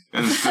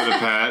instead of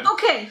Pat.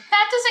 Okay.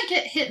 Pat doesn't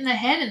get hit in the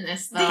head in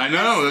this, though. I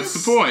know, that's the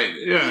point.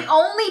 Yeah. The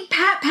only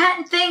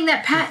patent thing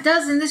that Pat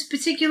does in this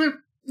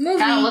particular movie.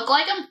 Kind of look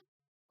like him?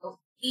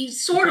 He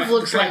sort of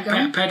looks like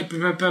him.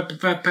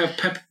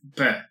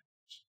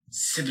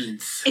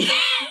 Siblings.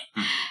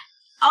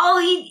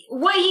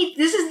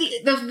 This is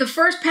the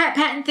first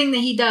patent thing that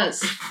he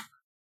does.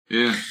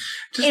 Yeah.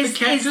 Just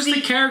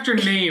the character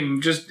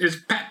name is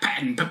Pat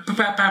Patton.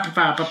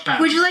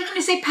 Would you like me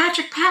to say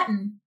Patrick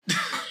Patton?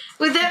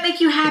 Would that make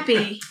you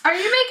happy? Are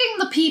you making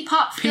the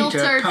pee-pop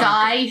filter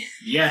die?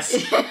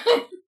 Yes.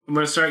 I'm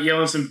going to start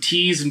yelling some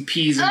T's and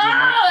P's into the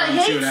I microphone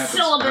and see hate what happens.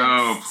 syllables.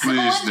 Oh,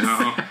 please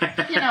no.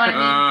 You know what I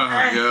Oh, mean?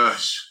 my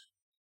gosh.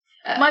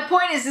 My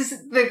point is,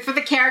 for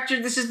the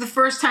character, this is the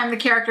first time the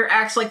character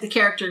acts like the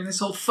character in this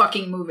whole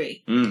fucking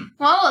movie.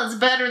 Well, it's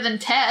better than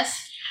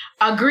Tess.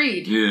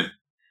 Agreed. Yeah.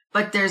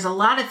 But there's a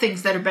lot of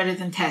things that are better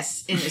than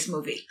Tess in this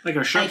movie. Like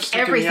a sharp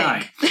stick in the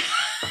eye.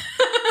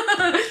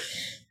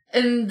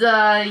 And,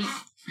 I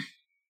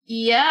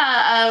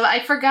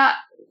forgot,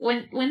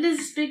 when does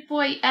this big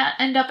boy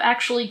end up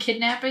actually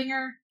kidnapping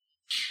her?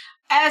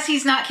 As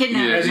he's not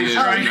kidnapping her. As he's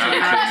trying to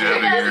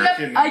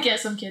I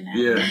guess I'm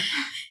kidnapping her. Yeah.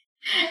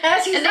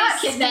 As he's not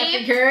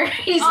kidnapping her,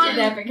 he's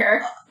kidnapping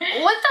her.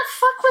 What the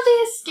fuck were they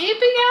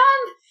escaping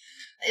on?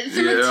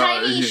 Through a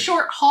tiny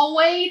short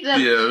hallway? A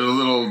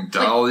little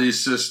dolly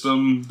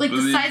system. Like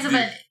the size of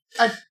a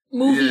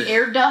movie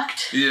air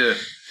duct? Yeah.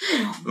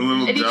 A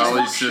little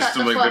dolly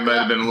system, like there might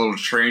have been a little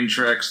train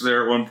tracks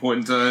there at one point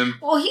in time.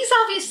 Well, he's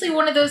obviously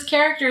one of those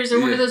characters or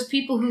one of those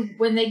people who,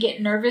 when they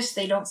get nervous,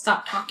 they don't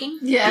stop talking.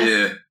 Yes.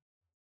 Yeah.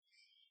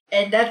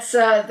 And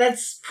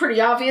that's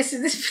pretty obvious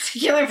in this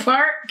particular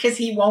part, because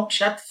he won't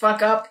shut the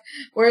fuck up.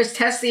 Whereas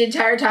Tess the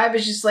entire time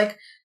is just like,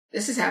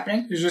 this is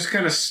happening. He's just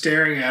kind of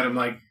staring at him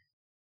like,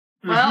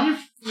 well,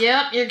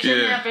 yep, you're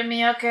kidnapping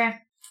me, okay.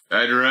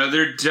 I'd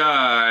rather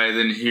die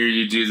than hear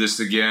you do this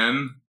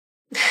again.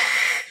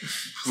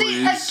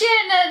 See, again,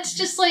 it's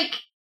just like,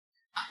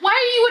 why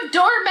are you a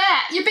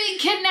doormat? You're being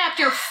kidnapped,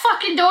 you're a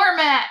fucking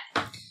doormat.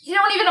 You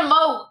don't even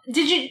emote.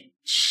 Did you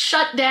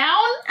shut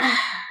down?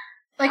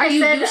 Are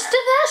you used to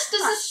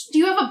this? Do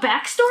you have a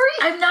backstory?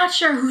 I'm not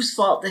sure whose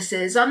fault this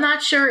is. I'm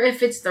not sure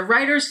if it's the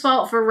writer's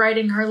fault for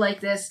writing her like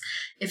this,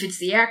 if it's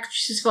the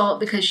actress's fault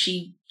because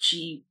she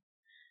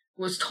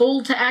was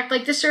told to act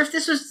like this, or if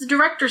this was the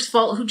director's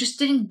fault who just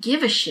didn't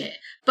give a shit.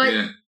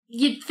 But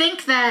you'd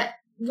think that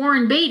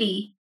Warren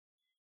Beatty,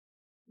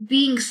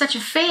 being such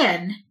a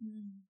fan,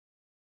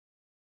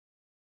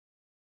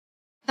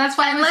 that's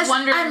why I was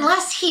wondering.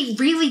 Unless he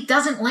really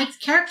doesn't like the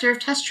character of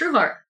Tess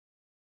Trueheart.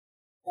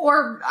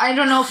 Or I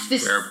don't know if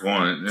this... Fair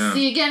point, yeah.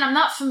 See, again, I'm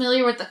not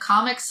familiar with the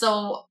comics,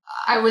 so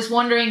I was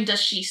wondering, does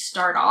she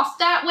start off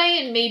that way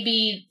and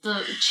maybe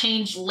the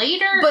change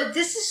later? But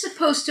this is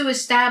supposed to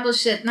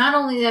establish that not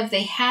only have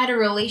they had a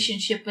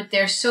relationship, but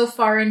they're so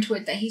far into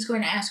it that he's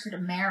going to ask her to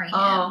marry him.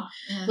 Oh.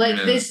 Like,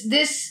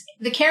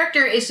 the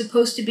character is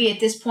supposed to be, at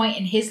this point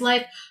in his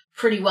life,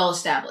 pretty well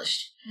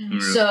established.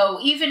 Mm-hmm. So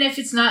even if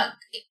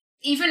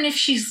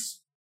she's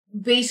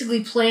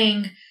basically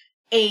playing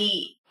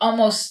a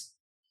almost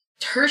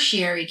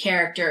tertiary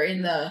character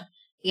in the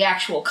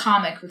actual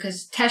comic,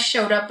 because Tess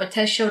showed up, but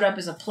Tess showed up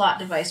as a plot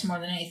device more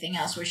than anything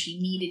else, where she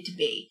needed to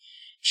be.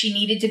 She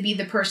needed to be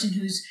the person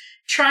who's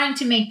trying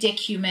to make Dick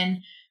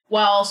human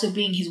while also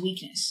being his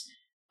weakness.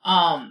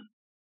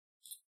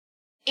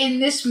 In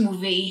this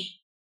movie,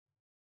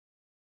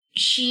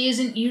 she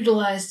isn't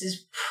utilized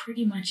as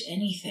pretty much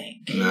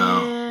anything.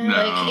 No.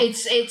 Like,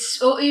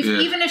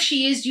 even if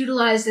she is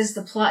utilized as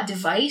the plot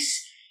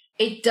device,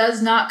 it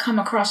does not come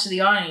across to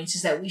the audience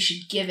as that we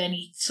should give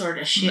any sort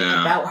of shit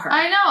about her.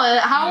 I know.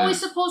 How are we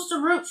supposed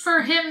to root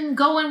for him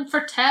going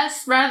for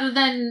Tess rather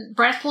than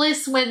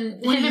Breathless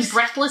when him and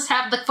Breathless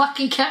have the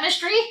fucking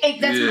chemistry?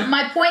 That's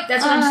my point.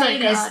 That's what I'm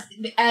saying.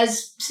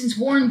 Since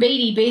Warren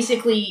Beatty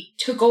basically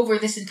took over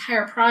this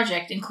entire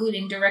project,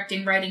 including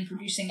directing, writing,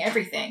 producing,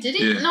 everything. Did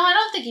he? Yeah. No, I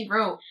don't think he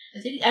wrote.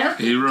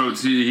 He wrote.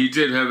 He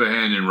did have a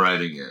hand in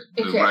writing it.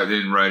 Okay.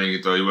 In writing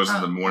it, though, he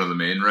wasn't one of the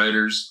main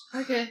writers.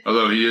 Okay.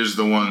 Although he is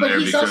the one there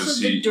he's because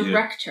also the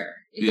director.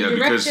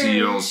 Because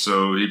he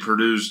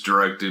produced,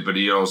 directed, but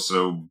he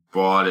also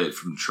bought it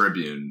from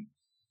Tribune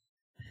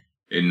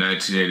in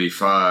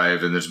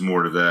 1985, and there's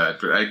more to that.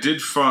 But I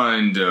did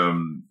find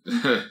one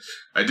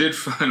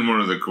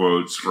of the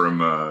quotes from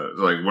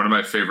like one of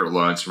my favorite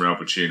lines from Al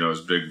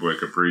Pacino's Big Boy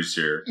Caprice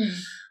here.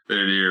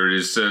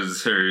 He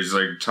says there, he's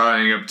like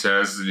tying up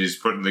Tess and he's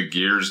putting the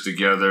gears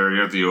together.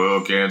 You got the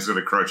oil can's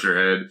gonna crush your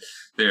head.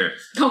 There.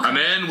 Okay. A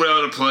man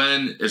without a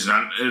plan is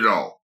not at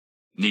all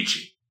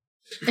Nietzsche.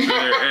 What's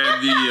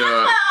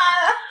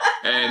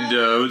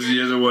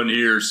the other one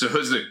here? So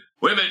it's like,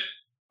 wait a minute.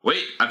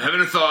 Wait, I'm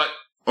having a thought.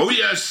 Oh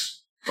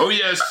yes,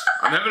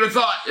 I'm having a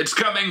thought. It's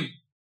coming.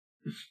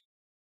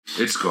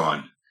 It's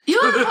gone. You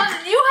have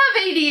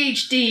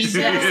ADHD,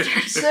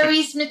 so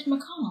he's Mitch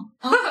McConnell.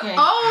 Okay.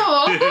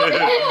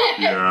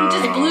 He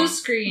just blue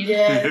screen.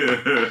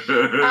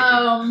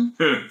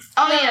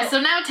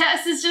 So now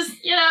Tess is just,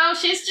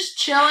 she's just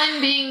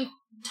chilling, being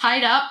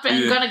tied up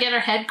and gonna get her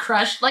head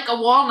crushed like a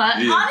walnut.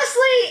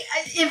 Honestly,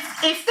 if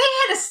they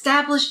had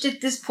established at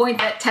this point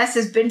that Tess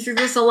has been through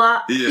this a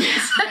lot,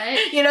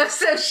 right?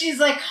 So she's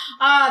like,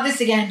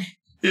 this again.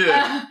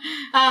 Yeah.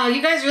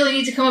 You guys really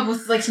need to come up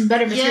with like some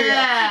better material.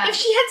 Yeah. If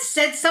she had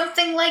said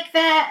something like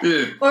that,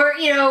 or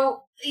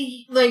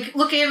like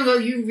look at him and go,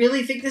 "You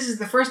really think this is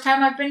the first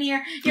time I've been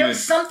here?"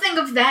 Something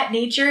of that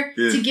nature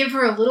to give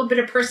her a little bit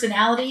of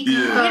personality.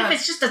 Yeah. Even if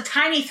it's just a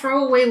tiny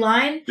throwaway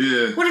line,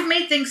 would have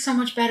made things so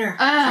much better.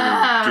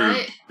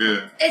 Right.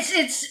 Yeah.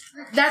 It's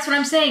that's what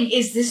I'm saying.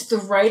 Is this the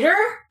writer?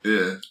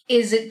 Yeah.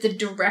 Is it the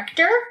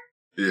director?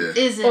 Yeah.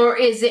 Is it? Or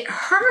is it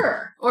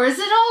her? Or is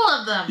it all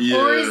of them? Yeah.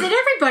 Or is it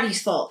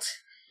everybody's fault?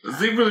 I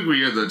think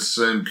we had that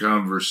same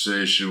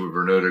conversation with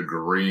Renata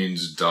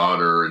Green's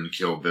daughter in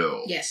Kill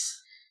Bill.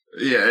 Yes.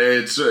 Yeah,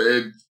 it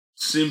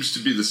seems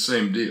to be the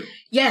same deal.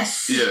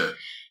 Yes. Yeah.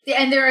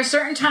 And there are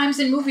certain times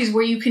in movies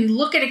where you can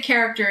look at a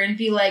character and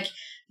be like,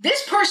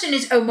 this person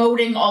is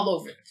emoting all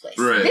over the place.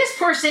 Right. This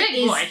person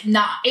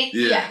not.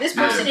 This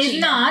person is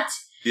not.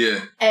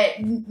 Yeah.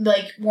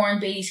 Like Warren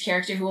Beatty's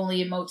character who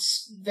only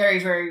emotes very,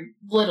 very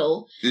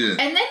little. Yeah.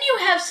 And then you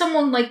have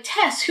someone like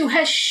Tess who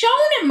has shown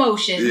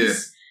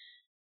emotions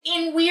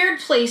in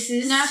weird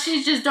places. Now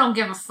she just don't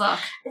give a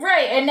fuck.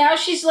 Right, and now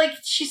she's like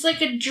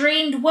a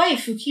drained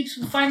wife who keeps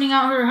finding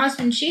out her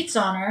husband cheats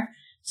on her.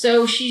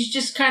 So she's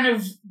just kind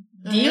of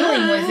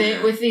dealing with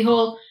it, with the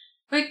whole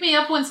wake me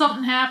up when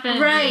something happens.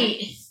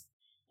 Right.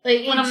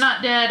 Like when I'm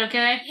not dead,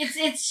 okay?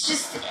 It's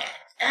just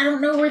I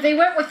don't know where they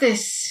went with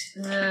this.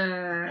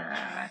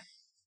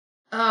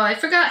 I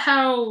forgot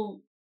how...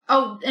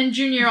 Oh, and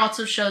Junior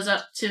also shows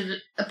up to...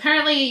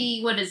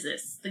 Apparently, what is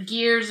this? The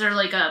gears are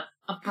like a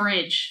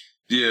bridge.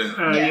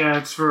 Yeah.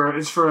 It's for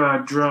a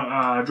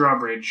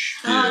drawbridge.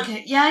 Oh,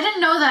 okay. Yeah, I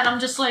didn't know that. I'm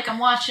just like, I'm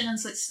watching and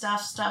it's like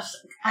stuff.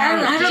 I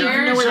don't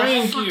even know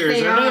where the fuck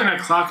gears. Are they in a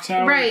clock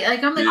tower? Right,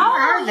 like I'm like, where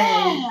are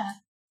they?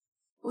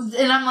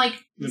 And I'm like,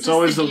 is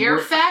this the gear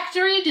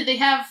factory? Do they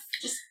have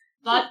just...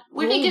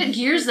 Where do you get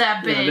gears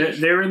that big? Yeah,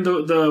 they're in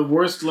the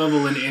worst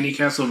level in any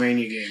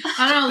Castlevania game.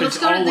 I don't know.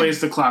 It's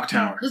always the clock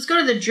tower. Let's go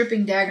to the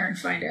Dripping Dagger and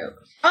find out.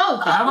 Oh,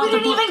 we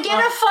didn't even get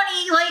a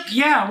funny, like...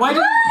 Yeah, why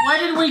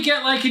didn't we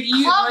get, like, an...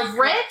 Club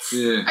Ritz?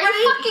 Yeah. Are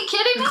you fucking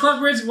kidding me?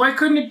 Club Ritz, why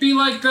couldn't it be,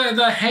 like,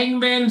 the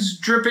hangman's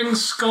dripping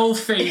skull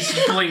face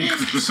blink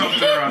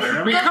something or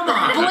other? I mean, come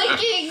on. The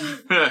blinking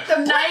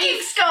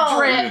skull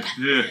drip.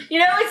 Yeah.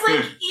 It's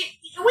like...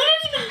 We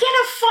didn't even get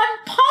a fun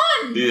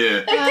pun. Yeah.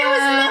 Like there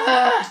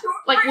was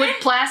like wood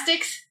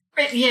plastics.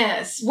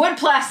 Yes, wood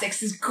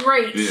plastics is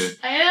great. Yeah.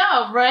 I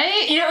know,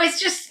 right? It's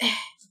just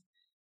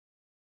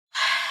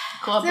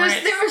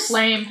There was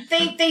lame.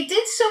 They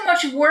did so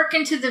much work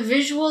into the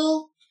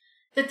visual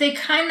that they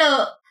kind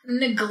of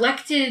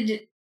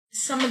neglected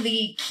some of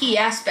the key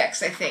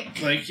aspects, I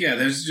think. Like, yeah,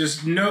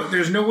 there's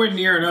nowhere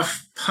near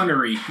enough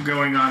punnery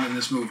going on in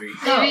this movie.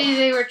 Maybe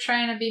they were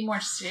trying to be more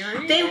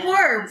serious. They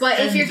were, but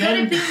if you're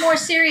going to be more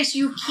serious,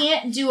 you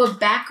can't do a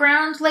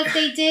background like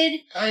they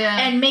did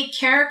and make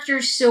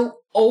characters so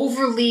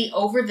overly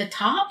over the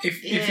top.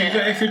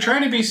 If you're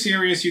trying to be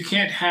serious, you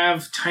can't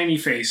have tiny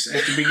face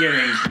at the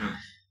beginning.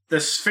 The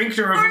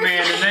sphincter of a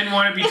man, and then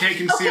want to be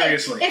taken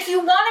seriously. If you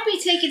want to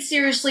be taken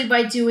seriously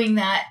by doing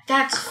that,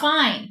 that's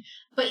fine.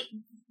 But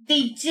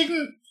they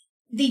didn't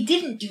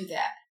do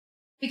that.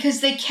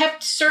 Because they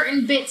kept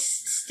certain bits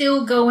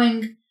still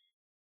going,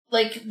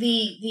 like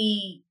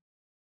the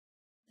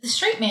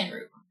straight man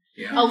route.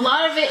 Yeah. A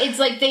lot of it, it's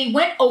like they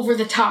went over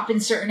the top in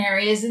certain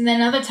areas, and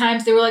then other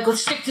times they were like,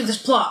 let's stick to this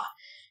plot.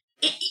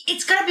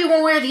 It's got to be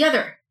one way or the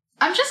other.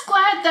 I'm just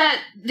glad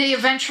that they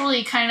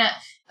eventually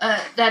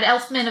that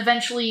Elfman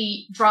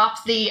eventually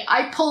dropped the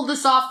 "I pulled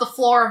this off the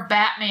floor of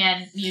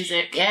Batman"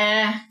 music.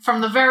 Yeah.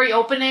 From the very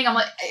opening, I'm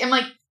like,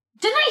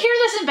 didn't I hear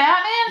this in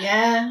Batman?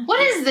 Yeah. What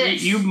is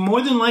this? You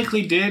more than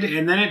likely did,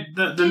 and then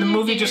the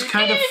movie just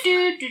kind of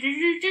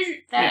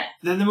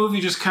then the movie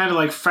just kind of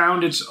like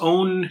found its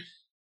own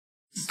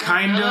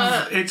kind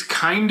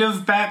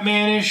of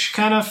Batman-ish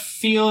kind of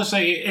feel. It's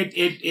like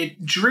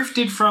it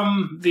drifted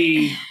from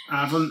the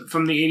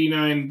from the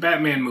 '89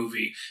 Batman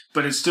movie,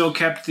 but it still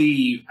kept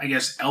the, I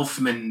guess,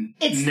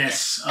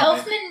 Elfman-ness of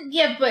it. Elfman,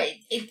 yeah, but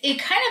it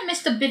kind of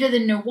missed a bit of the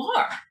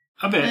noir.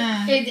 A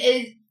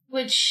bit.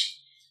 Which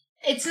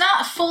it's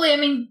not fully. I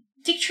mean,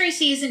 Dick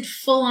Tracy isn't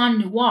full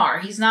on noir.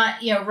 He's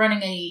not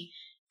running a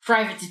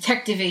private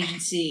detective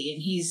agency,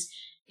 and he's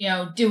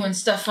doing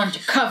stuff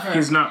undercover.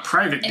 He's not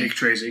private Dick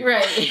Tracy.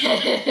 Right. Like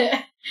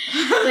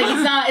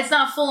it's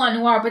not full on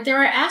noir, but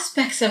there are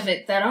aspects of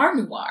it that are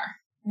noir.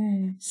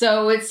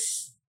 So I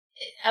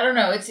don't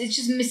know, it's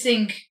just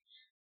missing.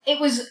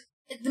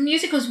 The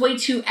music was way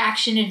too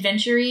action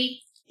adventure-y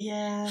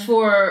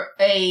for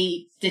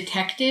a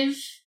detective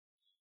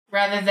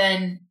rather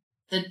than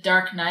the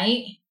Dark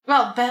Knight.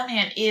 Well,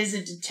 Batman is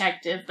a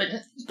detective, but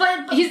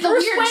he's the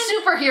weird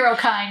superhero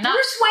kind.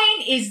 Bruce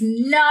Wayne is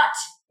not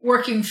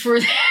working for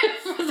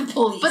the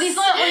police. But he's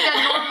not like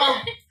a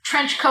normal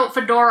trench coat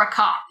fedora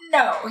cop.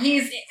 No,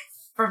 he's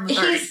from the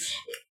 30s.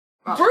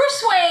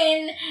 Bruce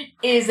Wayne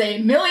is a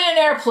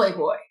millionaire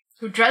playboy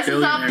who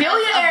dresses up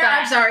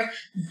billionaire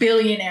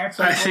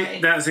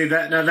playboy.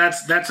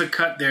 That's a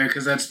cut there,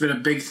 because that's been a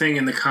big thing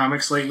in the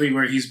comics lately,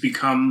 where he's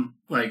become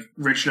like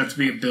rich enough to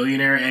be a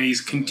billionaire, and he's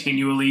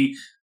continually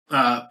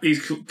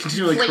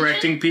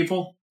correcting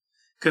people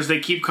because they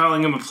keep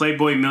calling him a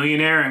playboy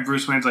millionaire, and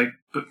Bruce Wayne's like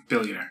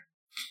billionaire.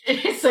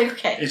 It's like,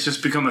 okay. It's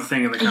just become a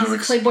thing in the comics.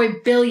 He's a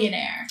playboy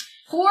billionaire.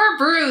 Poor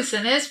Bruce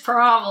and his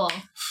problem.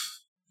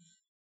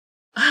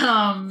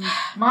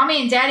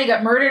 Mommy and Daddy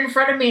got murdered in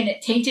front of me, and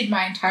it tainted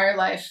my entire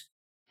life.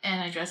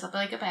 And I dress up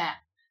like a bat.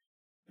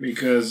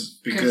 Because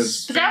But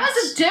that was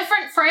a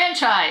different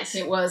franchise.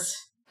 It was.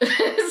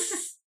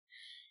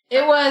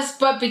 It was,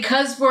 but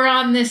because we're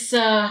on this...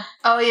 the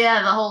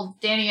whole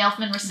Danny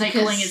Elfman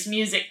recycling his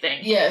music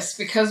thing. Yes,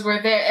 because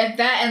we're there.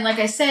 And like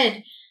I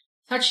said,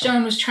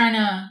 Touchstone was trying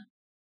to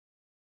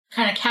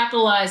kind of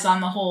capitalize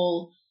on the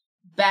whole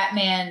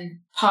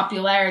Batman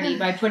popularity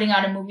by putting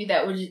out a movie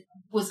that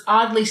was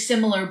oddly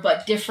similar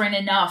but different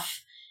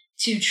enough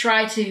to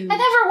try to... It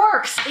never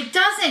works. It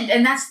doesn't,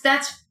 and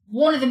that's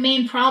one of the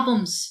main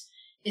problems,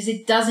 is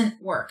it doesn't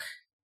work.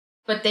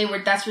 But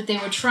that's what they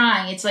were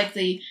trying. It's like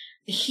the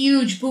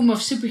huge boom of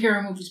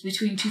superhero movies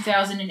between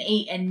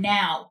 2008 and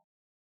now.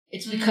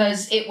 It's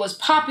because it was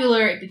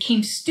popular, it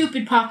became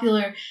stupid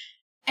popular,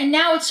 and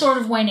now it's sort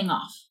of waning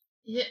off.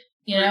 Yeah.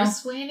 You know?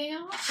 It's waning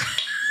off?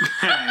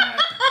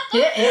 That's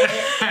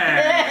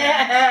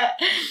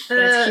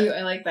cute.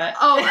 I like that.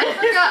 Oh, I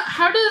forgot.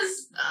 How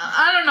does...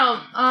 I don't know.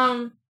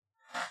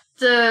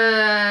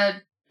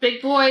 The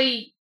big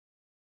boy...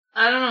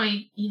 I don't know.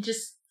 He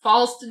just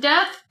falls to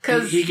death?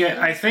 Because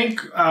I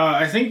think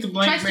the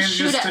Blank man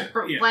just...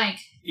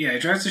 Blank. Yeah, he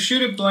tries to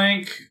shoot at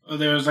Blank.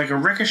 There was like a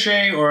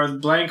ricochet, or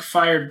Blank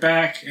fired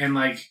back and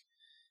like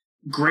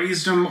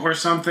grazed him or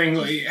something.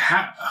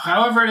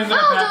 However it ended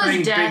up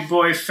happening, Big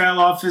Boy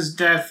fell to his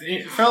death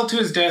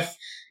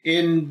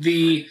in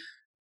the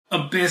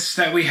abyss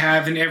that we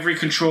have in every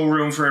control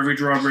room for every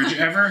drawbridge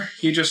ever.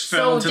 He just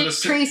fell into the...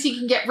 So Dick Tracy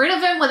can get rid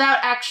of him without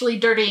actually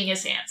dirtying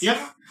his hands. Yep.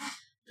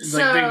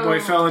 Like Big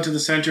Boy fell into the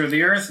center of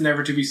the earth,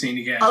 never to be seen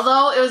again.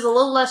 Although it was a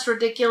little less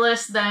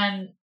ridiculous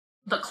than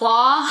the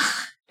Claw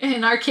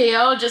in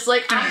RKO, just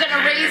like, I'm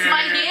gonna raise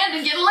my hand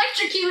and get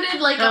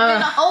electrocuted like I'm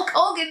in a Hulk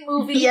Hogan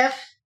movie. Yep.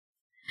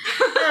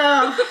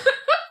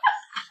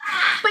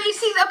 But you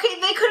see,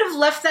 okay, they could have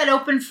left that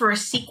open for a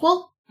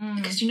sequel,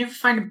 because you never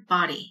find a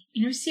body.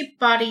 You never see a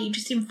body, you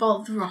just see him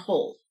fall through a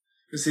hole.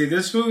 See,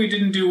 this movie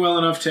didn't do well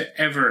enough to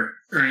ever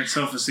earn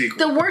itself a sequel.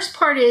 The worst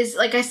part is,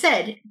 like I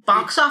said,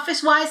 box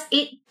office wise,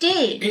 it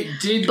did. It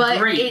did but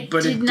great,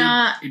 but it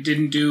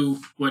didn't do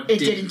what it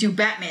didn't do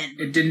Batman.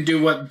 It didn't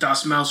do what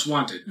Das Mouse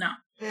wanted. No.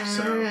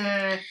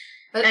 So.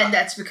 And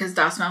that's because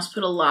Das Mouse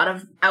put a lot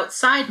of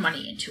outside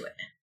money into it.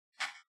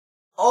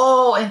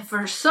 Oh, and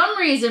for some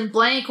reason,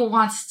 Blank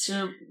wants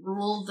to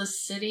rule the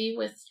city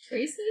with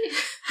Tracy.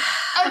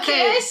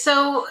 Okay,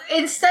 so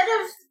instead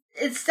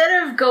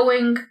of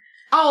going,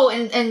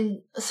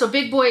 and so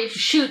Big Boy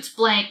shoots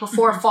Blank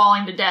before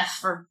falling to death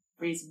for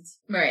reasons.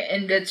 Right,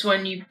 and that's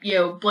when you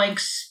know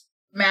Blank's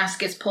mask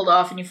gets pulled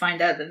off and you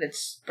find out that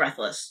it's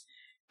Breathless.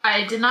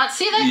 I did not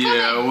see that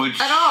coming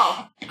at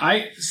all.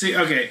 I see.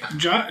 Okay,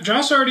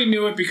 Joss already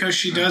knew it because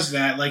she does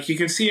that. Like, you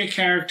can see a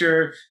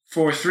character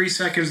for 3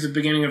 seconds at the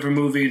beginning of a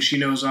movie, and she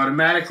knows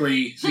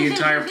automatically the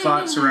entire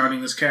plot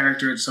surrounding this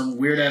character and some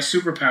weird ass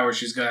superpower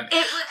she's got.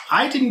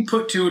 I didn't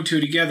put 2 and 2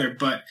 together,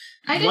 but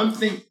one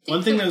thing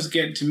that was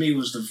getting to me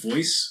was the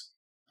voice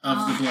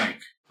of the Blank.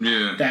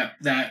 Yeah,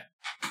 that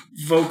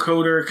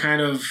vocoder kind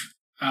of.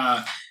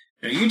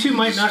 You two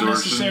might not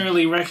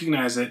necessarily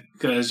recognize it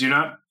because you're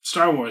not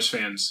Star Wars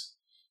fans,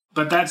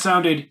 but that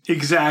sounded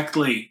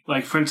exactly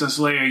like Princess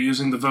Leia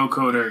using the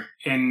vocoder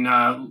in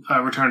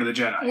Return of the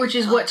Jedi. Which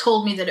is what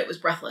told me that it was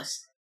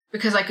Breathless,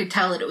 because I could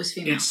tell that it was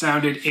female. It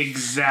sounded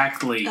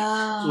exactly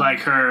like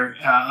her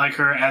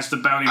as the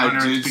bounty hunter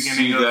at the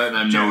beginning. I did see that, and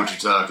I know what you're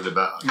talking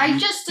about. I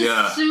just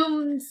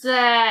assumed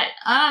that,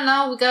 I don't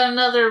know, we got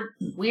another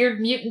weird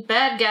mutant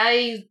bad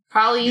guy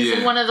probably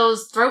using one of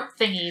those throat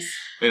thingies.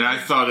 And I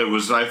thought it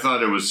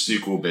was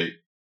sequel bait.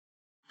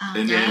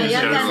 Find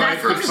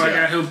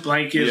out who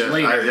Blank is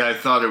later. I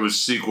thought it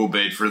was sequel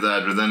bait for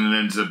that, but then it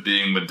ends up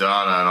being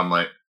Madonna, and I'm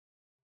like,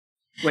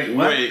 wait,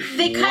 what?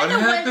 They kind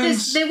of went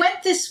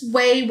this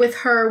way with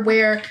her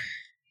where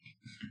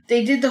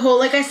they did the whole,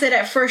 like I said,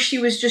 at first she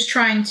was just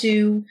trying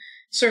to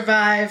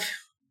survive.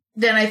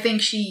 Then I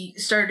think she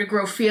started to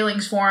grow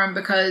feelings for him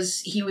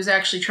because he was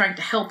actually trying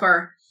to help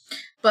her.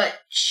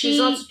 But she's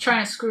also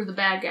trying to screw the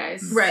bad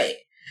guys. Right.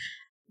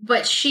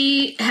 But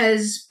she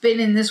has been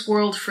in this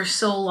world for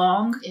so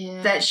long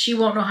that she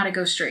won't know how to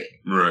go straight.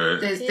 Right.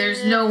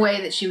 There's no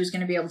way that she was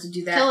going to be able to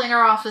do that. Killing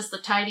her off is the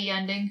tidy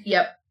ending.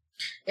 Yep.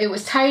 It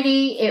was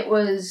tidy. It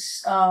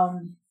was,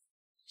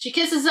 she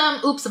kisses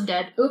him. Oops, I'm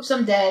dead. Oops,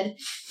 I'm dead.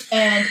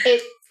 And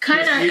it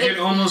kind of... You can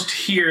almost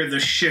hear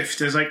the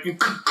shift. It's like...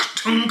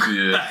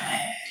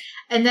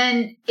 And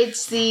then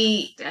it's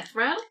the... Death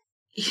rattle?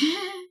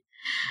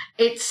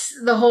 It's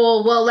the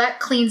whole, well, that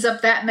cleans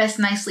up that mess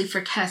nicely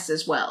for Tess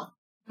as well.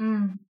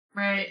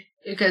 Right.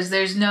 Because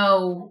there's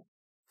no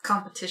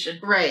competition.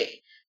 Right.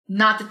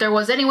 Not that there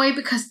was anyway,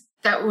 because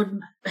that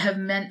would have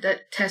meant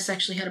that Tess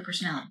actually had a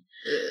personality.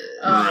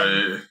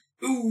 Right.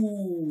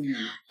 Ooh.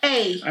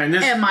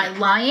 Am I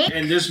lying?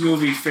 And this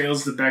movie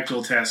fails the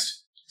Bechdel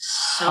test.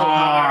 So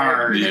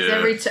hard.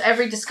 Because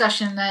every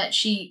discussion that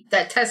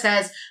Tess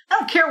has, I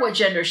don't care what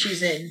gender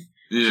she's in,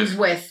 she's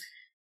with,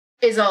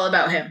 is all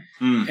about him.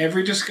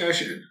 Every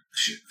discussion,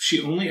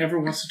 she only ever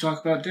wants to talk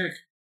about Dick.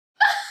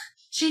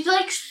 She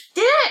likes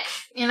Dick,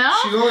 you know?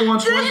 She only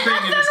wants one thing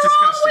and it's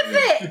disgusting.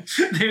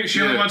 With it.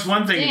 She only wants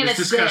one thing and it's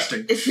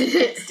disgusting. It's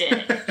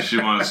Dick. She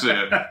wants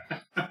it.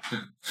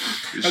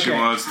 She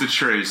wants the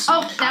Tracy.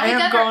 I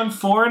have gone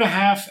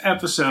 4.5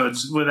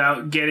 episodes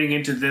without getting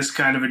into this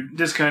kind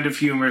of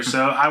humor,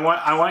 so I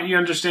want you to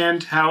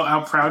understand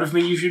how proud of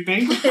me you should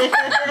be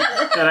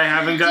that I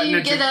haven't gotten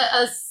into. Do you get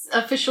a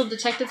official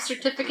detective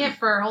certificate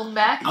for holding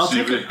back? I'll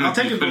take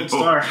a gold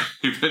star.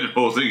 You've been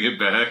holding it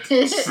back.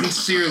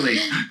 Sincerely.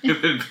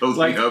 You've been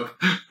building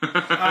up.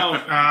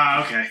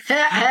 Okay.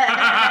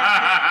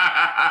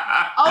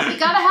 We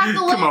gotta have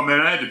the little... Come on,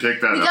 man, I had to pick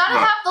that up. We gotta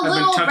have the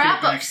little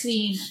wrap-up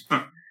scene.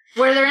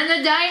 Where they're in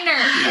the diner,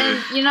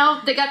 and, you know,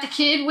 they got the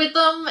kid with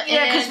them.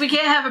 Yeah, because we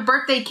can't have a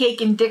birthday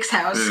cake in Dick's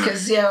house,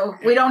 because, you know,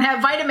 we don't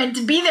have Vitamin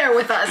to be there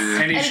with us.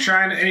 And he's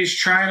trying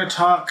to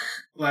talk,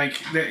 like,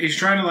 he's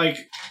trying to, like,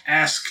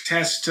 ask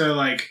Tess to,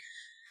 like,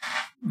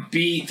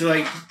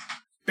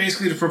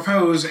 basically to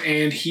propose,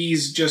 and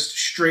he's just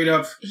straight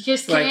up... He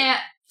just can't...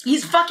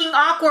 He's fucking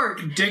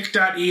awkward.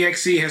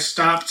 Dick.exe has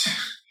stopped...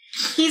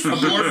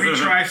 Abort,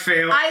 retry,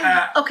 fail.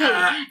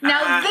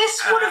 Now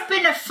this would have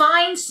been a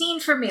fine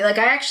scene for me. Like,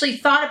 I actually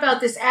thought about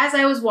this as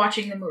I was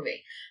watching the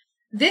movie.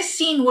 This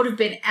scene would have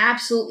been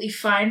absolutely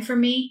fine for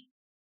me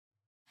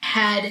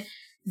had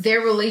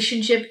their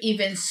relationship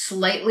even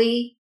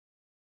slightly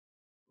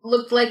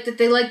looked like that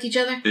they liked each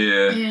other.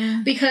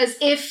 Yeah. Because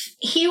if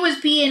he was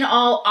being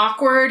all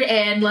awkward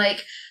and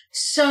like,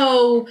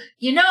 so,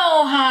 you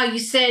know how you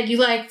said you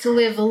like to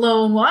live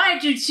alone? Why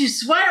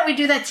don't we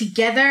do that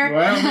together?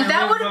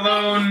 That would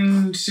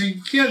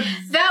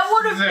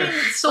have been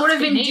sort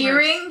of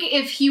endearing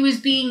if he was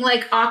being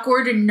like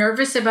awkward and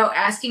nervous about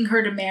asking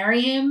her to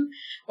marry him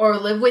or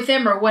live with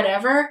him or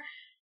whatever.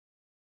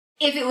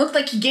 If it looked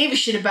like he gave a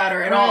shit about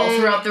her at all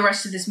throughout the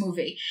rest of this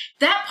movie.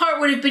 That part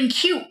would have been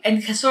cute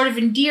and sort of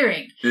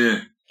endearing.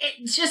 Yeah.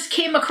 It just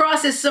came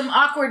across as some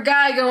awkward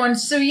guy going,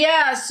 so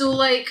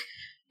like,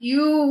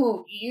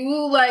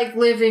 you like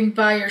living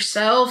by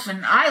yourself,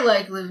 and I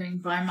like living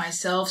by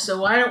myself,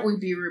 so why don't we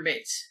be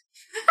roommates?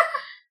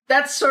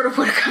 That's sort of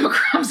what it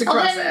comes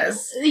across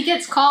as. He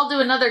gets called to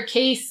another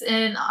case,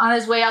 and on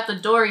his way out the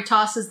door, he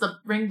tosses the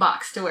ring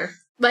box to her.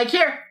 Like,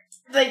 here.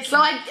 Like, so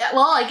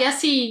I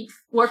guess he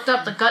worked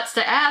up the guts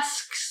to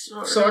ask,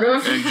 sort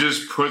of. And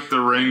just put the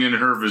ring in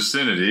her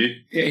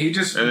vicinity. Yeah, he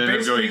just and then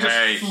basically going,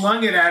 hey. just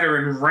flung it at her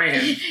and ran.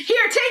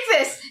 Here, take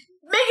this.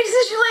 Make a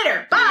decision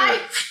later. Bye.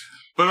 Yeah.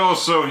 But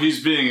also,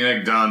 he's being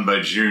egged on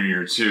by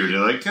Junior, too. They're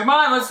like, come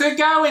on, let's get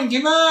going,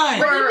 come on.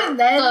 But even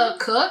then... The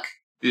cook?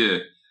 Yeah.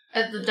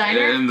 At the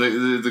diner? And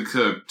the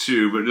cook,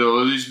 too. But at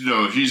least,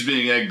 he's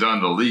being egged on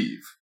to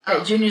leave.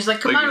 Oh. Junior's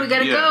like, come on, we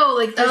gotta go.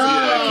 Like,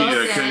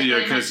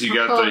 because he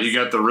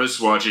got the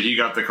wristwatch and he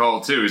got the call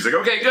too. He's like,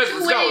 okay, good,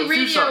 let's go. Let's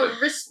do something.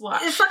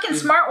 Wristwatch. It's fucking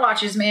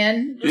smartwatches,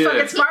 man. Yeah.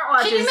 Fucking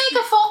smartwatches. Can you make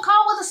a phone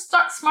call with a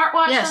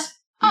smartwatch? Yes.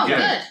 Oh, yeah.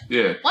 good.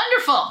 Yeah.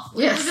 Wonderful.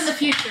 We Yes. live in the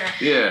future.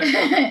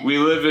 Yeah. We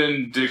live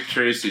in Dick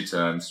Tracy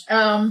times.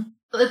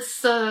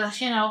 Let's, Now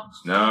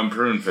I'm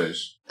prune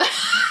face.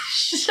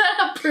 Shut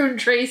up, Prune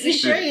Tracy. You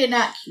sure you're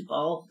not cue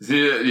ball? Yeah,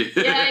 Yeah, you're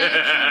cue ball.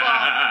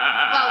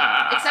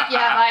 Well, except you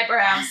have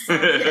eyebrows. So.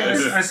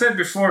 I said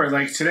before,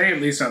 like today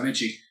at least I'm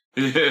itchy.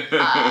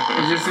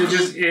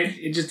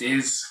 It just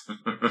is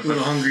a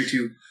little hungry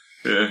too.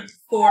 Yeah.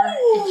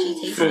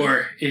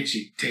 For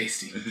itchy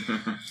tasty.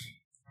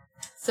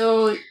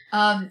 So,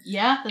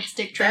 that's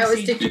Dick Tracy. That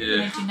was Dick Tracy.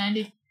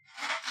 1990.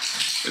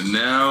 And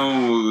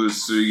now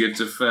so we get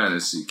to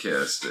fantasy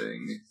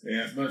casting.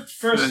 Yeah, but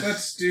first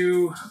let's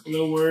do a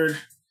little word.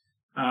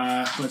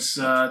 Let's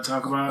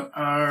talk about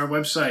our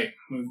website,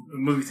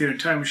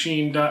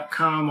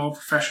 movietheatertimemachine.com, all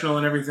professional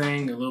and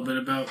everything, a little bit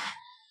about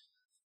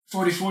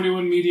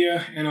 4041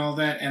 Media and all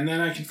that, and then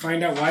I can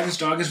find out why this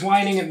dog is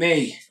whining at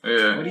me.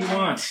 Yeah. What do you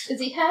want? Is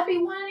he happy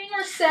whining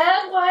or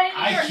sad whining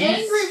I or can't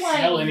angry whining?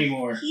 tell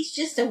anymore. He's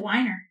just a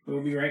whiner.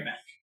 We'll be right back.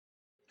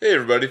 Hey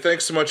everybody,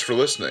 thanks so much for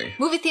listening.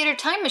 Movie Theater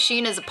Time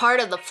Machine is a part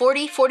of the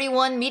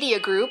 4041 Media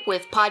Group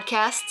with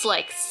podcasts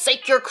like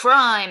Sake Your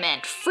Crime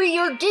and Free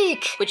Your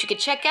Geek, which you can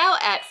check out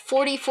at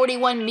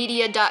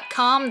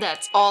 4041media.com.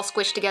 That's all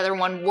squished together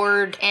one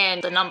word,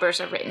 and the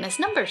numbers are written as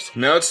numbers.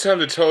 Now it's time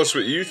to tell us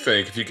what you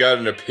think. If you got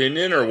an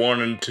opinion or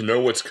wanted to know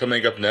what's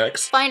coming up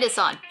next, Find us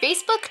on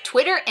Facebook,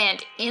 Twitter,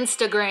 and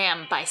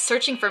Instagram by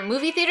searching for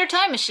Movie Theater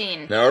Time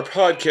Machine. now our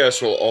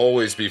podcast will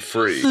always be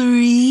free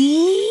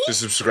to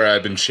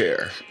subscribe and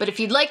share. But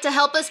if you'd like to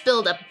help us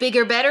build a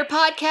bigger, better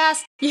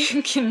podcast,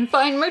 you can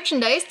find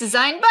merchandise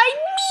designed by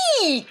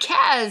me,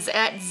 Kaz,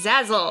 at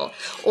Zazzle.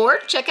 Or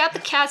check out the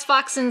Kaz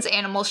Foxen's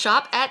Animal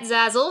Shop at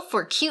Zazzle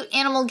for cute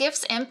animal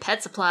gifts and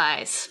pet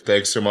supplies.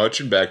 Thanks so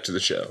much, and back to the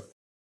show.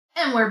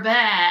 And we're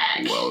back.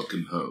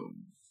 Welcome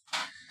home.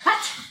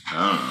 What? I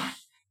don't know.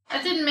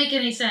 That didn't make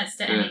any sense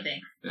to anything.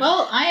 Yeah.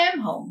 Well, I am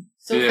home,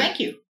 so Yeah. thank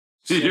you.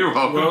 You're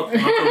welcome.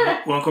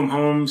 Welcome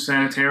home,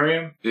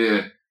 sanitarium.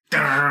 Yeah.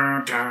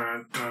 Dun,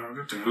 dun,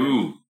 dun, dun.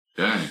 Ooh.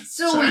 Dang.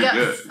 So we got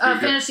Good.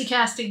 fantasy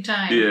casting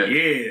time. Yeah.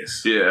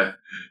 Yes. Yeah.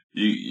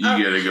 You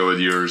gotta go with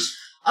yours.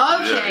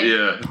 Okay.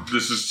 Yeah.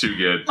 This is too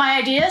good. My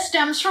idea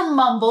stems from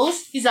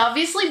Mumbles. He's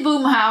obviously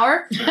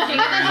Boomhauer, King of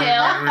the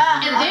Hill,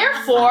 and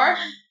therefore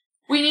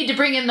we need to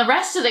bring in the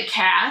rest of the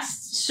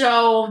cast.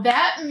 So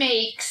that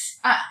makes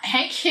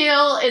Hank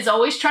Hill is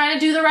always trying to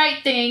do the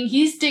right thing.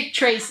 He's Dick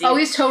Tracy. Oh,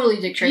 he's totally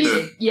Dick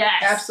Tracy.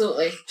 Yes.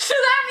 Absolutely. So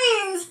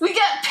that means we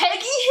get Peggy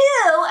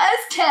Hill as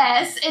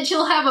Tess, and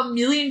she'll have a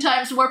million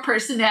times more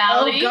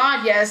personality. Oh,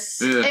 God, yes.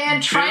 Yeah.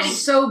 And try to...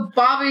 So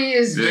Bobby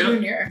is Yeah.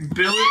 Junior.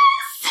 Bill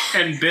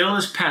and Bill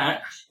is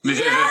Pat.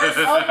 Yes!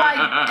 Oh, my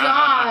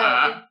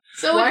God.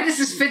 So Why does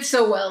this fit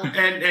so well?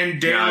 And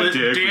Dale, God,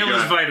 Dick, Dale we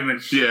is got- vitamin.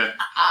 Yeah.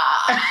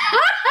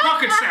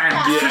 Pocket sand.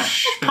 Yeah.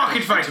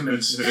 Pocket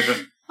vitamins.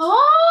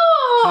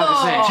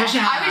 Oh!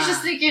 Cha-cha. I was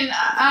just thinking,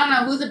 I don't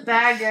know who the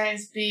bad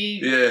guys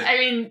be. Yeah. I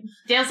mean,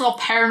 Dale's all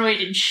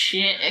paranoid and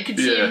shit. I could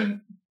see Yeah.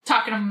 him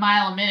talking a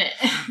mile a minute,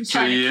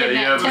 trying yeah, to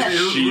kidnap but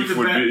Tess. Chief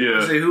would be,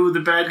 yeah. Say who would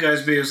the bad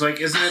guys be? It's like,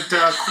 isn't it?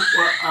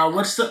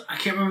 What's the? I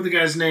can't remember the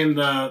guy's name.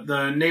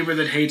 The neighbor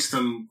that hates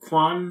them.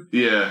 Quan.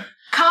 Yeah.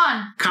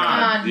 Khan.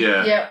 Khan.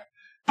 Yeah. Yep.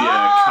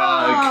 Yeah,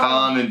 Oh.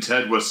 Khan and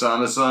Ted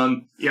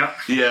Wasana-san. Yep.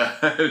 Yeah.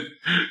 And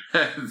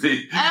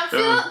I'm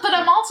feeling, but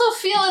I'm also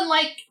feeling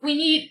like we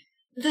need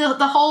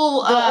the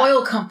whole The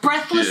oil company.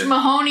 breathless Yeah.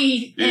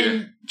 Mahoney Yeah.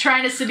 and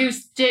trying to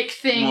seduce Dick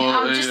thing.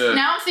 Well,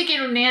 Now I'm thinking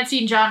of Nancy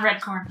and John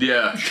Redcorn.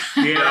 Yeah.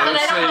 Yeah. But I would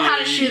don't know say how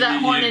to shoe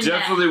that horn you in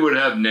definitely would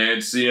have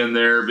Nancy in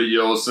there, but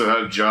you also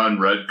have John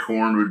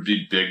Redcorn would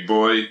be Big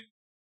Boy.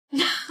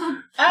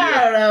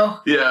 I don't know.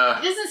 Yeah.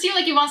 It doesn't seem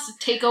like he wants to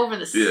take over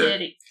the Yeah.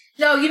 city.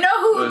 No, you know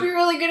who would be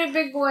really good at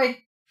Big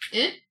Boy?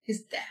 It?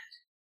 His dad.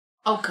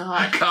 Oh,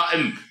 God.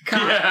 Cotton.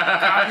 Cotton.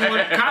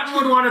 Yeah. Cotton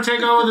would want to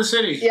take over the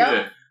city. Yep.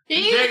 Yeah.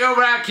 He- Take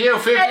over that kill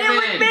 50 And it would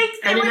men. make,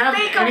 And it he'd would have,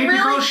 make and a he'd be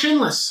really... called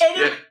Shinless. And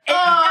Yeah.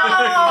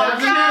 oh,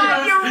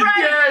 God, you're right.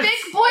 Yes.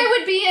 Big Boy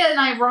would be an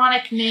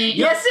ironic name.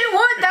 Yes, it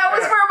would. That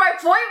was where my my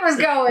point was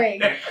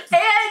going. And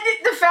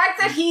the fact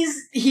that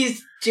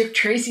he's Dick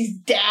Tracy's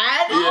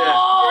dad. Yeah.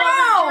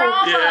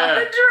 Oh, Yeah.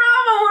 the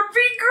drama would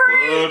be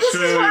great. Well, This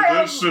is why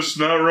that's just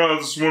not right.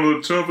 This is one of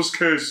the toughest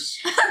cases.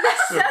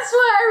 that's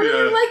why I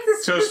really like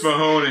this. Tess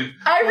Mahoney.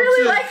 I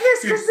really like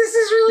this because this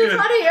is really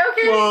funny.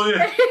 Okay. Well,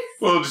 yeah.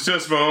 Well,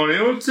 Tess Mahoney.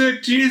 Well,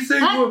 Dick, do you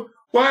think...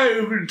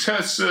 Why,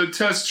 Tess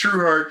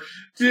Trueheart,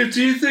 do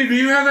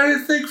you have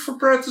anything for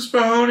Prentice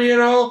Mahoney at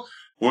all?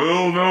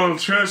 Well, no,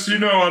 Tess, you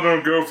know I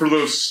don't go for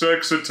those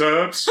sex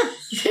attempts.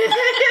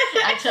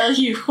 I tell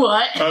you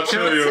what. I'll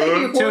tell you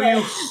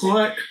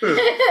what. But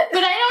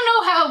I don't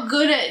know how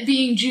good at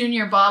being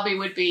Junior Bobby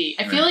would be.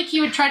 I feel like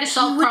he would try to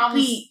solve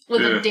problems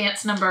with a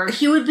dance number.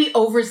 He would be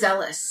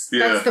overzealous.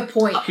 Yeah. That's the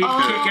point. He'd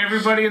kick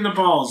everybody in the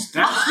balls.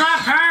 That's my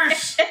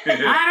purse!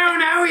 I don't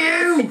know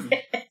you!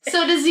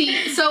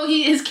 So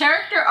his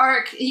character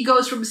arc, he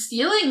goes from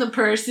stealing the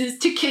purses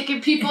to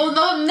kicking people in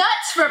the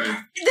nuts to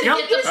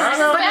get the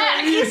purses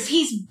back.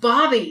 He's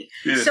Bobby,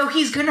 so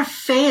he's gonna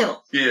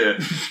fail. Yeah.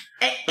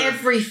 At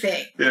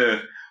everything.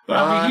 Yeah.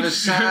 I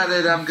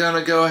decided I'm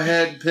gonna go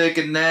ahead and pick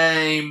a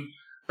name.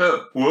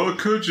 Well,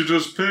 could you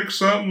just pick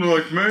something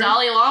like me?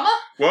 Dalai Lama?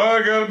 Why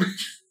I gotta be...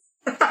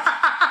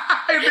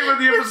 I think with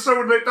the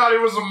episode they thought he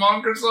was a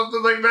monk or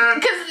something like that.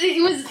 Because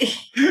he was...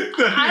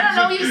 I don't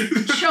know, he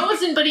was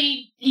chosen, but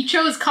he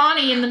chose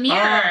Connie in the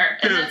mirror.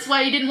 And that's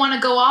why he didn't want to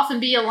go off and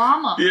be a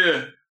llama.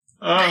 Yeah.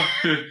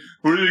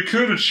 Well, you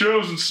could have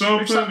chosen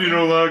something, you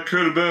know, like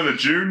could have been a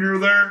junior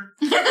there.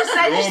 You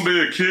won't be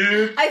a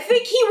kid. I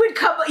think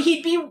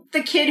he'd be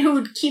the kid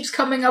who keeps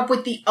coming up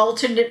with the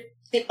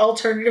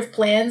alternative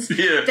plans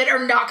that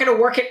are not going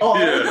to work at all.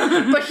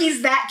 Yeah. But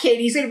he's that kid.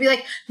 He's going to be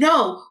like,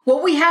 no,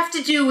 what we have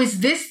to do is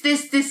this,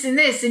 and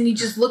this. And he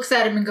just looks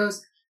at him and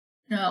goes,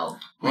 no.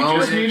 We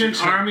just need an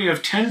army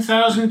of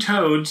 10,000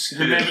 toads.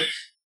 And then,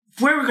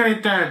 where are we going to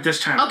get that at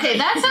this time? Okay,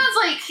 that sounds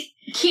like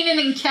Keenan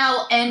and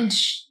Kel end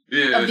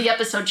of the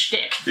episode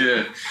shtick.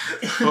 Yeah.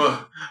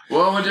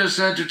 Well, we just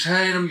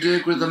entertain them,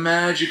 Dick, with a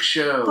magic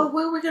show. But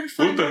where are we going to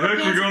find What the heck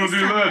are we going to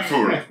do that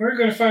for? Yeah, we're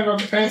going to find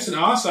rubber pants and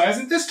all size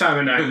at this time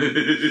of night.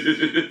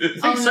 I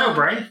think so,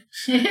 Brian.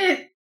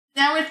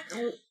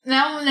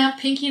 Now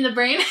Pinky and the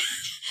Brain.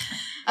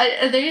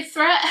 Are they a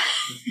threat?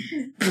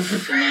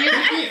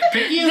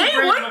 Pinky and they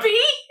would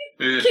be.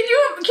 Yeah. Can't you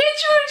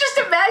just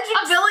imagine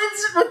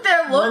villains with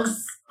their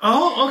looks?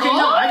 Oh, okay,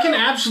 no, I can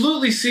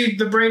absolutely see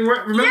the Brain...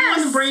 Remember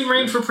when the Brain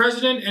ran for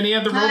president and he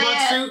had the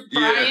robot suit?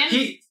 Brian?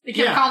 They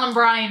kept calling him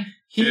Brian.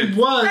 He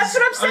was That's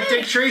what I'm saying. A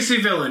Dick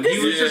Tracy villain. He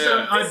was just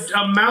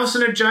a mouse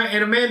in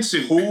a man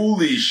suit.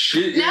 Holy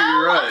shit, now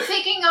you're right. I'm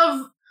thinking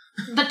of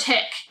the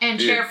Tick and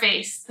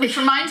Chairface, which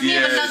reminds me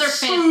of another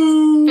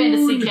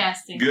fantasy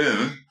casting.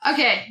 Good.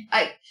 Okay,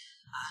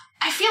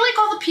 I feel like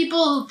all the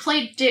people who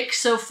played Dick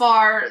so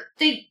far,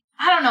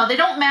 I don't know, they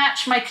don't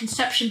match my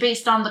conception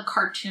based on the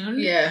cartoon.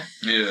 Yeah.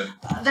 Yeah.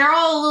 They're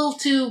all a little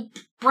too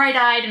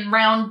bright-eyed and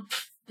round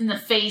in the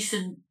face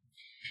and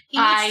he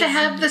needs to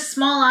have the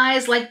small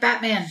eyes like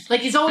Batman.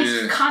 Like he's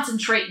always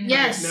concentrating.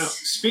 Yes. Now,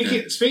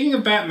 speaking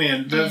of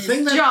Batman, the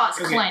thing his jaw's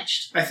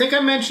clenched. I think I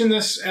mentioned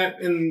this at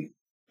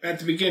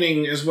the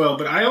beginning as well,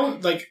 but I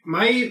don't like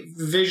my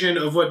vision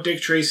of what Dick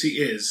Tracy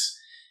is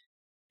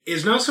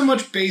not so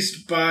much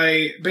based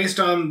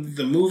on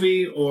the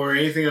movie or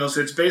anything else.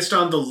 It's based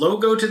on the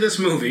logo to this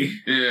movie.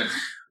 Yeah.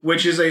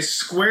 Which is a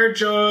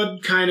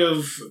square-jawed kind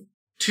of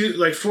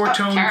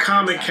four-tone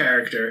comic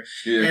character.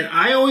 Yeah. And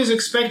I always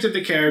expected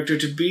the character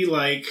to be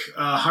like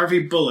Harvey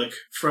Bullock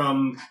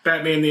from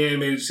Batman the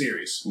Animated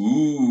Series.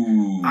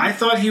 Ooh. I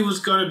thought he was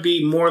going to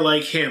be more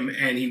like him,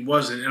 and he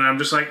wasn't. And I'm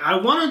just like, I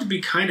wanted to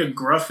be kind of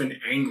gruff and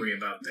angry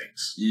about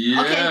things.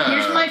 Yeah. Okay,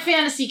 here's my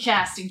fantasy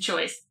casting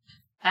choice.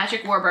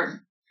 Patrick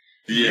Warburton.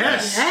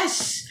 Yes.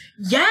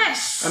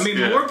 I mean,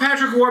 more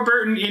Patrick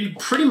Warburton in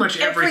pretty much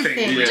everything.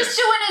 Yes. Just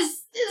doing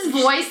his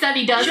voice that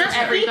he does just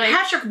everything.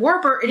 Patrick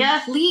Warburton,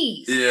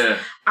 please. Yeah.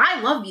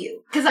 I love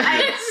you. Because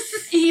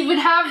he would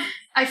have...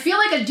 I feel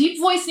like a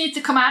deep voice needs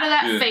to come out of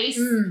that face.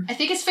 I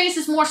think his face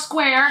is more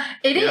square.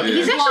 It is. Yeah.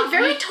 He's actually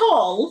very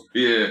tall.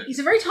 Yeah. He's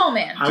a very tall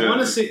man. I want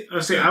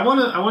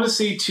to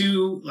see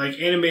two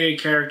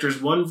animated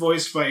characters, one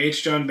voiced by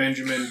H. John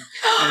Benjamin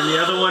and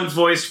the other one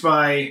voiced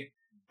by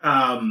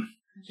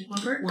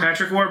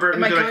Patrick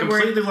Warburton, because I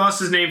completely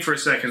lost his name for a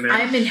second there.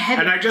 I'm in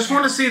heaven. And I just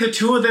want to see the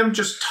two of them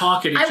just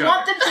talk at each other. I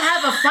want them to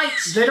have a fight.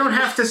 They don't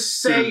have to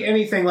say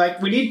anything.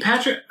 Like, we need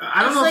Patrick...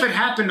 I don't know if it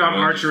happened on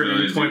Archer at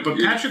any point, but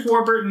Patrick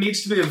Warburton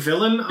needs to be a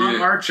villain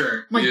on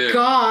Archer. My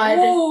God.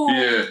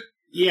 Yeah.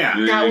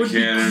 Yeah. That would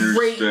be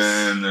great.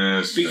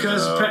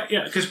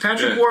 Because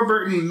Patrick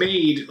Warburton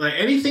made...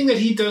 anything that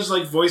he does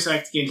voice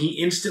acting in,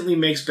 he instantly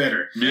makes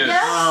better.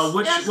 Yes.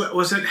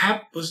 Was it...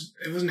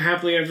 It wasn't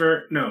Happily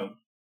Ever... No.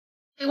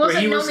 It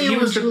wasn't Romeo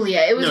and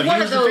Juliet. It was one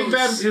of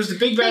those. He was the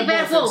big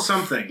bad wolf in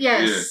something.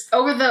 Yes. Yeah.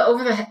 Over the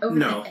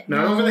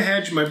not Over the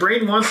Hedge. My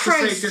brain wants to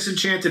say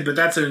Disenchanted, but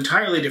that's an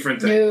entirely different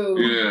thing. No.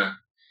 Yeah.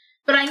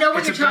 But I know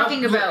what you're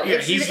talking about. Yeah,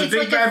 he's the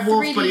big bad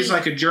wolf, but he's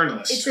like a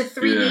journalist. It's a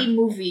 3D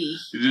movie.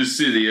 You just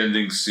see the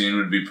ending scene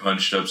would be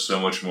punched up so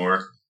much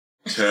more.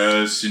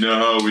 Tess, you know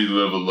how we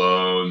live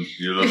alone.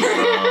 You live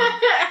alone.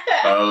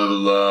 I live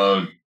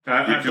alone.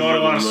 I bought a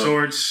lot of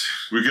swords.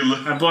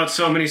 I bought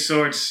so many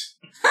swords.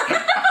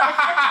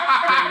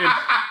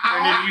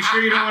 Brendan, you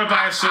sure you don't want to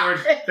buy a sword?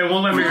 Then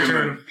we'll let me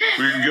return them.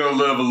 We can go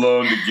live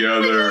alone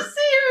together.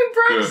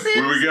 Brock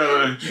Simpson. We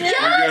gotta.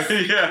 Yes.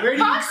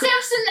 Brock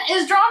Simpson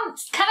is drawn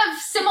kind of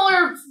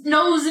similar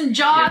nose and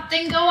jaw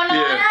thing going on.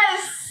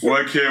 Yes.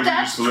 Why can't we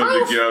just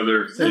live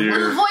together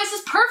here? The voice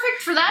is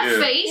perfect for that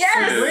face.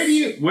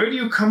 Yes. Where do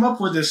you come up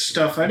with this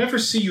stuff? I never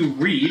see you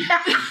read.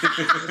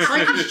 It's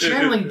like he's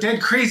channeling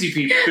dead crazy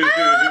people. God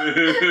damn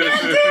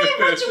it,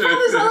 but you pull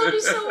this all of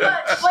you so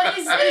much. But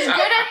he's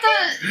good at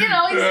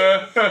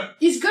the,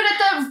 he's good at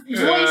the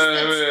voice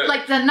that's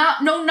like the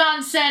no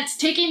nonsense,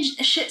 taking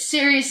shit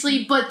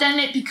seriously, but then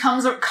it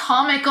becomes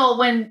comical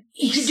when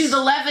he can do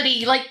the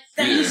levity. Like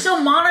he's so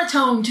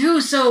monotone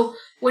too, so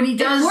when he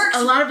does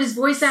a lot of his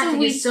voice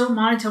acting is so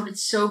monotone,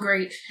 it's so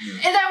great.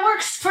 And that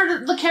works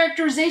for the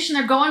characterization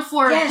they're going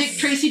for. Yes. Dick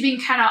Tracy being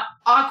kind of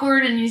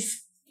awkward and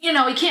he's, he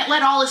can't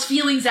let all his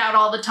feelings out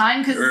all the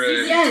time because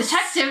he's a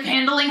detective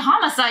handling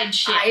homicide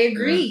shit. I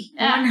agree.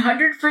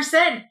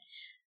 100%.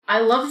 I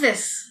love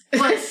this.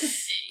 But,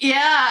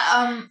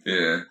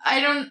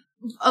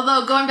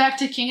 although going back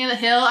to King of the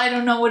Hill, I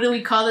don't know, what do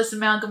we call this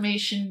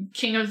amalgamation?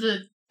 King of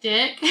the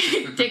Dick?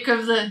 Dick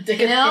of the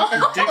Hill?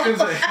 Dick of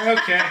the...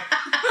 Okay.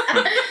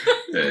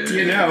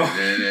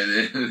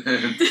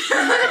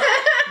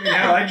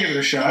 I'd give it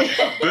a shot.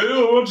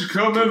 Bill, why don't you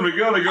come in? We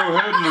gotta go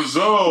ahead and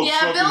resolve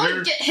something Bill here.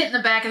 would get hit in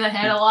the back of the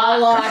head a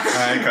lot.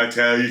 I can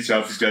tell you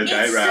something's gonna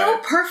die It's right. so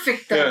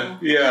perfect, though.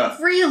 Yeah.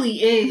 It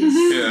really is.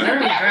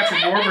 Apparently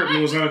Patrick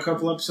Warburton was on a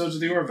couple episodes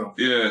of The Orville.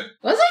 Yeah.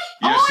 Was he?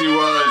 Yes, he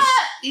was.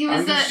 He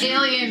was the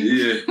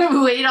alien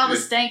who ate all the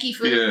stanky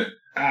food. Yeah.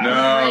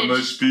 No, my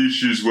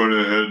species went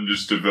ahead and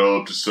just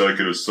developed a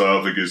second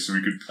esophagus so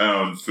we could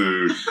pound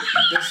food.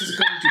 This is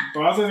going to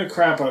bother the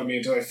crap out of me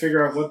until I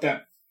figure out what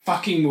that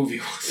fucking movie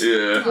was.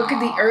 Yeah. Look at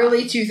the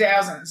early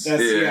 2000s.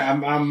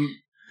 I'm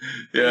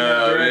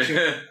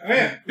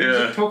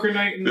Yeah. Poker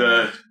night and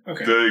I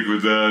think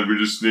with that, we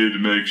just need to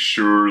make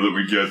sure that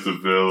we get the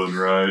villain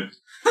right.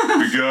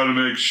 We gotta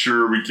make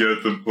sure we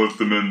get them, put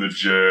them in the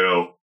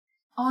jail.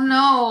 Oh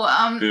no,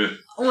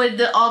 with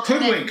the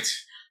alternate...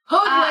 Hoodwinked.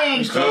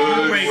 Hoodwinked, because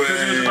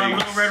it was about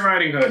Little Red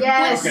Riding Hood.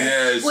 Yes.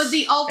 Yes. With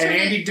the alternate...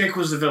 And Andy Dick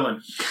was the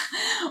villain.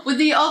 Would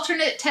the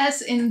alternate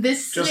Tess in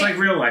this... Just like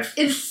real life.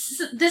 In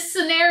this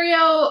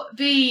scenario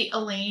be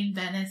Elaine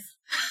Venice?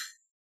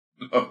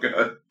 Oh,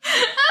 God.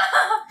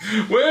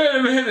 Wait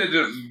a minute.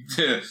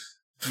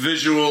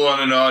 Visual on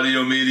an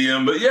audio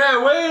medium, but wait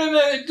a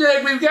minute,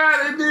 Dick, we've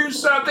got to do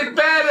something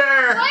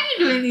better. Why are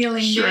you doing the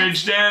Elaine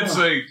Strange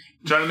dancing.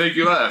 Trying to make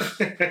you laugh.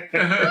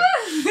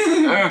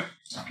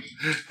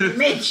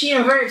 Made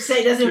Chino very upset.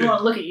 He doesn't even want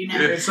to look at you now.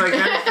 It's like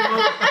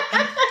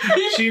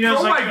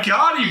oh my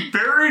God, he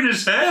buried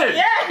his head.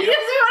 Yeah, he doesn't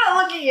want to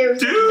look at you.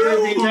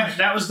 Dude.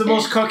 That was the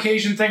most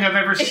Caucasian thing I've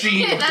ever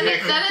seen.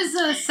 that is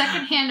a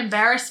secondhand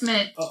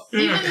embarrassment.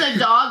 Even the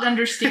dog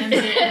understands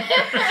it.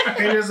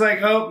 He was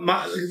like, what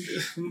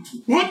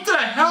the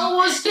hell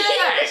was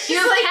that? He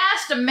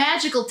cast a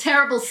magical,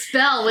 terrible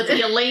spell with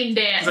the Elaine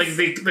dance. It's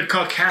like the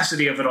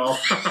caucasity of it all.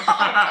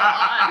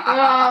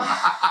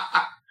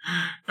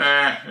 I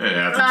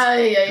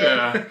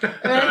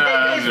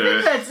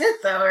think that's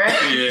it, though, right?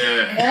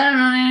 Yeah. I don't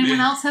know. Anyone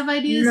else have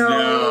ideas?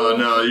 No.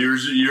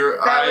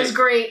 That was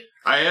great.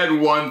 I had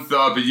one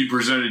thought, but you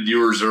presented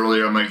yours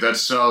earlier. I'm like,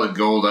 that's solid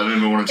gold. I didn't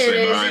even want to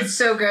say mine. It's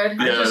so good.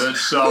 Yeah,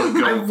 that's solid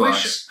gold.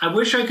 I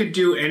wish I could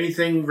do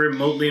anything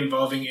remotely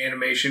involving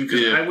animation,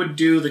 because I would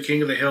do the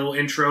King of the Hill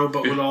intro,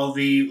 but with all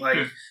the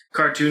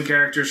cartoon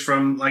characters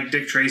from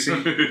Dick Tracy,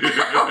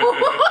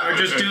 or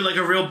just do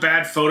a real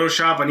bad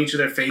Photoshop on each of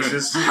their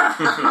faces.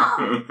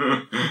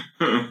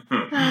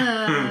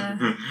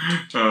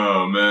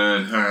 Oh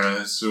man! All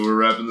right, so we're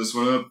wrapping this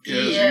one up.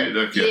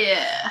 Okay.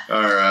 Yeah.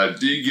 All right,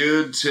 be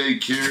good.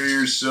 Take care of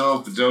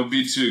yourself, but don't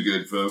be too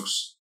good,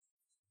 folks.